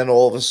 And then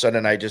all of a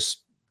sudden I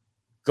just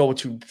go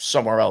to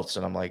somewhere else,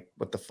 and I'm like,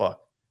 what the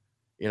fuck?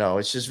 You know,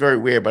 it's just very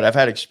weird. But I've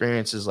had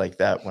experiences like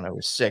that when I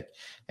was sick,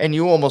 and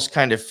you almost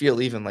kind of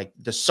feel even like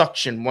the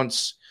suction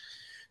once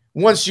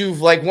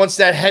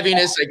that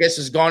heaviness, I guess,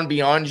 has gone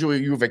beyond you, or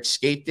you've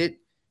escaped it.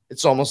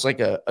 It's almost like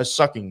a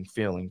sucking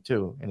feeling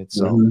too in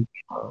itself.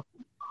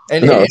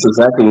 And it's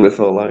exactly what it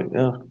felt like.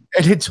 Yeah.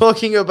 And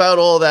talking about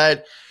all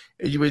that,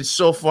 it was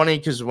so funny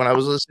because when I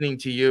was listening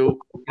to you,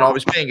 you know, I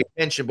was paying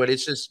attention, but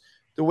it's just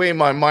the way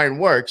my mind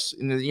works.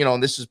 And, you know,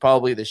 and this is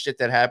probably the shit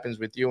that happens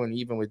with you and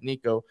even with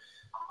Niko.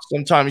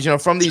 Sometimes, you know,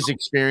 from these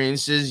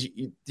experiences,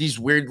 these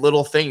weird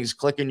little things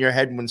click in your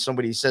head when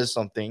somebody says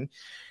something.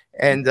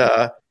 And,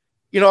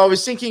 you know, I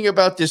was thinking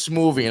about this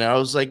movie, and I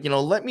was like, you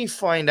know, let me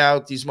find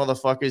out these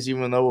motherfuckers,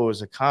 even though it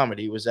was a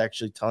comedy, was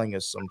actually telling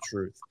us some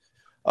truth.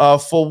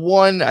 For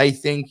one, I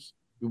think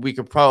we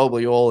could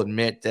probably all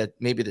admit that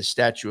maybe the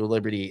Statue of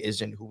Liberty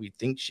isn't who we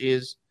think she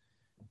is.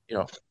 You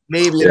know,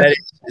 maybe that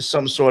is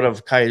some sort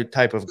of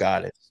type of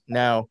goddess.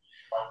 Now,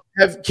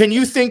 can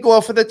you think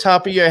off of the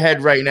top of your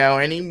head right now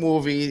any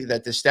movie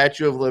that the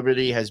Statue of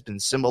Liberty has been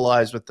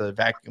symbolized with a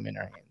vacuum in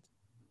her hand?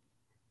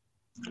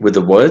 With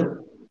the what?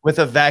 With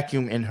a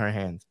vacuum in her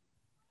hand.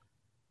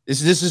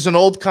 This is an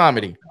old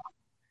comedy.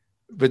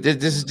 But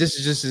this is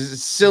just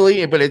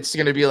silly, but it's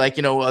going to be like,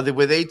 you know,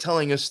 were they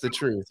telling us the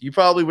truth? You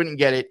probably wouldn't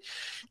get it.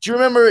 Do you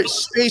remember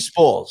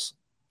Spaceballs?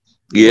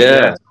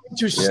 Yeah.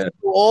 To steal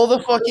all the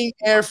fucking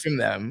air from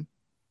them.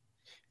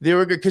 They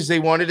were good because they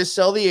wanted to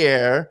sell the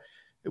air.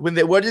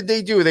 What did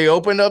they do? They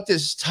opened up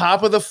this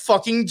top of the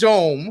fucking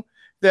dome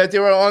that they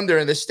were under,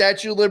 and the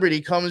Statue of Liberty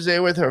comes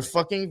there with her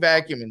fucking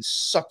vacuum and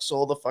sucks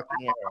all the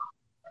fucking air.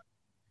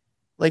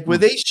 Like, were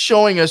they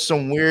showing us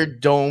some weird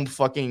dome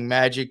fucking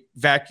magic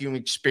vacuum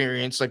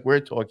experience like we're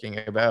talking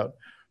about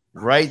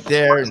right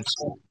there in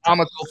some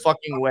comical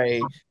fucking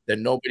way that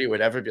nobody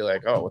would ever be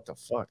like, oh, what the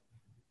fuck?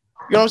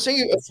 You know what I'm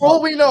saying? For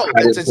all we know,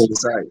 they were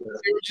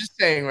just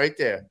saying right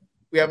there.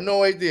 We have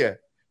no idea.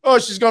 Oh,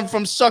 she's gone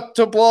from suck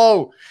to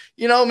blow,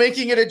 you know,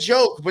 making it a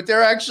joke, but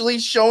they're actually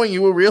showing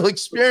you a real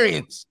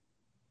experience.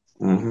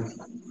 Well,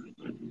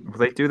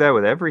 they do that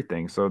with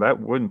everything, so that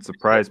wouldn't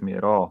surprise me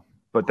at all.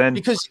 But then,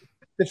 because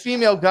the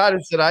female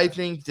goddess that I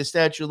think the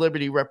Statue of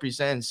Liberty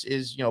represents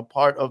is, you know,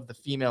 part of the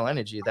female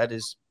energy that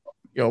is,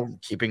 you know,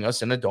 keeping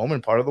us in a dome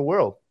and part of the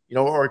world, you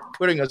know, or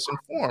putting us in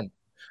form.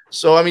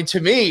 So, I mean, to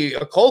me,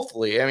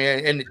 occultly, I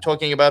mean, and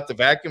talking about the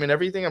vacuum and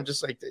everything, I'm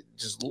just like,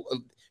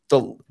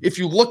 if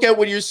you look at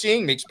what you're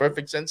seeing, makes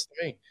perfect sense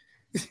to me.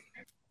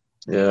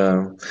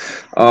 Yeah,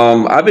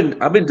 I've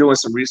been doing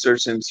some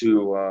research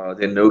into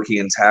the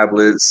Enochian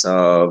tablets,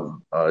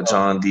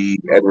 John Dee,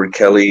 Edward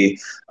Kelly,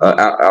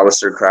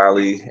 Aleister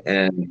Crowley,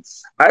 and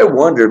I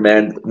wonder,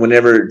 man,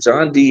 whenever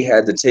John Dee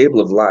had the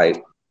table of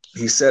light,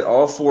 he set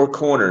all four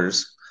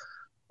corners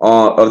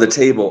of the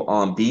table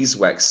on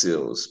beeswax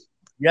seals.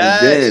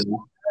 Yes.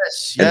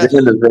 And then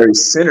in the very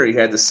center, he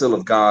had the seal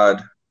of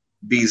God,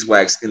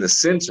 beeswax in the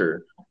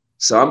center.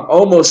 So I'm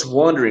almost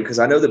wondering, because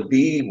I know the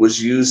bee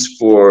was used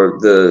for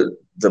the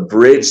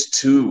bridge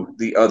to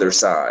the other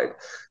side.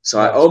 So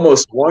I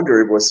almost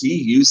wondered, was he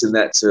using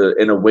that to,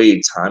 in a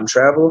way, time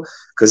travel?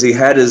 Because he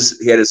had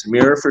his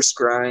mirror for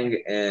scrying,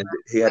 and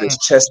he had his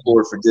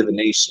chessboard for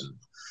divination.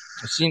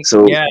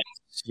 So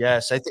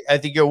yes, I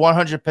think you're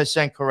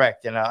 100%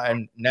 correct,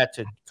 and not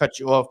to cut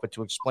you off, but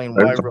to explain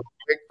why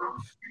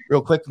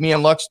real quick. Me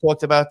and Lux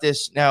talked about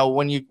this. Now,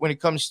 when it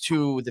comes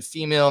to the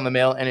female and the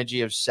male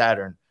energy of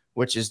Saturn,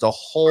 which is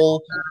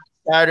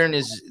Saturn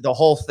is the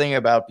whole thing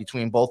about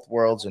between both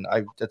worlds, and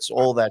that's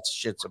all that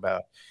shit's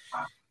about.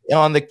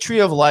 On the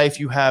tree of life,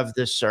 you have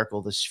this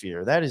circle, the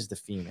sphere. That is the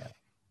female.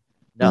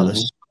 Now, the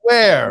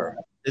square,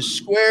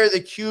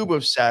 the cube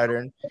of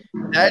Saturn,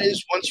 that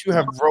is once you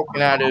have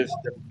broken out of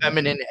the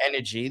feminine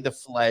energy, the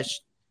flesh,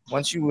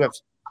 once you have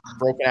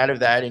broken out of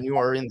that and you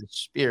are in the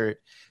spirit,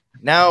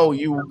 now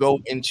you go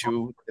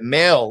into the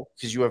male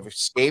because you have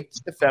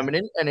escaped the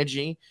feminine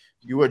energy.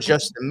 You are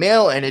just the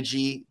male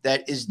energy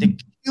that is the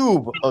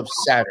cube of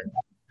Saturn.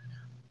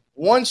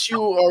 Once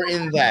you are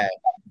in that,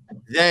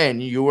 then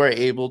you are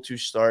able to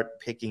start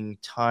picking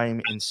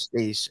time and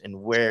space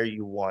and where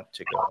you want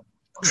to go.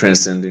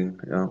 Transcending,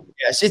 yeah.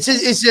 Yes, it's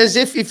as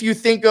if you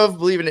think of,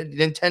 believe it,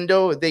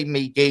 Nintendo, they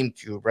made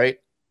GameCube, right?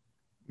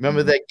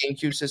 Remember that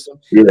GameCube system?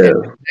 Yeah.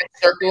 That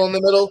circle in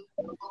the middle?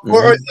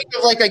 Or think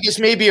of, like, I guess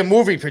maybe a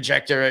movie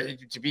projector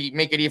to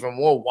make it even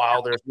more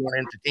wilder if you want to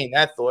entertain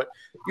that thought.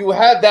 You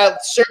have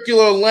that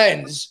circular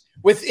lens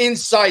with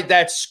inside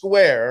that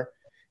square.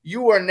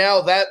 You are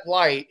now that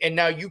light, and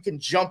now you can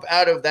jump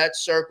out of that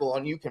circle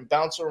and you can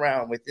bounce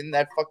around within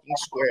that fucking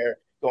square,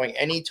 going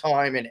any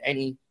time and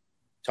any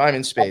time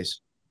and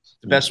space.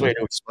 The best way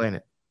to explain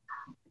it.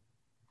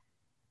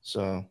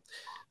 So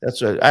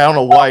that's what I don't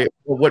know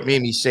what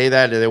made me say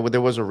that.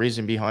 There was a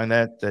reason behind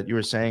that you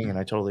were saying, and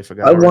I totally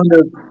forgot. I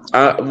wonder.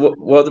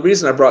 Well, the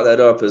reason I brought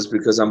that up is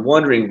because I'm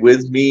wondering,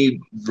 with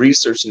me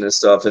researching this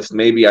stuff, if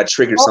maybe I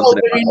triggered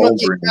something in my own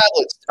brain.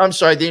 I'm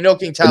sorry, the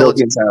Enochian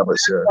tablets.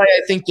 Sure. That's why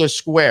I think they're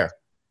square.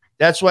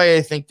 That's why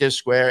I think they're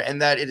square,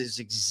 and that it is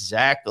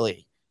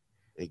exactly.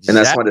 And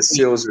that's why the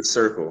seals are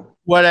circle.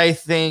 What I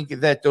think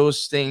that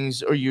those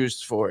things are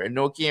used for.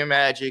 Enochian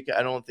magic,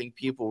 I don't think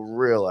people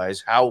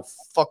realize how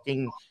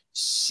fucking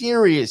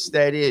serious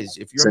that is.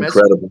 If you're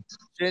incredible.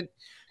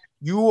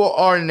 You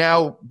are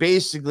now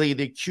basically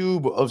the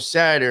cube of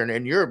Saturn,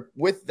 and you're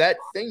with that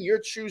thing you're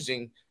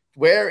choosing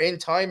where in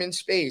time and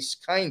space,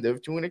 kind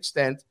of to an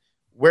extent,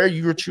 where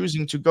you're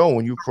choosing to go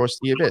when you cross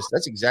the abyss.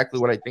 That's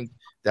exactly what I think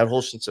that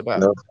whole shit's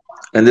about. No.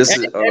 And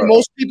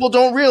most people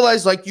don't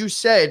realize, like you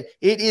said,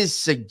 it is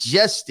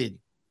suggested,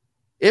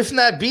 if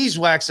not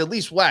beeswax, at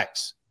least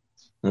wax.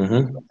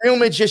 A real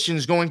magician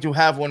is going to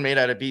have one made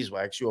out of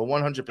beeswax. You are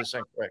 100%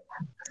 correct.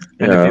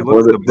 Yeah,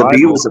 well, the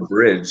bee was a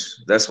bridge.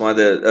 That's why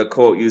the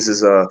occult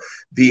uses a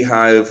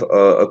beehive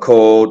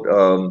occult.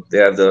 They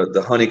have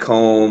the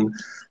honeycomb,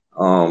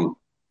 or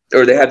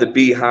they have the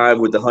beehive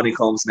with the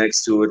honeycombs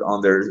next to it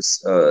on their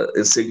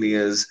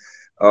insignias.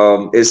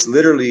 It's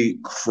literally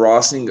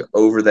crossing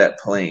over that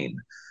plane,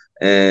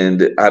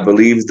 and I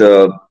believe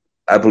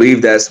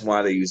that's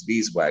why they use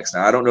beeswax.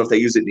 Now I don't know if they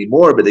use it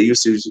anymore, but they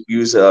used to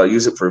use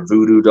it for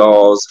voodoo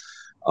dolls.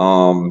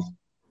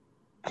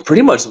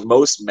 Pretty much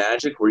most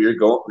magic where you're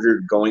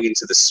going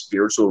into the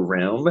spiritual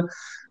realm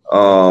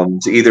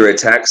to either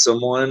attack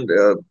someone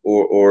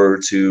or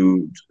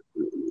to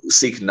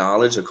seek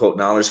knowledge, occult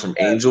knowledge from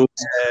angels.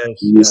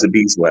 Use the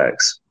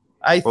beeswax.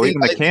 I think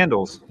even the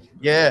candles.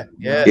 Yeah.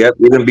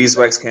 Even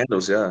beeswax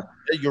candles. Yeah,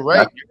 you're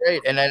right.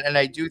 And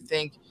I do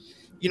think,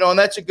 and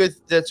that's a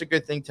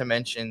good thing to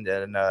mention.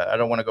 And I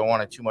don't want to go on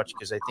it too much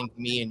because I think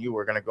me and you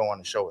were going to go on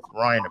a show with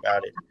Ryan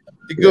about it.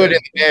 The good and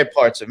the bad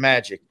parts of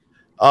magic.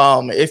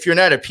 If you're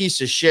not a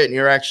piece of shit and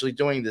you're actually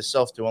doing this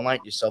to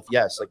enlighten yourself,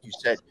 yes, like you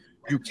said,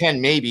 you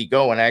can maybe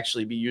go and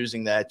actually be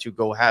using that to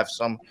go have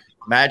some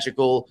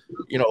magical,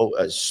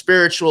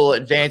 spiritual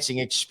advancing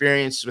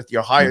experience with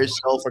your higher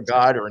self or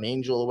God or an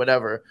angel or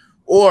whatever.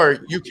 Or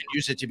you can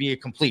use it to be a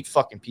complete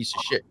fucking piece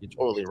of shit. You're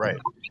totally right.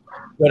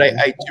 But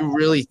I do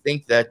really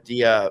think that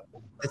the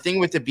thing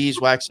with the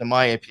beeswax, in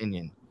my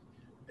opinion,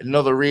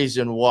 another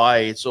reason why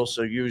it's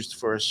also used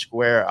for a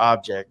square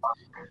object,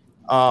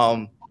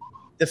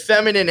 the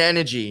feminine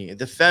energy,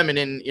 the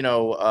feminine,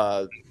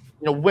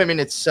 women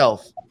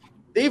itself,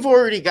 they've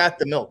already got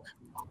the milk.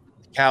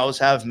 Cows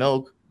have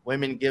milk.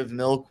 Women give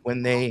milk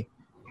when they,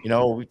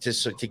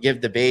 to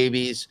give the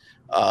babies.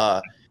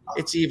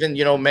 It's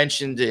even,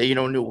 mentioned,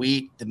 new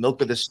wheat, the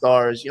milk of the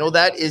stars.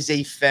 That is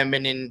a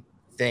feminine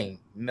thing,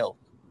 milk.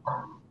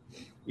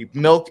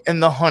 Milk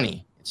and the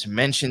honey. It's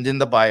mentioned in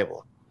the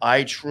Bible.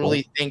 I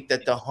truly think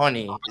that the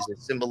honey is a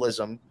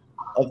symbolism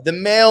of the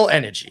male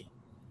energy.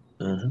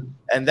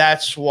 And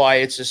that's why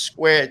it's a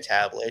square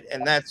tablet.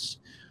 And that's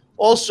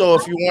also,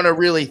 if you want to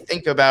really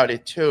think about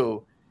it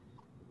too,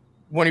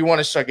 when you want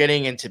to start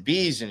getting into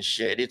bees and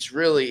shit, it's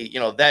really,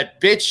 that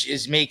bitch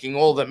is making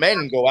all the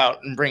men go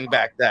out and bring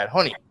back that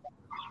honey.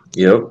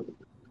 Yep.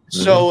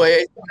 So,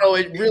 it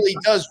really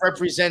does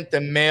represent the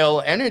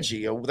male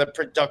energy of the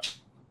production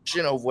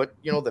of what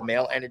the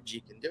male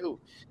energy can do,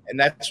 and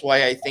that's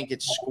why I think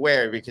it's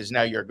square, because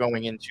now you're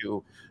going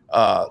into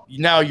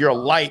now you're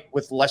light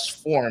with less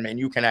form, and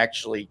you can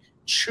actually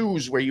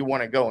choose where you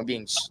want to go, and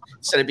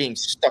instead of being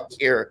stuck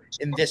here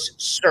in this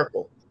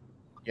circle.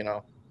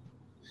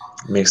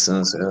 Makes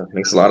sense. Yeah,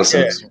 makes a lot of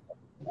sense.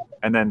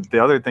 And then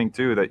the other thing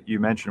too that you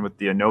mentioned with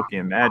the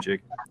Enochian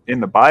magic in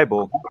the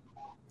Bible,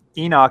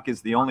 Enoch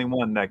is the only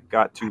one that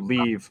got to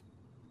leave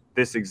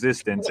this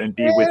existence and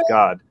be with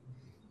God.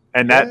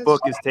 And that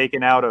book is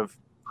taken out of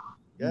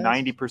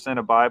 90%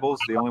 of Bibles.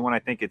 The only one I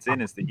think it's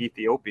in is the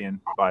Ethiopian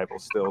Bible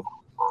still.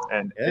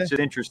 And it's just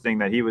interesting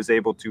that he was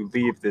able to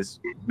leave this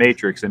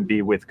matrix and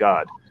be with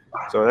God.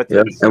 So that's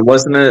And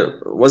wasn't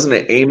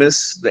it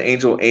Amos, the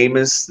angel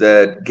Amos,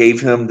 that gave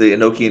him the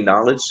Enochian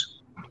knowledge?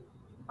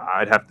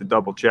 I'd have to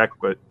double check,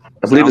 but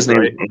I believe his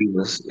name is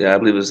Amos. Yeah, I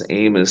believe it was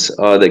Amos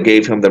that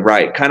gave him the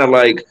right, kind of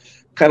like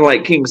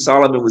King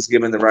Solomon was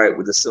given the right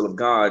with the seal of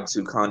God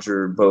to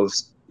conjure both,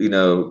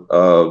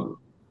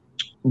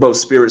 both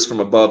spirits from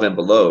above and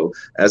below,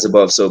 as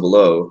above, so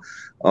below.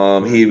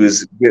 He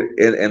was,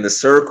 and the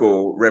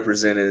circle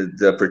represented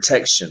the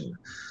protection,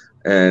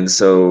 and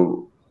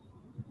so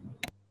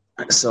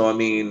I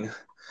mean,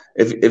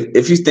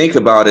 if you think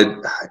about it,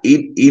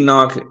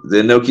 Enoch, the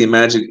Enochian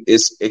magic,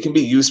 it can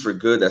be used for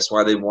good. That's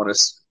why they don't want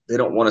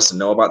us to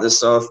know about this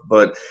stuff,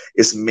 but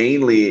it's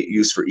mainly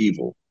used for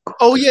evil.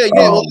 Oh yeah.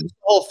 Well, that's the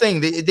whole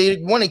thing. They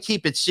want to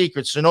keep it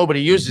secret so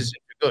nobody uses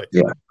it for good.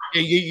 Yeah,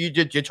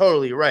 you're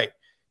totally right,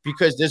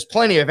 because there's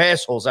plenty of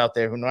assholes out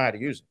there who know how to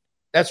use it.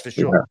 That's for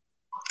sure.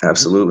 Yeah,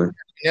 absolutely. You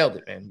nailed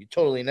it, man. You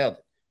totally nailed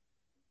it.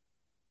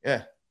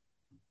 Yeah.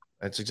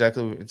 It's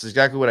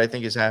exactly what I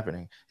think is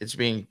happening. It's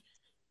being,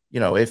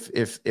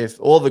 if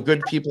all the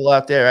good people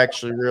out there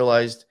actually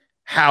realized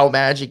how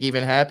magic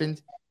even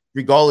happened,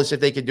 regardless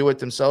if they could do it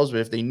themselves, but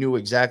if they knew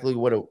exactly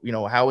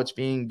how it's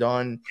being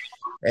done,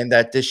 and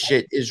that this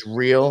shit is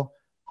real,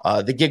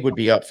 the gig would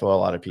be up for a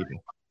lot of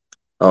people.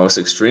 Oh, it's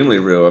extremely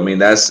real. I mean,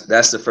 that's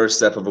the first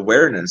step of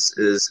awareness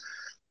is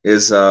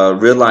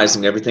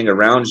realizing everything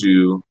around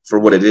you for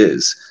what it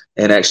is,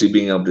 and actually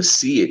being able to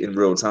see it in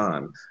real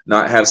time,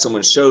 not have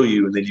someone show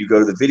you and then you go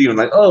to the video and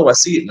like, oh, I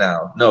see it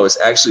now. No, it's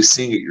actually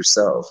seeing it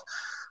yourself.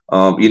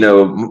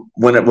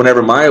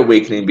 Whenever my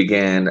awakening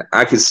began,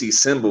 I could see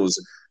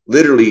symbols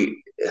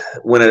literally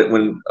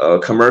when a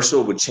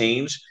commercial would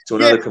change to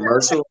another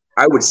commercial.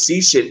 I would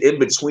see shit in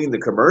between the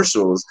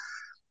commercials,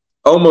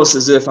 almost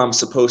as if I'm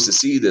supposed to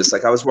see this.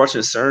 Like I was watching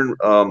a certain,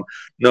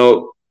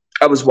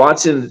 I was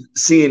watching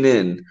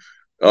CNN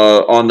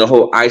on the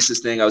whole ISIS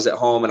thing. I was at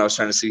home and I was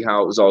trying to see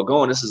how it was all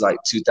going. This is like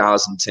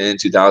 2010,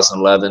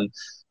 2011.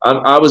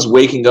 I was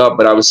waking up,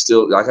 but I was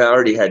still like, I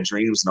already had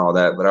dreams and all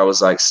that, but I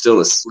was like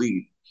still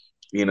asleep.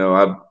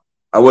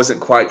 I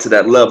wasn't quite to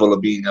that level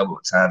of being able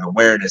to have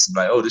awareness and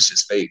like, oh, this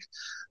is fake.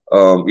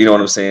 You know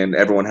what I'm saying?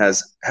 Everyone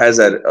has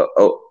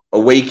that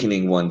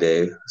awakening one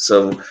day.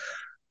 So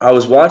I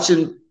was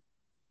watching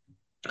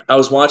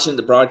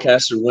the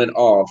broadcaster went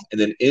off,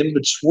 and then in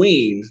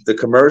between the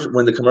commercial,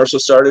 when the commercial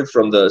started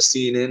from the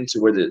CNN to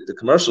where the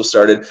commercial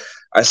started,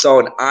 I saw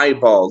an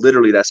eyeball.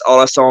 Literally, that's all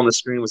I saw on the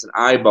screen was an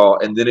eyeball,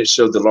 and then it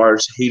showed the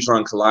Large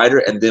Hadron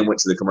Collider, and then went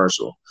to the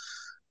commercial.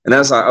 And I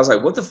was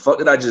like, what the fuck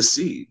did I just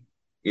see?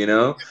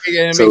 Yeah,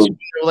 it makes you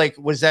feel like,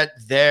 was that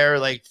there,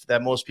 like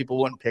that most people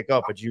wouldn't pick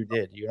up, but you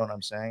did. You know what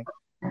I'm saying?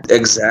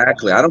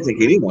 Exactly. I don't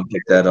think anyone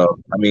picked that up.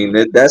 I mean,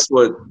 that's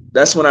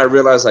when I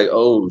realized, like,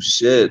 oh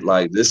shit,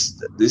 like this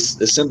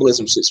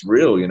symbolism shit's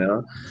real,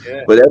 Yeah.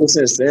 But ever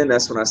since then,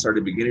 that's when I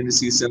started beginning to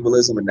see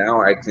symbolism, and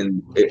now I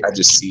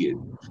just see it.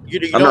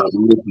 I'm not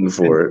looking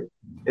for it.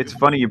 It's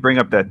funny you bring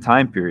up that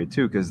time period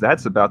too, because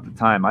that's about the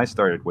time I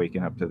started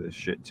waking up to this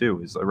shit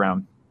too. Is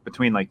around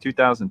between like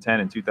 2010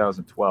 and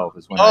 2012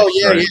 is when I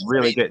started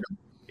really getting.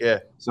 Yeah.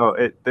 So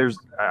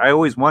I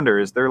always wonder,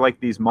 is there like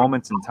these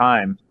moments in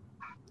time,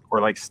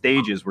 or like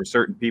stages where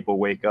certain people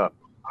wake up,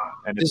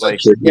 and it's like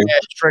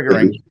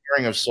triggering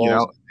of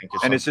souls,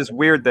 and it's just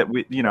weird that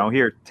we,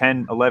 here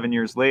 10, 11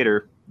 years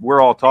later, we're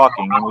all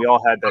talking and we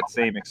all had that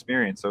same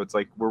experience. So it's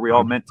like, were we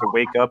all meant to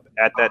wake up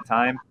at that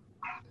time?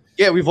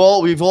 Yeah, we've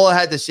all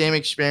had the same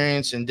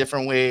experience in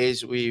different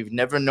ways. We've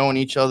never known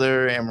each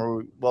other, and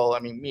I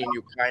mean, me and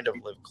you kind of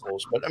live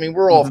close, but I mean,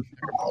 we're all from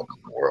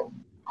the world.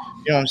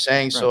 You know what I'm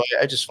saying? Right. So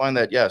I just find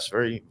that, yes,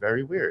 very,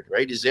 very weird,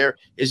 right? Is there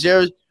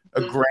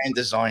a grand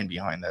design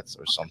behind that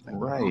or something?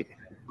 Right.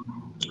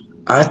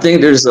 I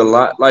think there's a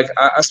lot. Like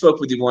I spoke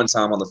with you one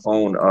time on the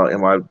phone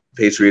in my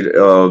Patriot.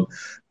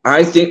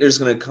 I think there's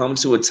going to come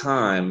to a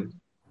time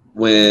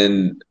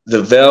when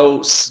the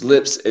veil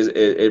slips,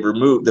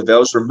 the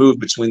veil's removed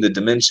between the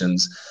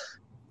dimensions,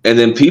 and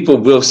then people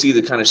will see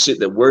the kind of shit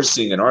that we're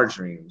seeing in our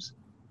dreams,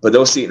 but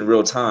they'll see it in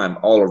real time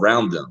all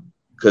around them,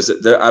 because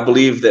I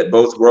believe that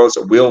both worlds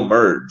will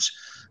merge,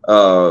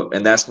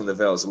 and that's when the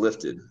veil is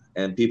lifted,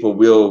 and people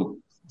will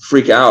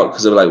freak out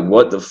because they're like,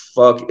 what the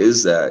fuck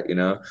is that?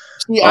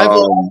 See, I've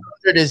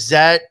wondered, is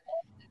that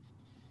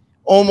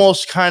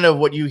almost kind of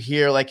what you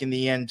hear like in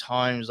the end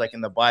times, like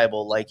in the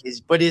Bible, like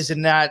but is it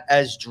not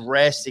as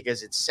drastic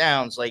as it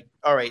sounds? Like,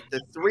 all right,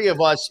 the three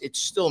of us, it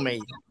still may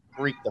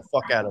freak the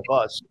fuck out of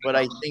us, but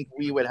I think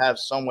we would have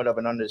somewhat of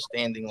an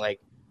understanding, like,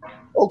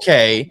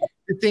 okay,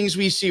 the things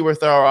we see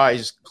with our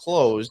eyes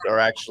closed are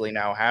actually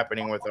now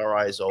happening with our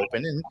eyes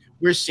open, and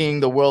we're seeing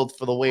the world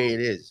for the way it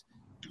is.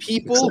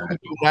 People who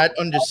do not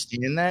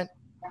understand that,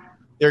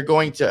 they're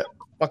going to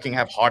fucking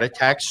have heart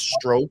attacks,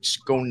 strokes,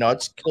 go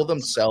nuts, kill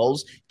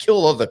themselves,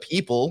 kill other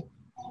people.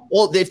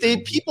 Well, if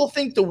people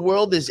think the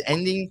world is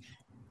ending,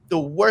 the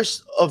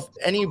worst of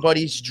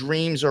anybody's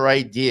dreams or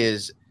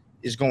ideas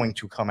is going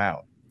to come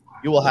out.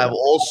 You will have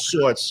all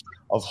sorts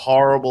of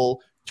horrible,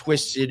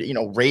 twisted,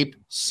 rape,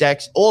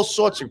 sex, all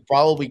sorts of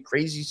probably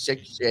crazy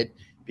sick shit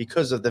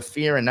because of the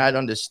fear and not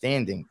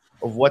understanding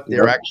of what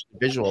they're actually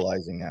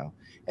visualizing now.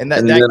 And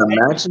that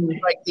imagine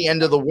like the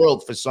end of the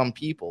world for some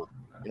people.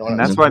 And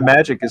that's why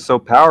magic is so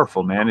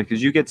powerful, man,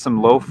 because you get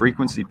some low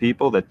frequency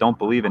people that don't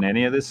believe in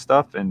any of this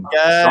stuff, and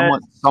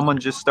someone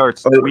just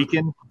starts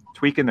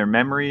tweaking their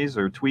memories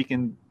or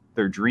tweaking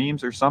their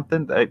dreams or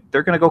something.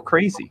 They're going to go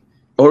crazy.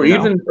 Or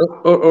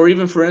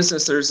even for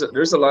instance,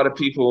 there's a lot of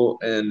people,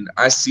 and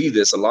I see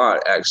this a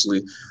lot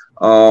actually.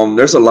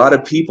 There's a lot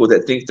of people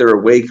that think they're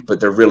awake, but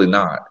they're really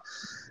not.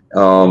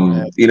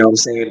 You know what I'm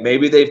saying?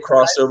 Maybe they've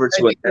crossed over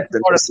to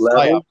the next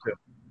level.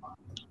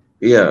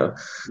 Yeah,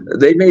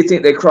 they may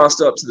think they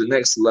crossed up to the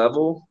next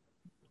level,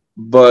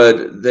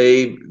 but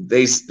they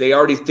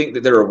already think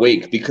that they're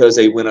awake because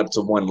they went up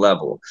to one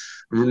level,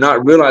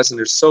 not realizing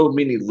there's so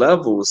many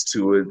levels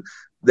to it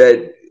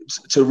that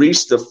to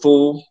reach the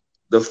full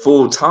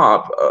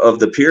top of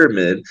the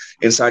pyramid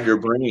inside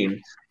your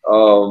brain.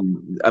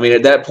 I mean,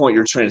 at that point,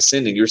 you're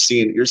transcending. You're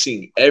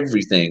seeing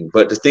everything.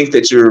 But to think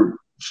that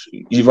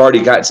you've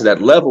already got to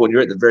that level and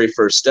you're at the very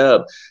first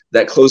step,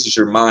 that closes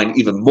your mind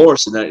even more,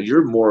 so that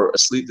you're more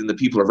asleep than the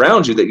people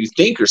around you that you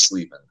think are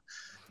sleeping.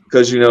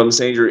 Because, you know what I'm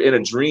saying, you're in a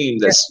dream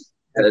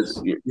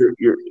you're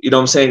you know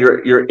what I'm saying,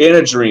 you're in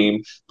a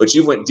dream, but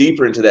you went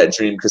deeper into that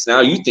dream because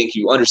now you think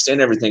you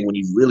understand everything when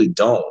you really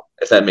don't,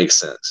 if that makes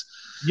sense.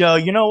 Yo,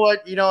 you know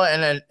what?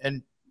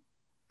 And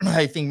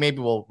I think maybe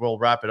we'll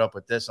wrap it up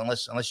with this,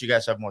 unless you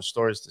guys have more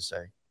stories to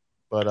say.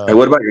 But hey,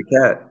 what about your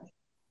cat?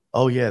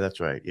 Oh yeah, that's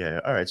right.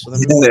 Yeah. All right. So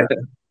then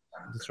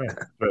that's right.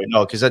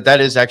 No, because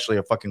that is actually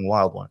a fucking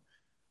wild one.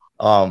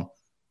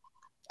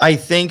 I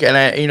think, and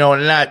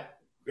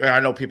I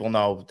know people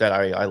know that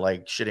I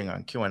like shitting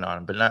on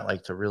QAnon, but not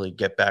like to really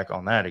get back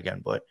on that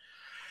again. But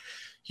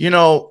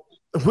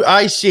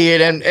I see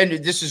it, and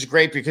this is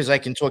great because I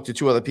can talk to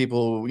two other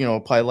people who,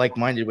 probably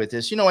like-minded with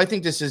this. I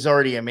think this is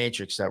already a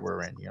matrix that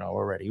we're in,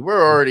 already.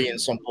 We're already in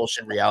some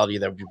bullshit reality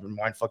that we've been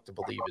mindfucked to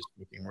believe is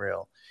fucking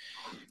real.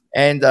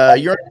 And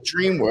you're in a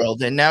dream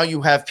world, and now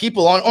you have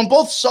people on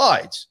both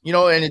sides, and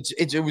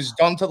it was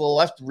done to the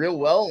left real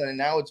well, and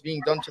now it's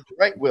being done to the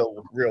right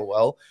real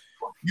well.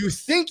 You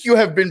think you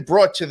have been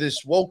brought to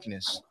this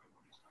wokeness,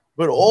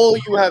 but all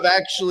you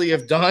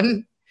have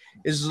done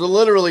is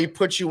literally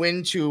put you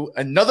into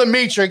another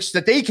matrix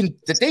that they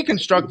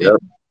constructed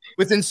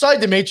with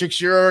inside the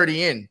matrix you're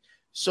already in.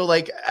 So,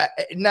 like,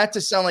 not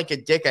to sound like a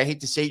dick, I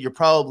hate to say it, you're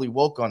probably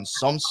woke on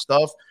some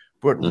stuff,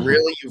 but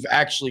really you've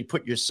actually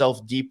put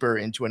yourself deeper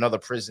into another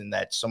prison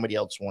that somebody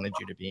else wanted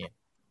you to be in.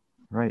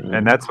 Right.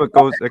 And that's what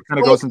kind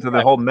of goes into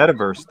the whole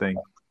metaverse thing.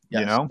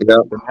 Yes.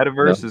 The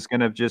metaverse is going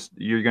to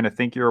you're going to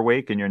think you're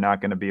awake and you're not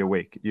going to be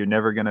awake. You're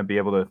never going to be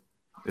able to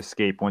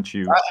escape once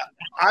you.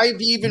 I've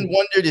even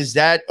wondered, is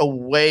that a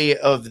way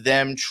of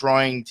them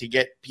trying to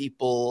get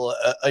people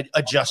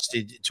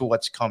adjusted to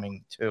what's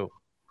coming too?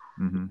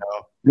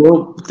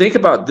 Well, think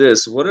about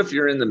this. What if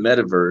you're in the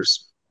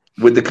metaverse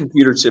with the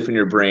computer chip in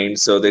your brain?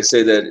 So they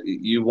say that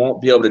you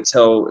won't be able to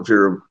tell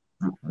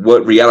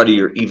what reality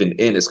you're even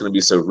in. It's going to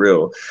be so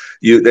real.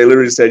 They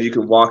literally said you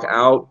can walk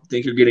out,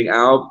 think you're getting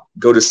out,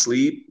 go to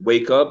sleep,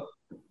 wake up,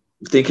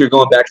 think you're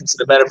going back into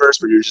the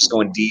metaverse, but you're just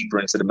going deeper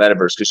into the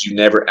metaverse because you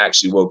never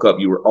actually woke up.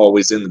 You were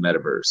always in the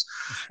metaverse.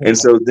 And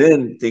so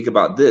then think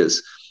about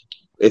this.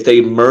 If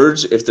they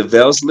merge, if the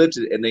veil's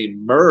lifted and they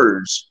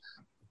merge,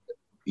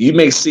 you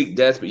may seek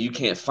death, but you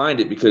can't find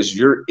it because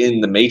you're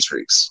in the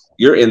matrix.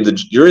 You're in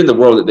the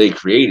world that they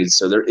created.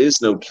 So there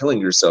is no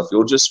killing yourself.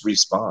 You'll just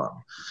respawn.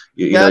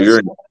 You're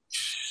in.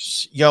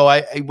 Yo,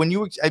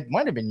 it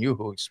might have been you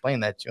who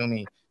explained that to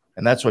me,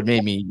 and that's what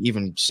made me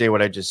even say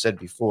what I just said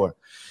before.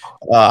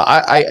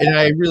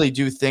 I really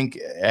do think,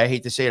 I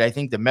hate to say it, I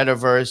think the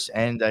metaverse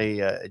and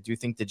I do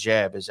think the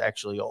jab is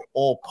actually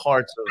all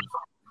parts of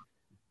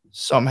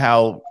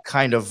somehow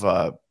kind of.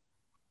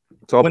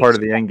 It's all part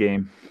of the end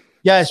game.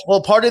 Yes,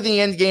 well, part of the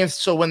end game.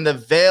 So when the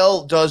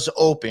veil does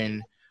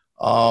open,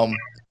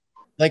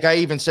 like I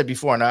even said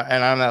before, and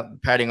I'm not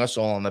patting us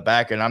all on the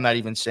back, and I'm not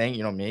even saying,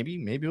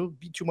 maybe it'll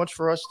be too much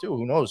for us too.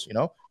 Who knows?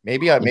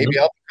 Maybe I'll become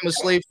a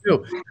slave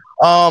too.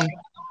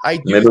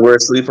 Maybe we're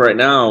asleep right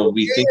now.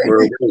 We think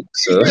we're awake.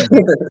 So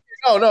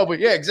No, but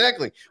yeah,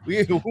 exactly.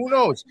 Who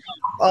knows?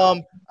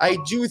 I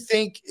do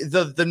think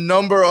the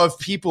number of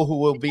people who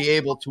will be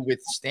able to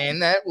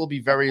withstand that will be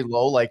very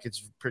low, like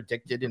it's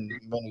predicted in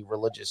many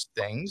religious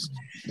things.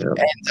 Yeah,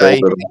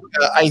 And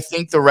I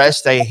think the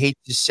rest, I hate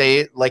to say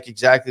it, like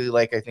exactly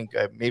like I think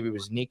maybe it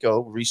was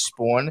Niko,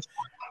 respawn.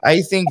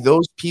 I think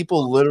those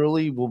people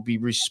literally will be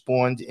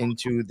respawned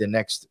into the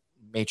next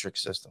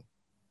Matrix system.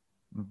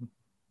 Mhm.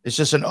 It's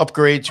just an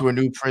upgrade to a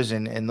new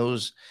prison, and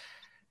those,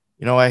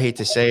 I hate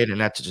to say it, and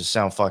not to just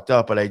sound fucked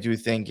up, but I do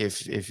think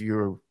if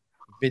you're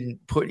been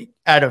put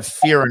out of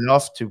fear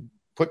enough to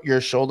put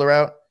your shoulder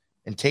out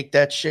and take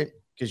that shit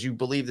because you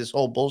believe this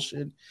whole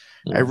bullshit,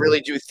 I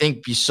really do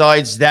think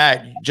besides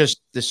that,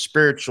 just the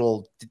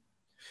spiritual,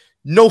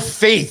 no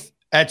faith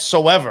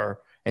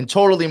whatsoever, and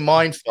totally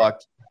mind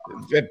fucked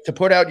to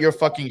put out your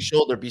fucking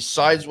shoulder.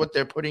 Besides what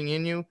they're putting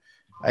in you,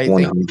 I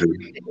think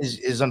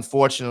is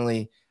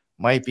unfortunately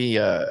might be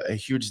a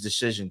huge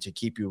decision to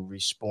keep you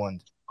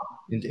respawned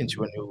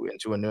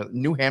into a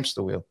new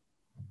hamster wheel.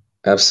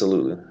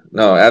 Absolutely.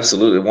 No,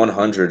 absolutely.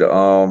 100.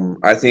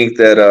 I think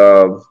that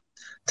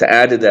to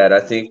add to that,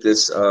 I think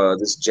this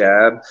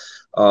jab,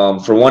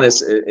 for one,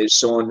 it's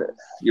showing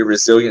your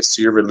resilience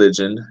to your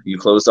religion. You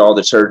closed all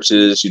the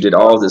churches, you did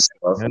all this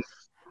stuff. Yeah.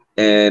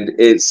 And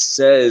it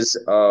says,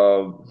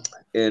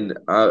 and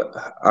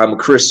I'm a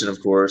Christian, of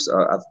course.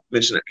 I've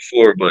mentioned it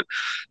before, but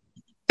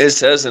it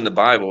says in the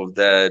Bible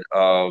that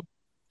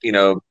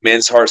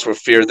men's hearts will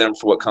fear them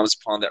for what comes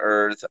upon the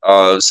earth.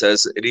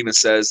 It even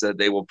says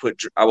that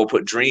I will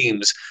put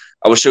dreams.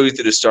 I will show you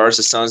through the stars,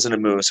 the suns, and the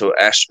moon. So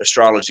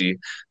astrology.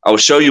 I will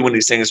show you when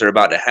these things are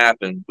about to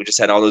happen. We just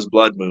had all those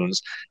blood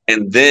moons,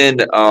 and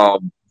then I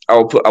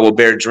will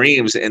bear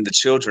dreams in the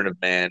children of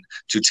man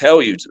to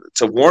tell you,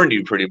 to warn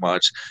you, pretty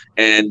much.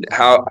 And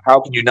how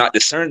can you not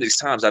discern these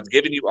times? I've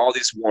given you all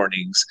these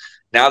warnings.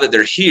 Now that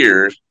they're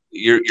here,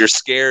 you're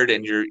scared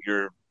and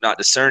you're not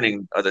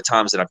discerning of the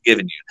times that I've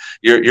given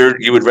you.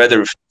 You would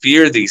rather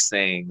fear these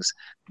things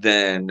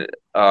than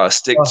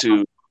stick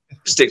to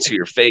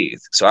your faith.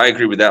 So I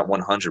agree with that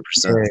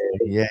 100%.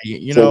 Yeah.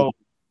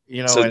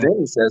 So then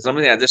he says, let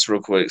me add this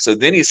real quick. So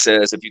then he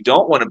says, if you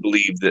don't want to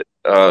believe that,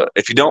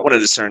 if you don't want to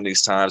discern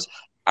these times,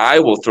 I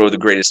will throw the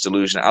greatest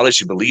delusion. I'll let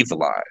you believe the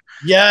lie.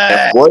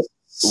 Yeah.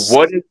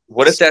 What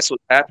if that's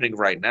what's happening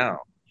right now?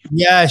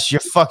 Yes,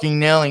 you're fucking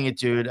nailing it,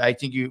 dude. I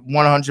think you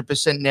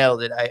 100%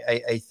 nailed it.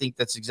 I think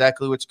that's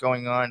exactly what's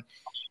going on.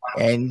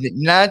 And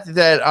not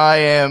that I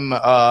am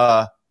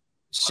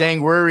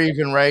saying we're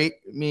even right,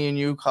 me and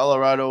you,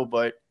 Colorado,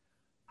 but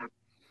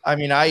I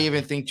mean, I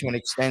even think to an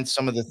extent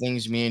some of the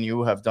things me and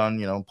you have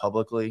done,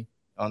 publicly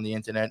on the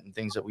internet and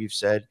things that we've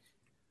said.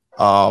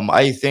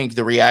 I think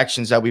the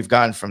reactions that we've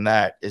gotten from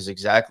that is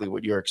exactly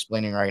what you're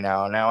explaining right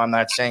now. Now, I'm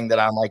not saying that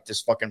I'm like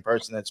this fucking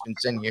person that's been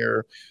sent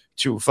here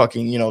to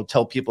fucking,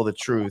 tell people the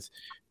truth.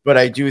 But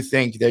I do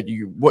think that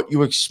what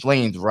you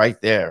explained right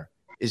there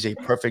is a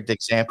perfect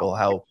example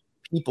how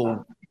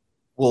people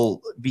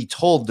will be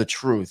told the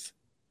truth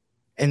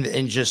and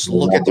just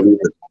look at the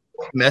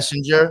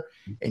messenger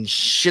and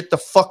shit the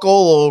fuck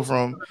all over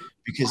them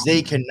because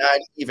they cannot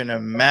even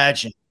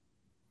imagine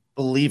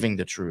believing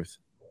the truth.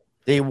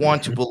 They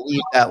want to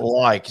believe that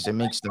lie because it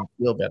makes them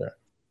feel better.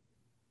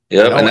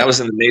 Yeah, and that was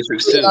in the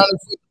Matrix too.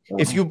 Honestly,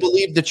 if you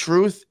believe the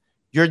truth,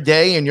 your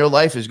day and your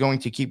life is going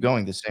to keep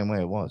going the same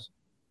way it was.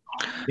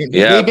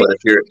 Yeah, but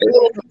if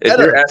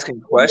you're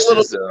asking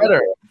questions,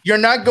 you're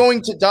not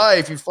going to die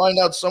if you find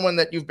out someone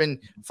that you've been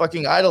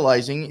fucking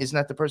idolizing is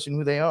not the person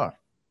who they are.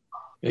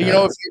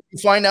 Yeah. If you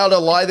find out a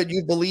lie that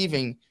you're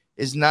believing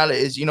is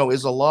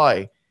a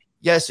lie.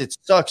 Yes, it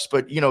sucks,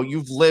 but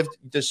you've lived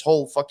this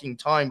whole fucking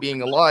time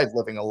being alive,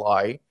 living a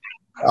lie.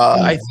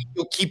 I think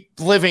you'll keep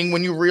living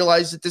when you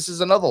realize that this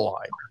is another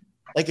lie.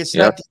 Like it's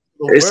not the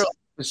world.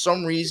 For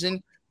some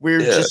reason, we're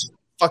just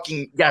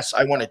fucking yes.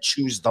 I want to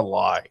choose the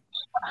lie.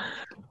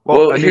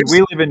 Well, I mean, we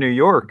live in New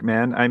York,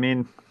 man. I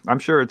mean, I'm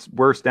sure it's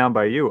worse down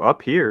by you.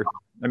 Up here,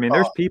 I mean,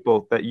 there's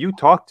people that you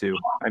talk to.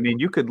 I mean,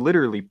 you could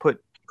literally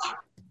put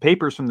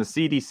papers from the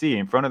CDC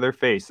in front of their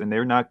face, and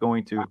they're not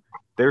going to.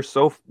 They're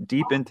so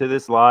deep into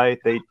this lie,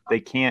 they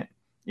can't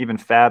even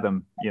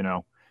fathom.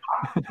 No,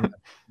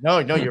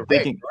 you're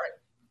thinking,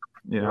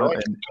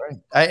 right.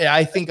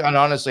 I think, and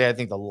honestly, I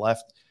think the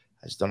left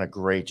has done a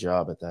great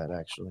job at that,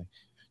 actually,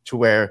 to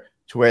where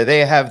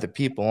they have the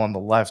people on the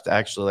left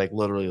actually like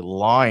literally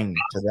lying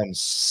to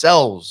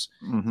themselves.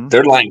 Mm-hmm.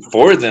 They're lying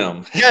for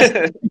them.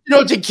 Yes,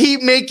 to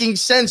keep making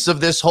sense of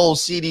this whole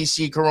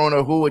CDC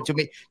corona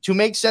to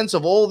make sense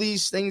of all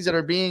these things that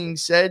are being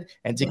said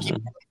and to keep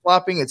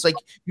flopping. It's like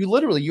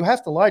you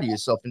have to lie to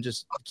yourself and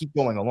just keep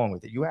going along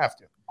with it. You have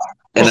to.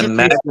 And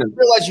imagine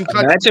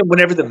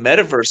whenever the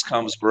metaverse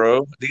comes,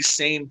 bro, these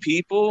same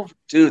people,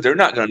 dude, they're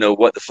not going to know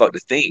what the fuck to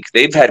think.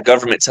 They've had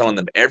government telling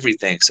them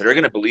everything. So they're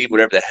going to believe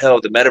whatever the hell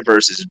the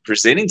metaverse is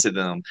presenting to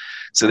them.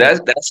 So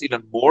that's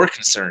even more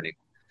concerning.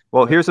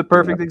 Well, here's a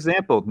perfect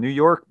example. New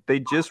York,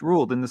 they just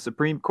ruled in the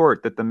Supreme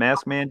Court that the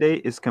mask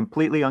mandate is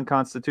completely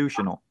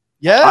unconstitutional.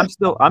 Yeah.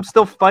 I'm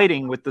still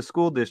fighting with the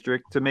school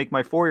district to make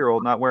my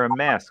 4-year-old not wear a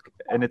mask.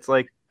 And it's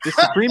like the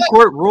Supreme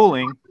Court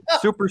ruling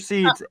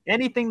supersedes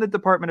anything the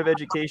Department of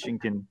Education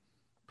can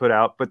put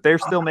out, but they're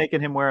still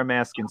making him wear a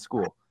mask in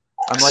school.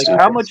 I'm like,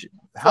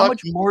 how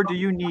much more do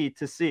you need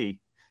to see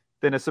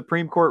than a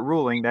Supreme Court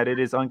ruling that it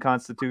is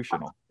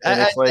unconstitutional? And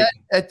it's like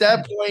at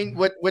that point,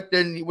 what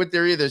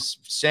they're either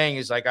saying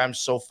is like, I'm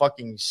so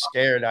fucking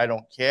scared, I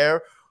don't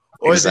care,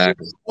 or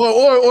Exactly.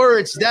 or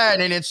it's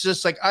that, and it's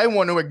just like, I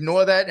want to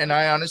ignore that, and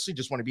I honestly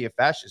just want to be a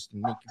fascist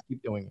and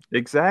keep doing it.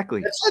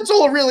 exactly. That's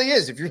all it really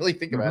is, if you really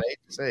think about it. I hate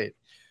to say it.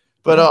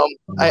 But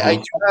I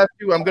do have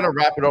to. I'm gonna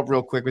wrap it up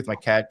real quick with my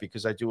cat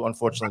because I do.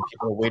 Unfortunately,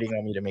 people are waiting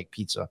on me to make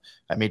pizza.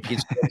 I made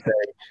pizza today.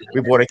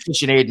 We bought a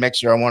KitchenAid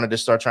mixer. I wanted to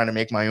start trying to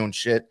make my own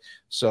shit.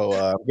 So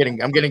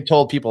I'm getting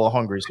told people are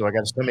hungry, so I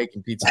got to start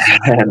making pizza.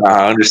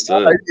 I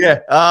understood.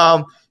 Yeah.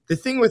 The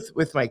thing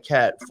with my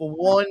cat, for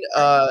one,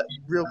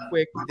 real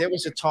quick, there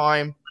was a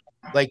time,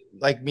 like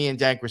me and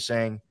Dank were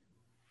saying,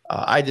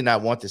 I did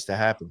not want this to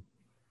happen,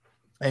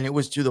 and it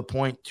was to the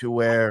point to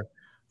where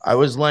I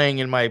was laying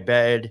in my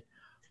bed.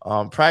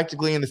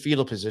 Practically in the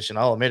fetal position.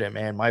 I'll admit it,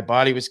 man. My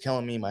body was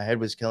killing me. My head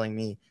was killing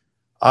me.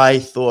 I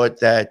thought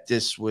that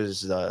this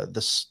was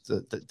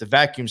the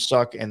vacuum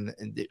suck, and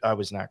I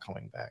was not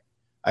coming back.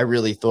 I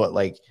really thought,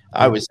 like,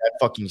 I was that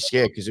fucking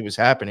scared because it was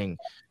happening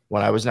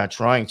when I was not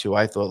trying to.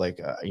 I thought, like,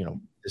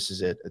 this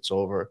is it. It's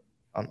over.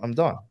 I'm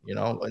done,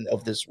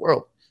 of this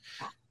world.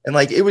 And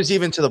like, it was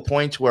even to the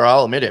point where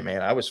I'll admit it,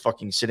 man. I was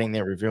fucking sitting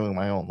there reviewing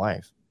my own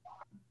life.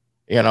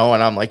 And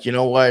I'm like, you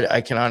know what?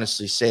 I can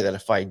honestly say that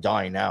if I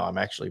die now, I'm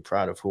actually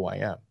proud of who I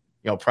am.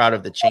 Proud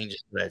of the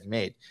changes that I've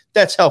made.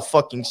 That's how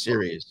fucking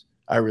serious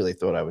I really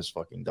thought I was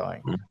fucking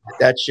dying.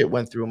 That shit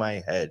went through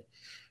my head.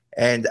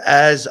 And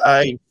as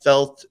I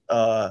felt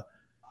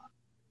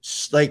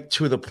like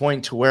to the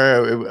point to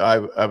where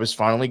I was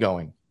finally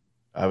going,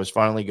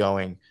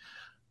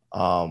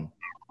 my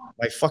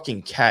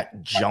fucking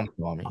cat jumped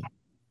on me.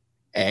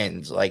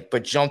 And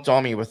but jumped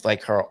on me with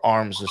like her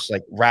arms just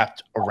like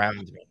wrapped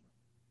around me.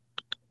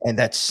 And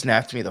that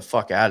snapped me the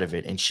fuck out of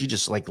it. And she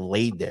just like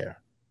laid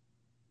there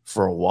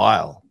for a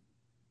while.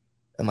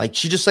 And like,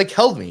 she just like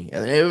held me.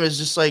 And it was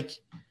just like,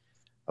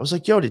 I was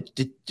like, yo,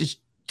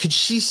 could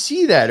she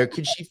see that? Or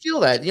could she feel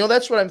that?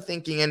 That's what I'm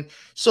thinking. And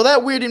so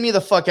that weirded me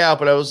the fuck out.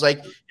 But I was like,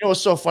 it was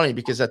so funny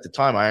because at the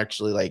time I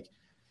actually it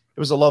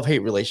was a love-hate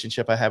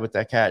relationship I had with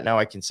that cat. Now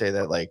I can say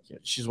that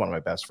she's one of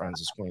my best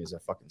friends, as corny as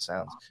that fucking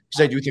sounds.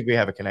 Because I do think we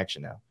have a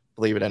connection now.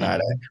 Believe it or not.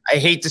 I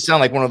hate to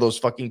sound like one of those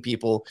fucking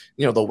people,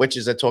 the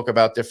witches that talk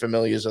about their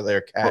familiars or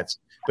their cats.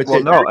 But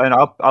no, and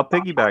I'll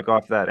piggyback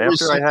off that.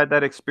 After I had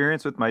that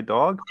experience with my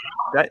dog,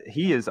 that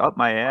he is up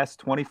my ass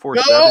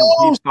 24/7.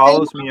 He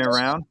follows me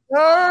around.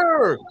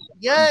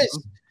 Yes.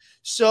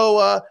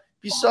 So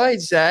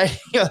besides that,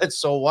 that's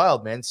so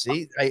wild, man.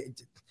 See,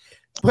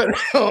 but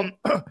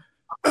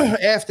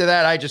after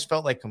that, I just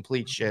felt like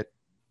complete shit.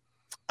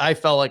 I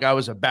felt like I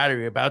was a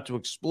battery about to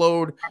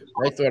explode.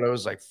 I thought I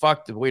was like,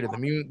 fuck, the weight of the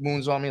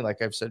moon's on me,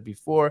 like I've said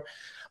before.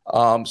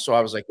 So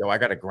I was like, yo, I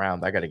got to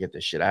ground. I got to get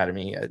this shit out of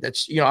me.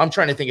 That's, I'm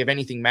trying to think of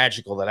anything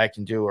magical that I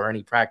can do or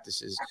any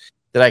practices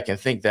that I can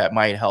think that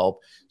might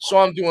help. So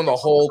I'm doing the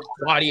whole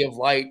body of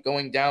light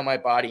going down my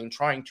body and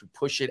trying to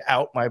push it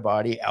out my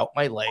body, out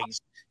my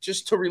legs,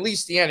 just to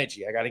release the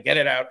energy. I got to get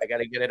it out. I got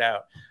to get it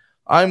out.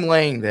 I'm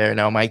laying there.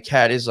 Now my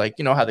cat is like,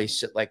 how they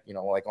sit like,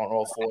 like on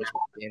all fours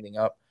standing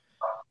up.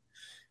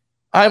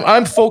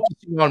 I'm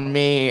focusing on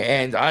me,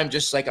 and I'm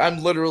just like,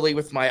 I'm literally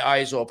with my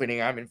eyes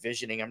opening. I'm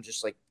envisioning. I'm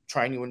just like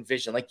trying to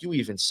envision, like you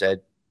even said,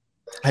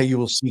 how you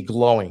will see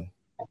glowing.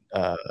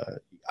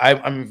 I'm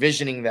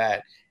envisioning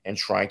that and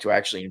trying to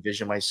actually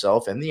envision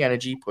myself and the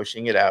energy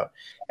pushing it out.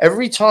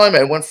 Every time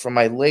I went from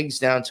my legs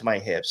down to my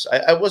hips,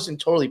 I wasn't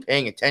totally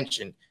paying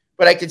attention,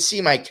 but I could see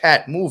my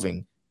cat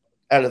moving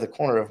out of the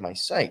corner of my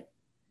sight.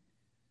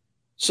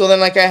 So then,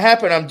 like,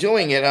 I'm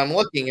doing it. I'm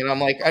looking, and I'm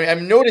like,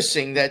 I'm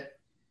noticing that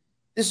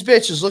this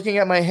bitch is looking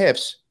at my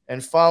hips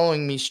and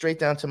following me straight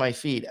down to my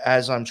feet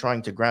as I'm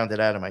trying to ground it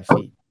out of my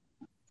feet.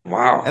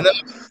 Wow. And then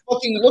I'm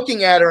fucking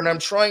looking at her and I'm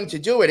trying to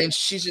do it. And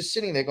she's just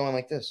sitting there going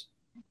like this.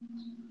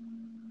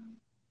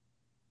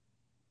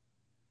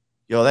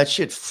 Yo, that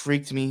shit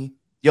freaked me.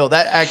 Yo,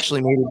 that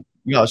actually made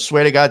it, I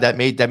swear to God, that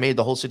made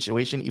the whole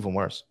situation even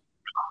worse.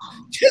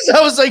 Because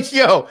I was like,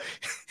 yo,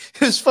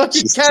 this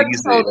fucking cat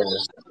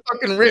is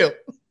fucking real.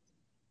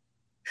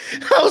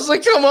 I was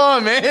like, come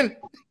on, man.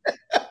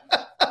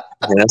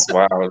 That's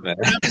wild, man.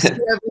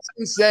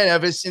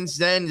 Ever since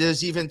then,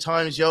 there's even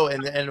times,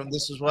 and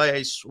this is why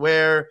I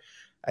swear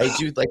I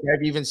do. Like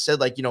I've even said,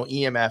 like,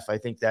 EMF. I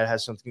think that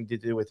has something to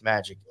do with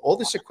magic. All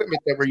this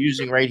equipment that we're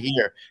using right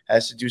here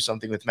has to do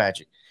something with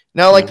magic.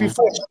 Now, like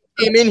before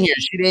she came in here,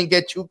 she didn't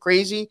get too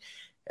crazy.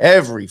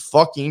 Every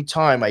fucking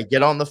time I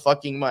get on the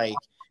fucking mic,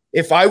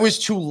 if I was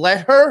to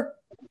let her,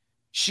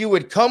 she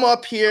would come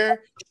up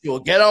here. She will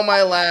get on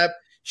my lap.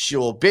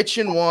 She'll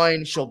bitch and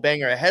whine. She'll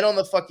bang her head on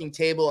the fucking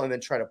table and then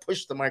try to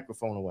push the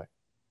microphone away.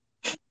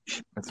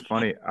 That's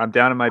funny. I'm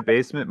down in my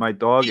basement. My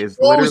dog is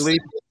literally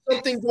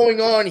something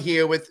going on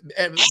here with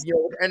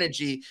with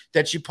energy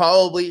that she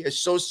probably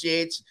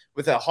associates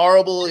with a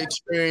horrible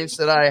experience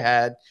that I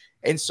had,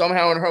 and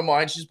somehow in her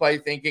mind she's probably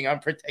thinking I'm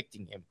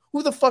protecting him.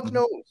 Who the fuck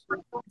knows?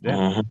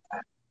 Yeah.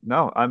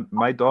 No,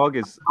 my dog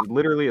is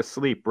literally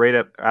asleep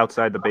right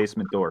outside the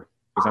basement door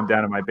because I'm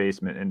down in my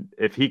basement, and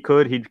if he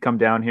could, he'd come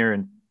down here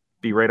and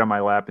be right on my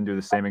lap and do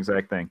the same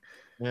exact thing.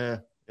 Yeah.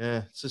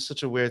 It's just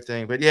such a weird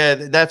thing, but yeah,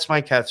 that's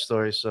my cat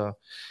story. So,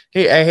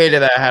 hey, I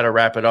hated that I had to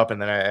wrap it up,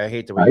 and then I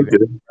hate the way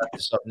you wrap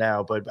this up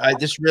now. But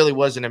this really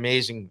was an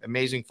amazing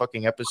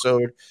fucking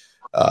episode.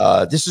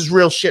 This is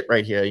real shit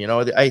right here.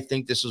 I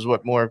think this is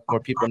what more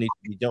people need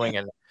to be doing,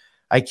 and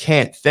I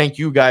can't thank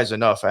you guys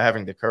enough for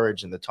having the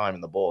courage and the time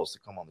and the balls to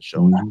come on the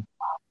show.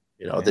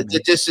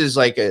 This is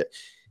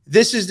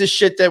this is the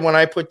shit that when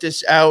I put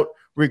this out,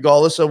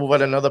 regardless of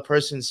what another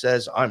person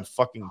says, I'm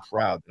fucking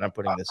proud that I'm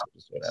putting this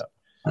episode out.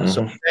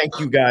 So thank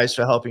you guys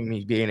for helping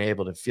me being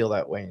able to feel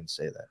that way and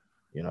say that,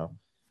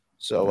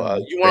 So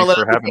you want to let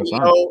everybody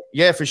know?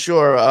 Yeah, for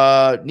sure.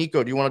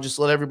 Niko, do you want to just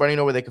let everybody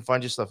know where they can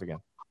find your stuff again?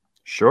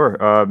 Sure.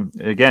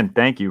 Again,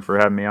 thank you for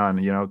having me on.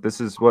 This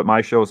is what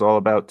my show is all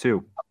about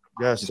too.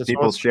 Yes, just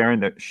people sharing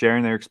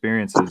their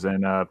experiences,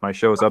 and my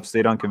show is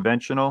Upstate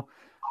Unconventional.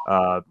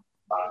 I'm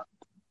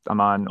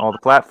on all the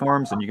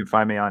platforms, and you can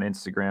find me on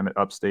Instagram at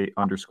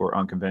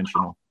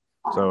upstate_unconventional.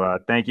 So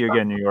thank you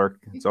again, New York.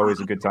 It's always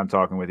a good time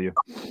talking with you.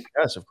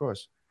 Yes, of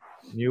course.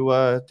 You,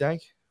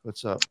 Dank,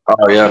 what's up?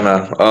 Oh yeah,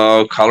 man.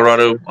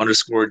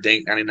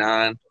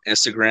 Colorado_Dank99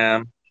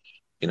 Instagram.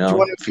 Do you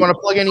want to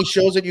plug any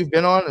shows that you've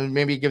been on and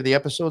maybe give the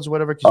episodes or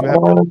whatever? Because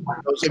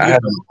I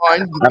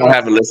don't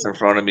have a list in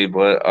front of me,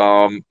 but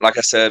like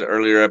I said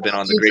earlier, I've been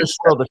on the Great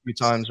World a few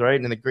times, right?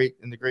 In the great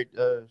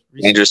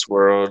Dangerous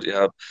World.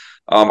 Yeah.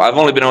 I've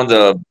only been on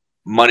the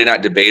Monday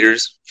Night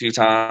Debaters a few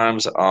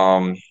times.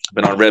 I've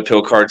been on Red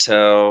Pill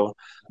Cartel,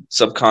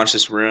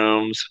 Subconscious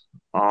Rooms,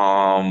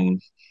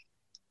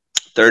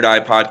 Third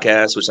Eye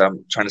Podcast, which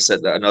I'm trying to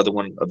set another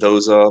one of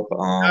those up.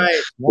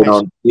 Been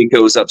on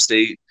Niko's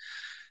Upstate,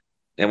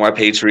 NY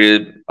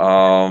Patriot.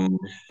 Definitely.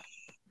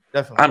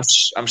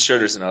 I'm sure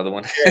there's another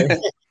one. Yeah.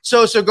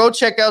 So go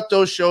check out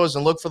those shows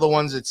and look for the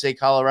ones that say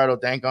Colorado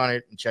Dank on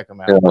it and check them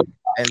out. Yeah.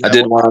 And I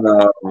did one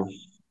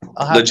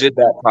Legit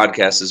That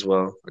Podcast as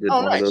well. I did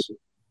one of those.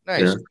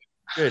 Nice. Yeah.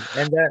 Good.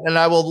 And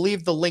I will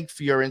leave the link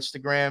for your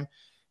Instagram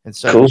and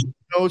some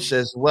notes,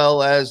 as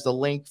well as the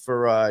link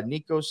for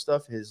Niko's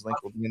stuff. His link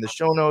will be in the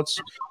show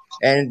notes.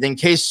 And in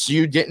case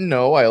you didn't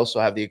know, I also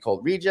have the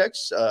Occult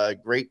Rejects,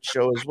 great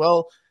show as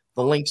well.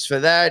 The links for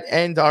that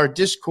and our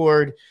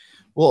Discord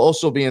will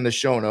also be in the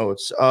show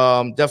notes.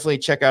 Definitely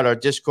check out our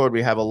Discord.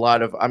 We have a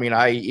lot of,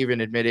 I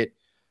even admit it,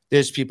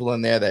 there's people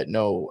in there that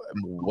know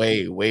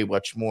way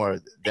much more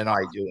than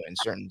I do in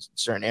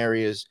certain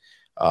areas.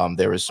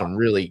 There is some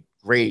really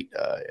great,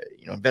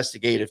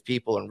 investigative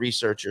people and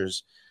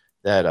researchers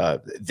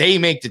that they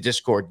make the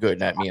Discord good,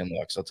 not me and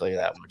Lux. I'll tell you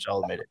that much.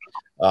 I'll admit it.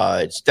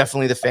 It's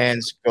definitely the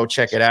fans. Go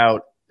check it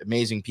out.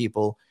 Amazing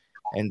people.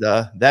 And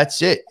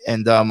that's it.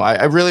 And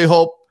I really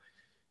hope,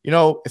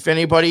 if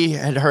anybody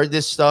had heard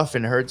this stuff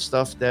and heard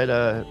stuff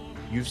that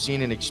you've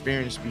seen and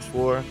experienced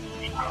before,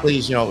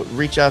 please,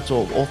 reach out to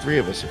all three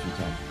of us if you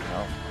can.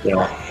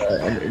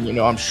 And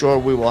I'm sure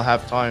we will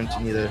have time to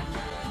either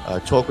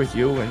talk with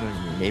you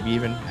and maybe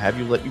even have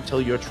you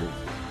tell your truth.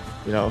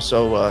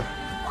 So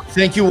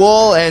thank you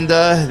all, and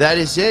that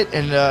is it.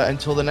 And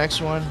until the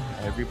next one,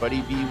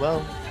 everybody be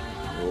well.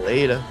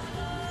 Later.